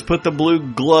they did was put the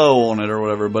blue glow on it or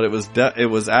whatever. But it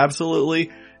was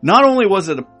absolutely. Not only was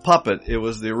it a puppet, it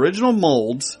was the original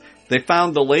molds. They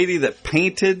found the lady that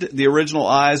painted the original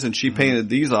eyes, and she painted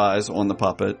these eyes on the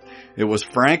puppet. It was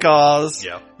Frank Oz.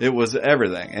 Yeah. It was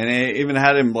everything, and it even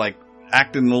had him like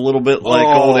acting a little bit like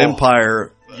old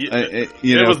Empire.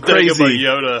 It was crazy. crazy.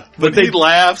 Yoda, but he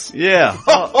laughs. Yeah,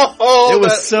 it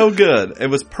was so good. It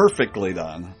was perfectly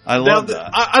done. I love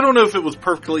that. I don't know if it was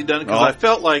perfectly done because I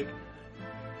felt like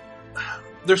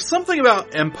there's something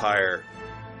about Empire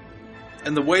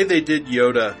and the way they did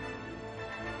Yoda,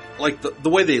 like the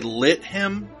way they lit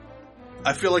him.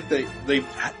 I feel like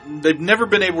they've never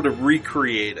been able to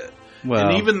recreate it. Well,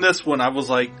 and even this one, I was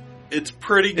like, it's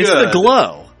pretty good. It's the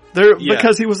glow.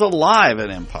 Because he was alive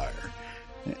in Empire.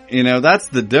 You know, that's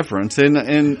the difference.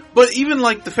 But even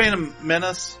like the Phantom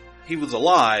Menace, he was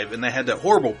alive, and they had that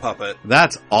horrible puppet.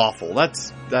 That's awful.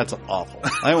 That's awful.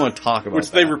 I don't want to talk about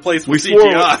which that. they replaced with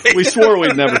CGI. We swore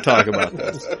we'd never talk about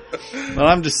this. But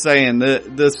I'm just saying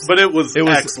that this. But it was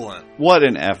excellent. What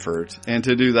an effort, and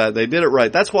to do that, they did it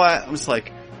right. That's why I was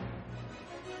like,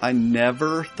 I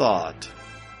never thought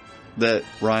that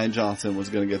Rian Johnson was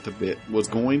going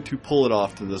to pull it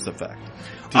off to this effect.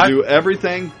 Do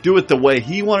everything, do it the way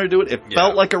he wanted to do it. It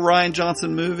felt like a Rian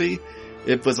Johnson movie.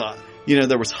 It was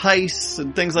there was heists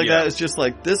and things like that. It's just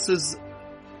like,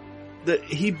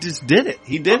 he just did it.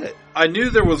 He did it. I knew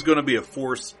there was going to be a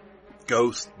Force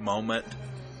Ghost moment.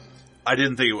 I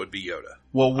didn't think it would be Yoda.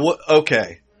 Well,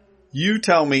 okay. You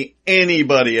tell me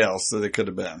anybody else that it could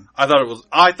have been. I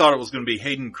thought it was going to be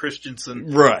Hayden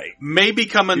Christensen. Right. Maybe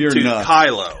coming to nuts.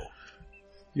 Kylo.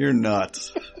 You're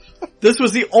nuts. This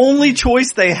was the only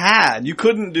choice they had. You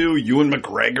couldn't do Ewan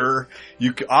McGregor.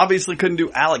 You obviously couldn't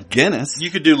do Alec Guinness. You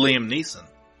could do Liam Neeson.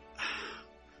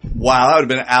 Wow, that would have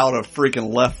been out of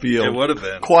freaking left field. It would have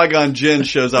been. Qui-Gon Jinn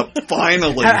shows up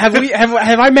finally. Have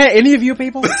I met any of you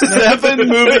people? 7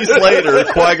 movies later,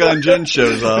 Qui-Gon Jinn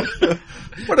shows up.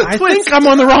 I think I'm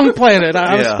on the wrong planet.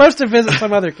 I'm supposed to visit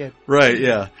some other kid. Right,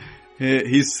 yeah.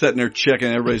 He's sitting there checking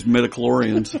everybody's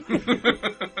midichlorians.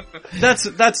 That's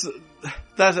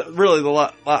really the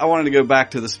lot. I wanted to go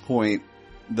back to this point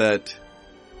that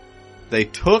they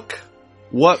took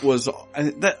what was,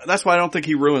 that's why I don't think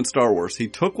he ruined Star Wars. He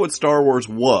took what Star Wars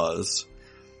was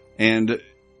and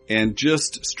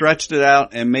just stretched it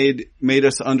out and made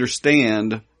us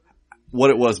understand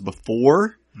what it was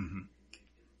before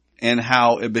and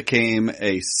how it became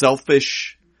a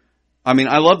selfish, I mean,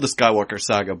 I love the Skywalker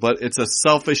saga, but it's a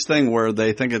selfish thing where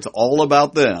they think it's all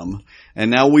about them. And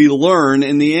now we learn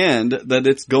in the end that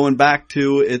it's going back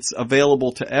to it's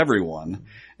available to everyone.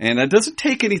 And it doesn't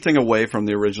take anything away from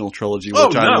the original trilogy,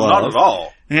 which I love. Not at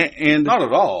all. And not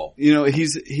at all. You know,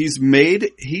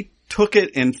 he took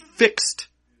it and fixed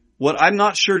what I'm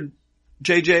not sure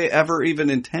JJ ever even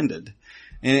intended.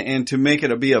 And to make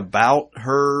it be about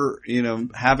her, you know,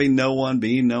 having no one,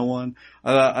 being no one.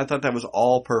 I thought that was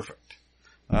all perfect.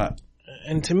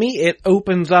 And to me, it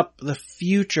opens up the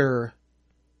future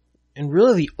in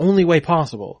really the only way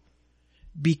possible.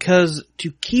 Because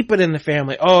to keep it in the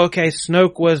family,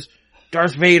 Snoke was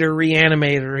Darth Vader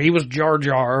reanimated, or he was Jar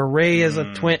Jar, or Rey is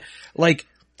a twin. Like,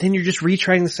 then you're just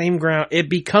retreading the same ground. It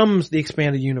becomes the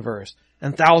expanded universe.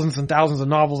 And thousands of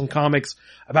novels and comics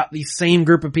about the same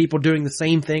group of people doing the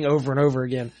same thing over and over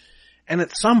again. And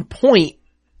at some point,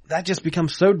 that just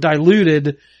becomes so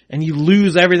diluted, and you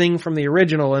lose everything from the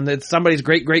original, and it's somebody's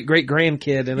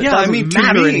great-great-great-grandkid, and it doesn't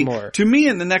matter anymore. To me,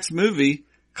 in the next movie,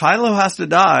 Kylo has to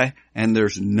die, and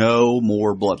there's no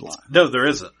more bloodline. No, there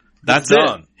isn't. That's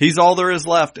done. He's all there is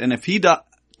left, and if he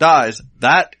dies,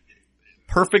 that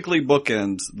perfectly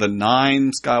bookends the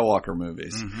 9 Skywalker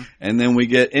movies. And then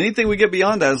anything we get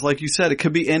beyond that is, like you said, it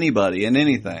could be anybody and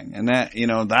anything, and that, you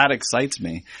know, that excites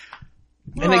me.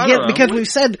 And again, because we've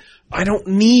said, I don't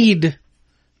need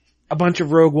a bunch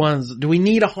of Rogue Ones. Do we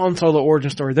need a Han Solo origin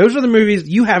story? Those are the movies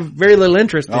you have very little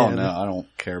interest in. Oh no, I don't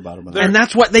care about them. And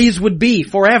that's what these would be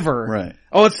forever. Right.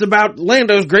 Oh, it's about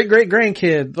Lando's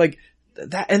great-great-grandkid. Like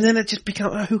that, and then it just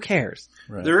becomes, who cares?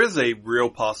 Right. There is a real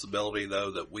possibility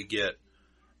though that we get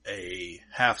a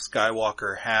half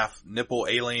Skywalker, half nipple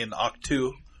alien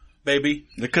Octu baby.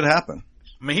 It could happen.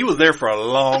 I mean, he was there for a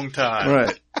long time.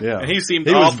 Right. Yeah. And he seemed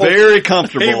He was awful. very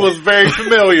comfortable. He was very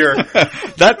familiar.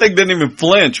 That thing didn't even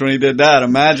flinch when he did that.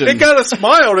 Imagine. It kind of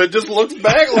smiled. It just looks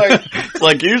back like... It's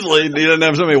like usually he doesn't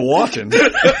have somebody watching.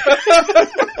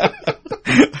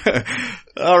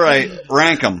 All right.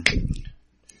 Rank them.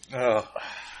 Oh.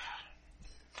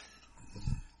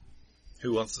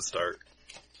 Who wants to start?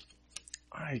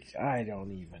 I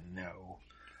don't even know.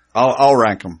 I'll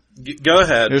rank them. Go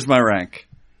ahead. Here's my rank.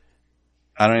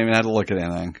 I don't even have to look at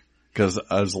anything because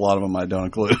there's a lot of them I don't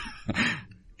include.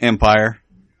 Empire,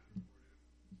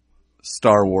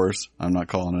 Star Wars. I'm not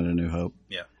calling it A New Hope.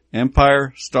 Yeah.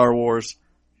 Empire, Star Wars,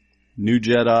 New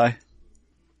Jedi,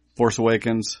 Force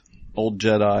Awakens, Old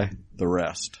Jedi, the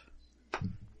rest.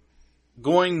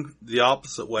 Going the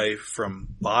opposite way from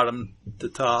bottom to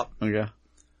top. Okay.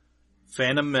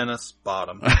 Phantom Menace,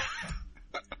 bottom.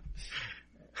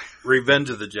 Revenge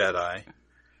of the Jedi.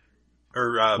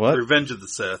 Or, What? Revenge of the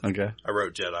Sith. Okay. I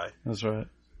wrote Jedi. That's right.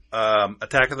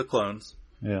 Attack of the Clones.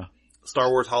 Yeah. Star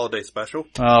Wars Holiday Special.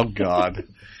 Oh God.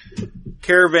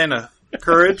 Caravan of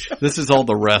Courage. This is all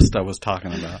the rest I was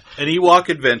talking about. An Ewok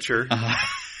Adventure.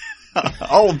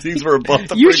 All of these were above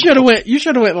the You should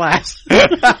have went last.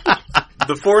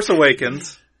 The Force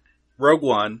Awakens. Rogue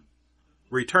One.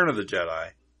 Return of the Jedi.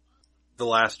 The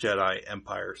Last Jedi.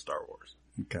 Empire. Star Wars.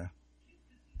 Okay.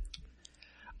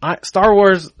 Star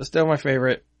Wars is still my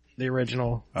favorite. The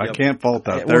original. I Yep. can't fault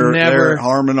that. It will never- They're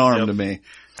arm in arm Yep. to me.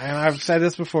 And I've said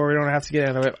this before, we don't have to get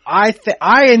into it. I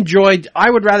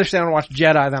would rather sit down and watch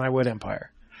Jedi than I would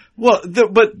Empire. Well,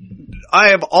 but I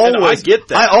have always, And I get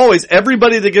that.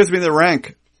 Everybody that gives me the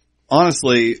rank,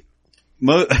 honestly,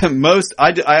 most,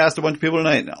 I asked a bunch of people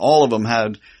tonight and all of them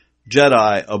had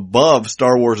Jedi above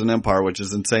Star Wars and Empire, which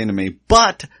is insane to me,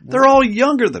 but they're all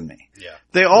younger than me. Yeah.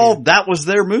 That was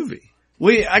their movie.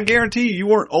 I guarantee you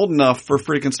weren't old enough for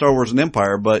freaking Star Wars and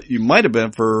Empire, but you might have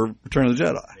been for Return of the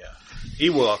Jedi. Yeah.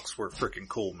 Ewoks were freaking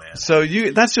cool, man. So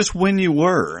that's just when you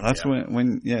were. That's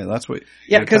Yeah. that's what.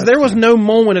 Yeah, because there was no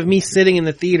moment of me sitting in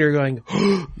the theater going,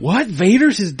 what?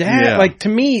 Vader's his dad? Yeah. Like, to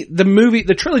me,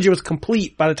 the trilogy was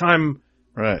complete by the time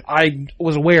Right. I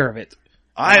was aware of it.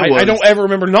 I I don't ever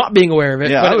remember not being aware of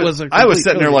it, Yeah, but I it was, was a I was complete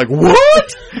sitting there trilogy.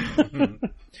 like,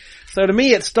 what? So to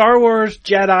me, it's Star Wars,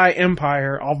 Jedi,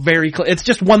 Empire, all very close. It's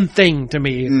just one thing to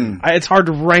me. It's hard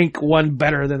to rank one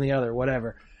better than the other,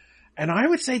 whatever. And I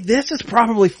would say this is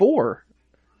probably 4.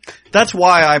 That's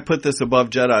why I put this above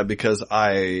Jedi, because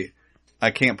I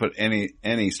can't put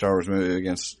any Star Wars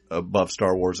movie above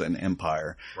Star Wars and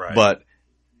Empire. Right. But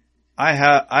I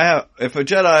have, if a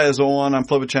Jedi is on, I'm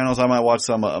flipping channels, I might watch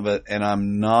some of it, and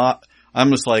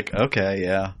I'm just like, okay,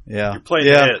 yeah. You're playing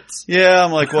the hits. Yeah,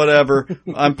 I'm like, whatever.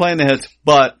 I'm playing the hits.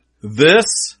 But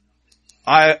this,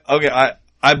 I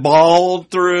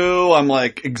bawled through. I'm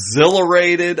like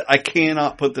exhilarated. I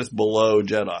cannot put this below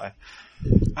Jedi.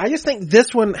 I just think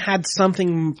this one had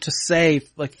something to say,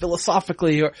 like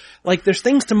philosophically, or like there's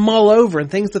things to mull over and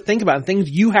things to think about and things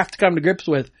you have to come to grips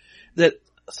with that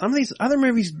some of these other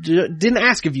movies didn't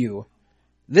ask of you.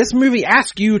 This movie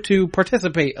asks you to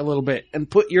participate a little bit and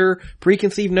put your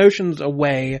preconceived notions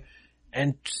away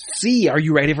and see, are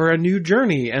you ready for a new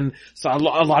journey? And so a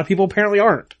lot of people apparently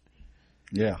aren't.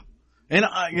 Yeah. And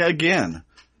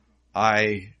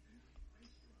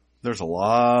there's a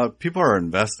lot, people are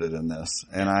invested in this,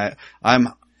 and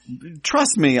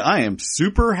trust me, I am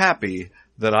super happy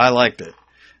that I liked it.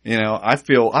 You know,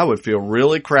 I would feel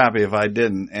really crappy if I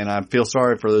didn't, and I feel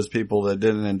sorry for those people that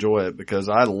didn't enjoy it, because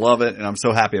I love it and I'm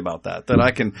so happy about that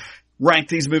I can rank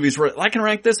these movies, I can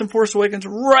rank this and Force Awakens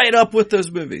right up with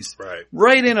those movies. Right.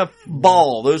 Right in a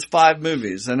ball, those 5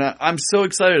 movies. And I'm so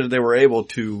excited that they were able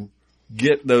to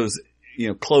get those,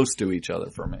 close to each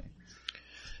other for me.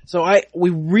 So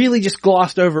we really just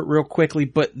glossed over it real quickly,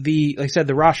 but like I said,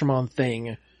 the Rashomon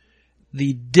thing,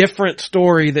 the different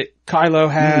story that Kylo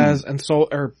has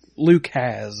or Luke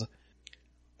has,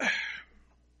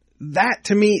 that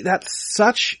to me, that's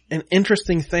such an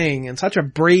interesting thing and such a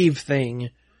brave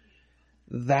thing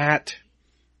that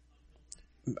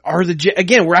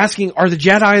we're asking, are the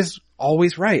Jedis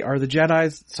always right? Are the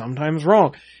Jedis sometimes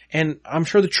wrong? And I'm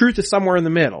sure the truth is somewhere in the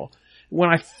middle. When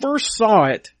I first saw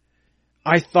it,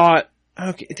 I thought,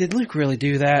 okay, did Luke really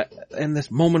do that in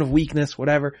this moment of weakness,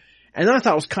 whatever? And then I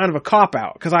thought it was kind of a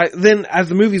cop-out, because then as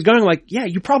the movie's going, like, yeah,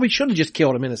 you probably should have just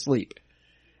killed him in his sleep.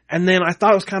 And then I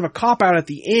thought it was kind of a cop-out at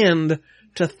the end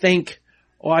to think,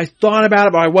 well, I thought about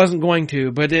it, but I wasn't going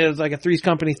to, but it was like a Three's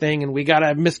Company thing and we gotta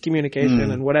have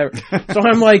miscommunication and whatever. So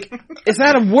I'm like, is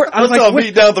that a word? I was Let's all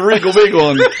meet down at the Regal Beagle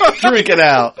and drink it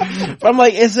out. But I'm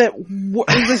like, is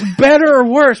this better or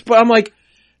worse? But I'm like,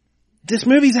 this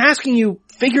movie's asking you,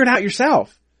 figure it out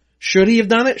yourself. Should he have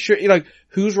done it?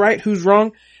 Who's right, who's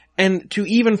wrong? And to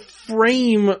even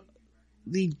frame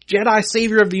the Jedi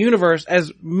savior of the universe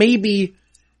as maybe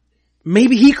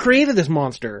he created this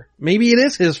monster. Maybe it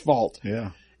is his fault.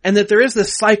 Yeah. And that there is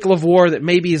this cycle of war that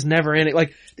maybe is never ending.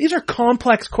 Like, these are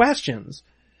complex questions.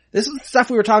 This is the stuff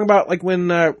we were talking about, like when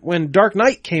Dark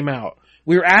Knight came out.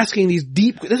 We were asking these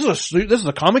deep, this is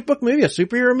a comic book movie, a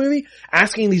superhero movie,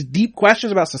 asking these deep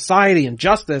questions about society and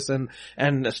justice and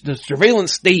the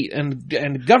surveillance state and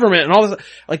government and all this.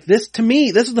 Like, this, to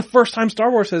me, this is the first time Star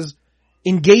Wars has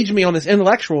engaged me on this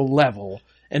intellectual level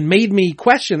and made me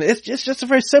question. It's just a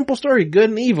very simple story, good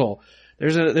and evil.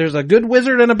 There's a good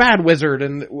wizard and a bad wizard,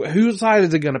 and whose side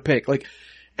is it gonna pick? Like,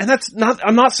 and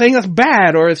I'm not saying that's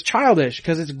bad or it's childish,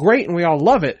 because it's great and we all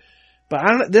love it.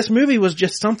 But this movie was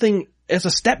just something as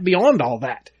a step beyond all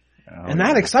that. And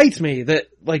that excites me, that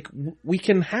like we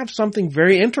can have something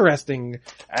very interesting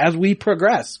as we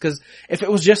progress. Cause if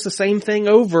it was just the same thing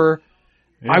over,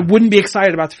 I wouldn't be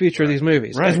excited about the future of these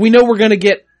movies. Right. Cause we know we're gonna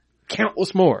get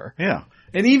countless more. Yeah.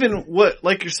 And even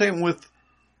like you're saying with,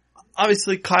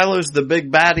 obviously Kylo's the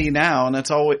big baddie now and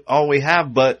that's all we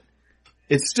have, but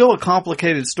it's still a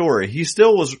complicated story. He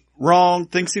still was wrong,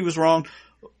 thinks he was wrong.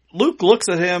 Luke looks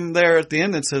at him there at the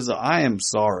end and says, I am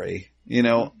sorry,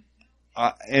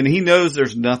 and he knows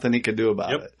there's nothing he can do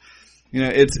about it.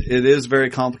 It is very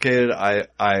complicated.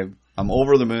 I'm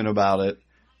over the moon about it.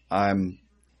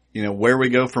 Where we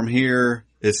go from here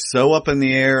is so up in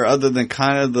the air, other than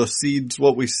kind of the seeds,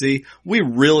 what we see. We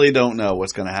really don't know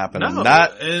what's going to happen. No, and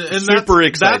that super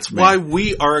excites me. That's why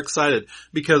we are excited,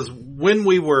 because when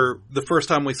the first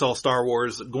time we saw Star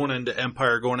Wars, going into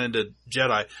Empire, going into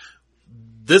Jedi,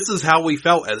 this is how we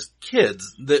felt as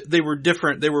kids. They were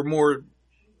different. It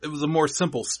was a more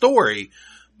simple story,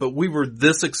 but we were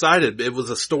this excited. It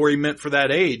was a story meant for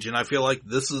that age. And I feel like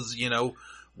this is,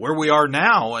 where we are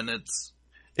now. And it's,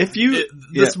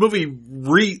 this movie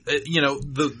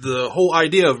the whole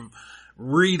idea of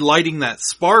relighting that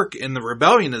spark in the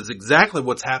rebellion is exactly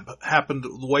what's happened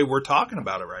the way we're talking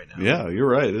about it right now. Yeah, you're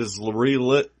right. It is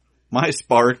relit my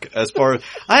spark as far as,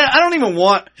 I don't even,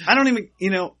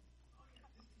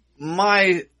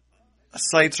 my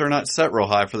sights are not set real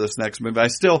high for this next movie. I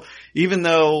still, even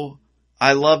though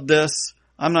I love this,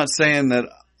 I'm not saying that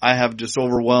I have just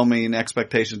overwhelming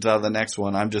expectations out of the next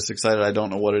one. I'm just excited. I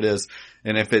don't know what it is.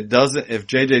 And if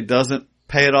JJ doesn't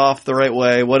pay it off the right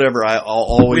way, whatever, I'll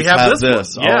always have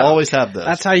this. Yeah. I'll always have this.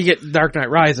 That's how you get Dark Knight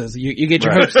Rises. You get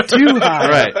your hopes too high.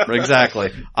 Right,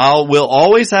 exactly. We'll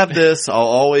always have this. I'll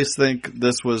always think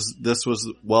this was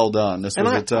well done. This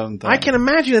was its own thing. I can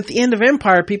imagine at the end of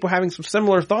Empire, people having some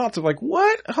similar thoughts of like,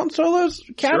 what? Han Solo's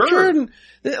captured? Sure.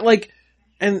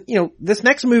 And this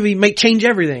next movie might change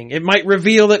everything. It might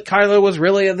reveal that Kylo was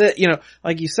really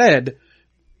like you said,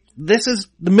 this is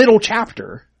the middle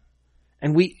chapter.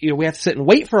 And we have to sit and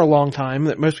wait for a long time,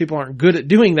 that most people aren't good at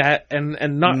doing that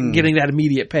and not getting that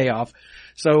immediate payoff.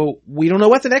 So we don't know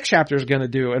what the next chapter is going to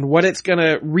do and what it's going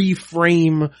to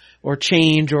reframe or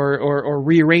change or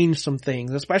rearrange some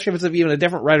things, especially if it's even a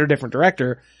different writer, different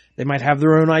director. They might have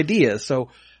their own ideas. So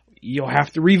you'll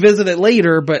have to revisit it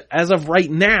later. But as of right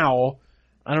now,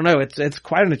 I don't know. It's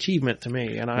quite an achievement to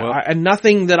me. And and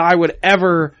nothing that I would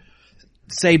ever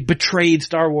say betrayed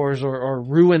Star Wars or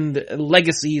ruined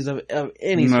legacies of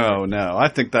any sort. No. I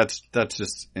think that's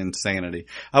just insanity.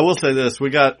 I will say this.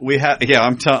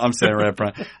 I'm saying right up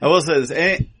front. I will say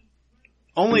this.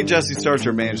 Only Jesse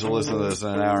Starcher managed to listen to this in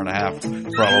an hour and a half,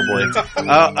 probably.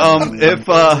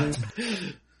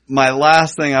 My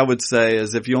last thing I would say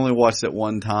is if you only watched it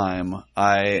one time,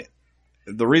 the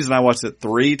reason I watched it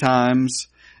 3 times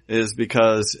is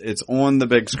because it's on the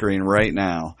big screen right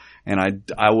now. And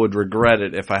I would regret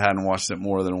it if I hadn't watched it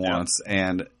more than once.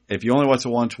 And if you only watch it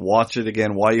once, watch it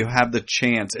again while you have the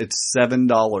chance. It's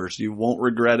 $7. You won't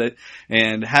regret it.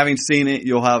 And having seen it,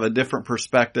 you'll have a different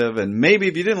perspective. And maybe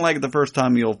if you didn't like it the first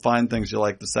time, you'll find things you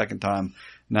like the second time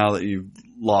now that you've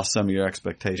lost some of your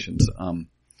expectations.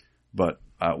 But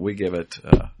we give it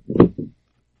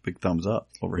big thumbs up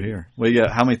over here.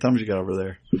 How many thumbs you got over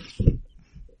there?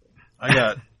 I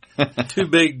got 2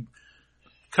 big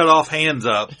cut off hands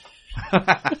up. 2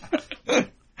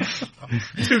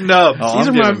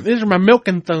 nubs. These are my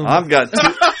milking thumbs. I've got 2.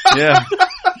 Yeah.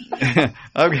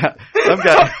 I've got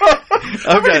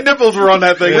How many nipples were on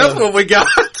that thing? Yeah. That's what we got.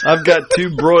 I've got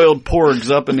 2 broiled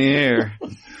porgs up in the air.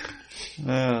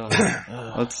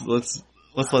 Let's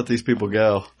let these people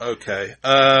go. Okay.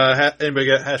 Anybody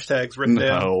got hashtags written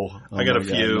down? No. I got a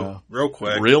few real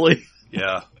quick. Really?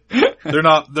 Yeah. They're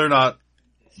not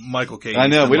Michael Caine. I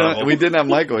know. We didn't have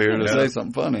Michael here to say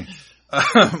something funny.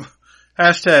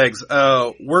 Hashtags,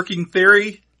 working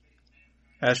theory.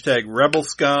 Hashtag rebel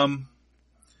scum.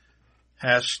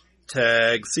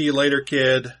 Hashtag see you later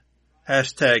kid.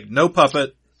 Hashtag no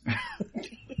puppet.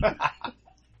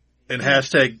 And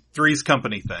hashtag Three's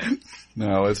Company thing.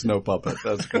 No, it's no puppet.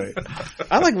 That's great.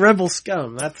 I like Rebel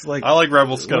Scum. That's like I like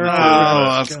rebel scum too.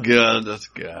 Oh, that's good. That's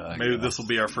good. Maybe this will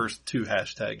be our first 2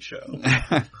 hashtag show.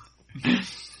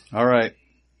 All right.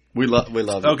 We love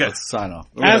it. Okay. Let's sign off.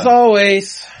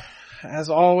 As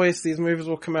always, these movies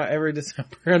will come out every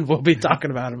December and we'll be talking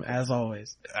about them as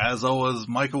always. As always,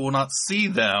 Michael will not see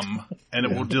them and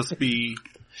it will just be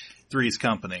Three's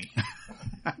Company.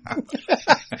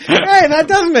 Hey, that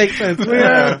does make sense. We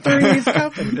are Three's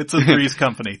Company. It's a Three's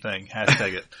Company thing.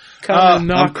 Hashtag it. Come and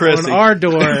knock on our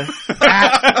door at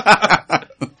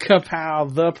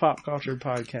Kapow, the Pop Culture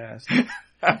Podcast.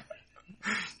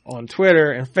 On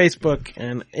Twitter and Facebook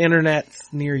and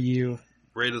internets near you.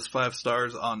 Rate us 5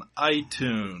 stars on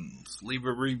iTunes. Leave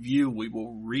a review. We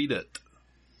will read it.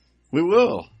 We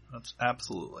will. That's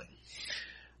absolutely.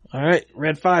 All right.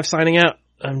 Red 5 signing out.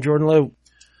 I'm Jordan Lowe.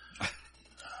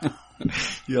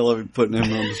 You love me putting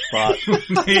him on the spot.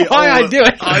 Why I do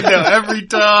it? I know, every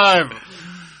time.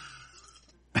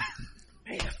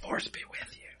 May the force be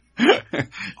with you.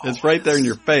 It's right there in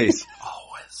your face.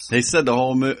 Always. They said the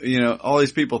whole, all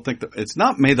these people think that it's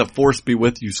not may the force be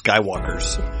with you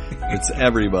Skywalkers. It's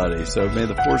everybody. So may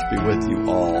the force be with you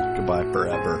all. Goodbye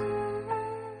forever.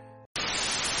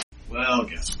 Well,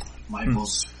 guess what?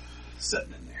 Michael's sitting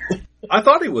in there. I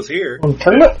thought he was here. Well,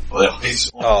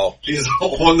 he's on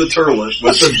the turlet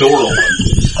with the door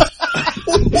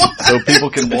open. So people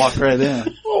can walk right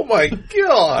in. Oh my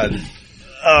God.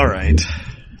 All right.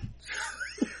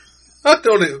 I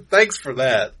don't even, thanks for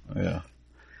that. Yeah.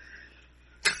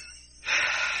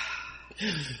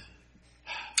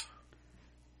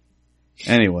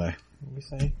 Anyway. What we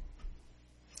say?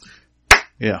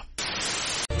 Yeah.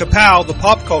 Kapow, the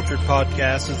Pop Culture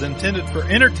Podcast, is intended for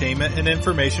entertainment and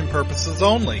information purposes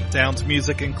only. Sounds,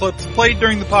 music, and clips played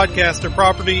during the podcast are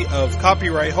property of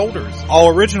copyright holders. All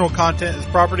original content is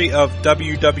property of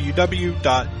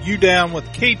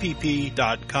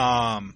www.udownwithkpp.com.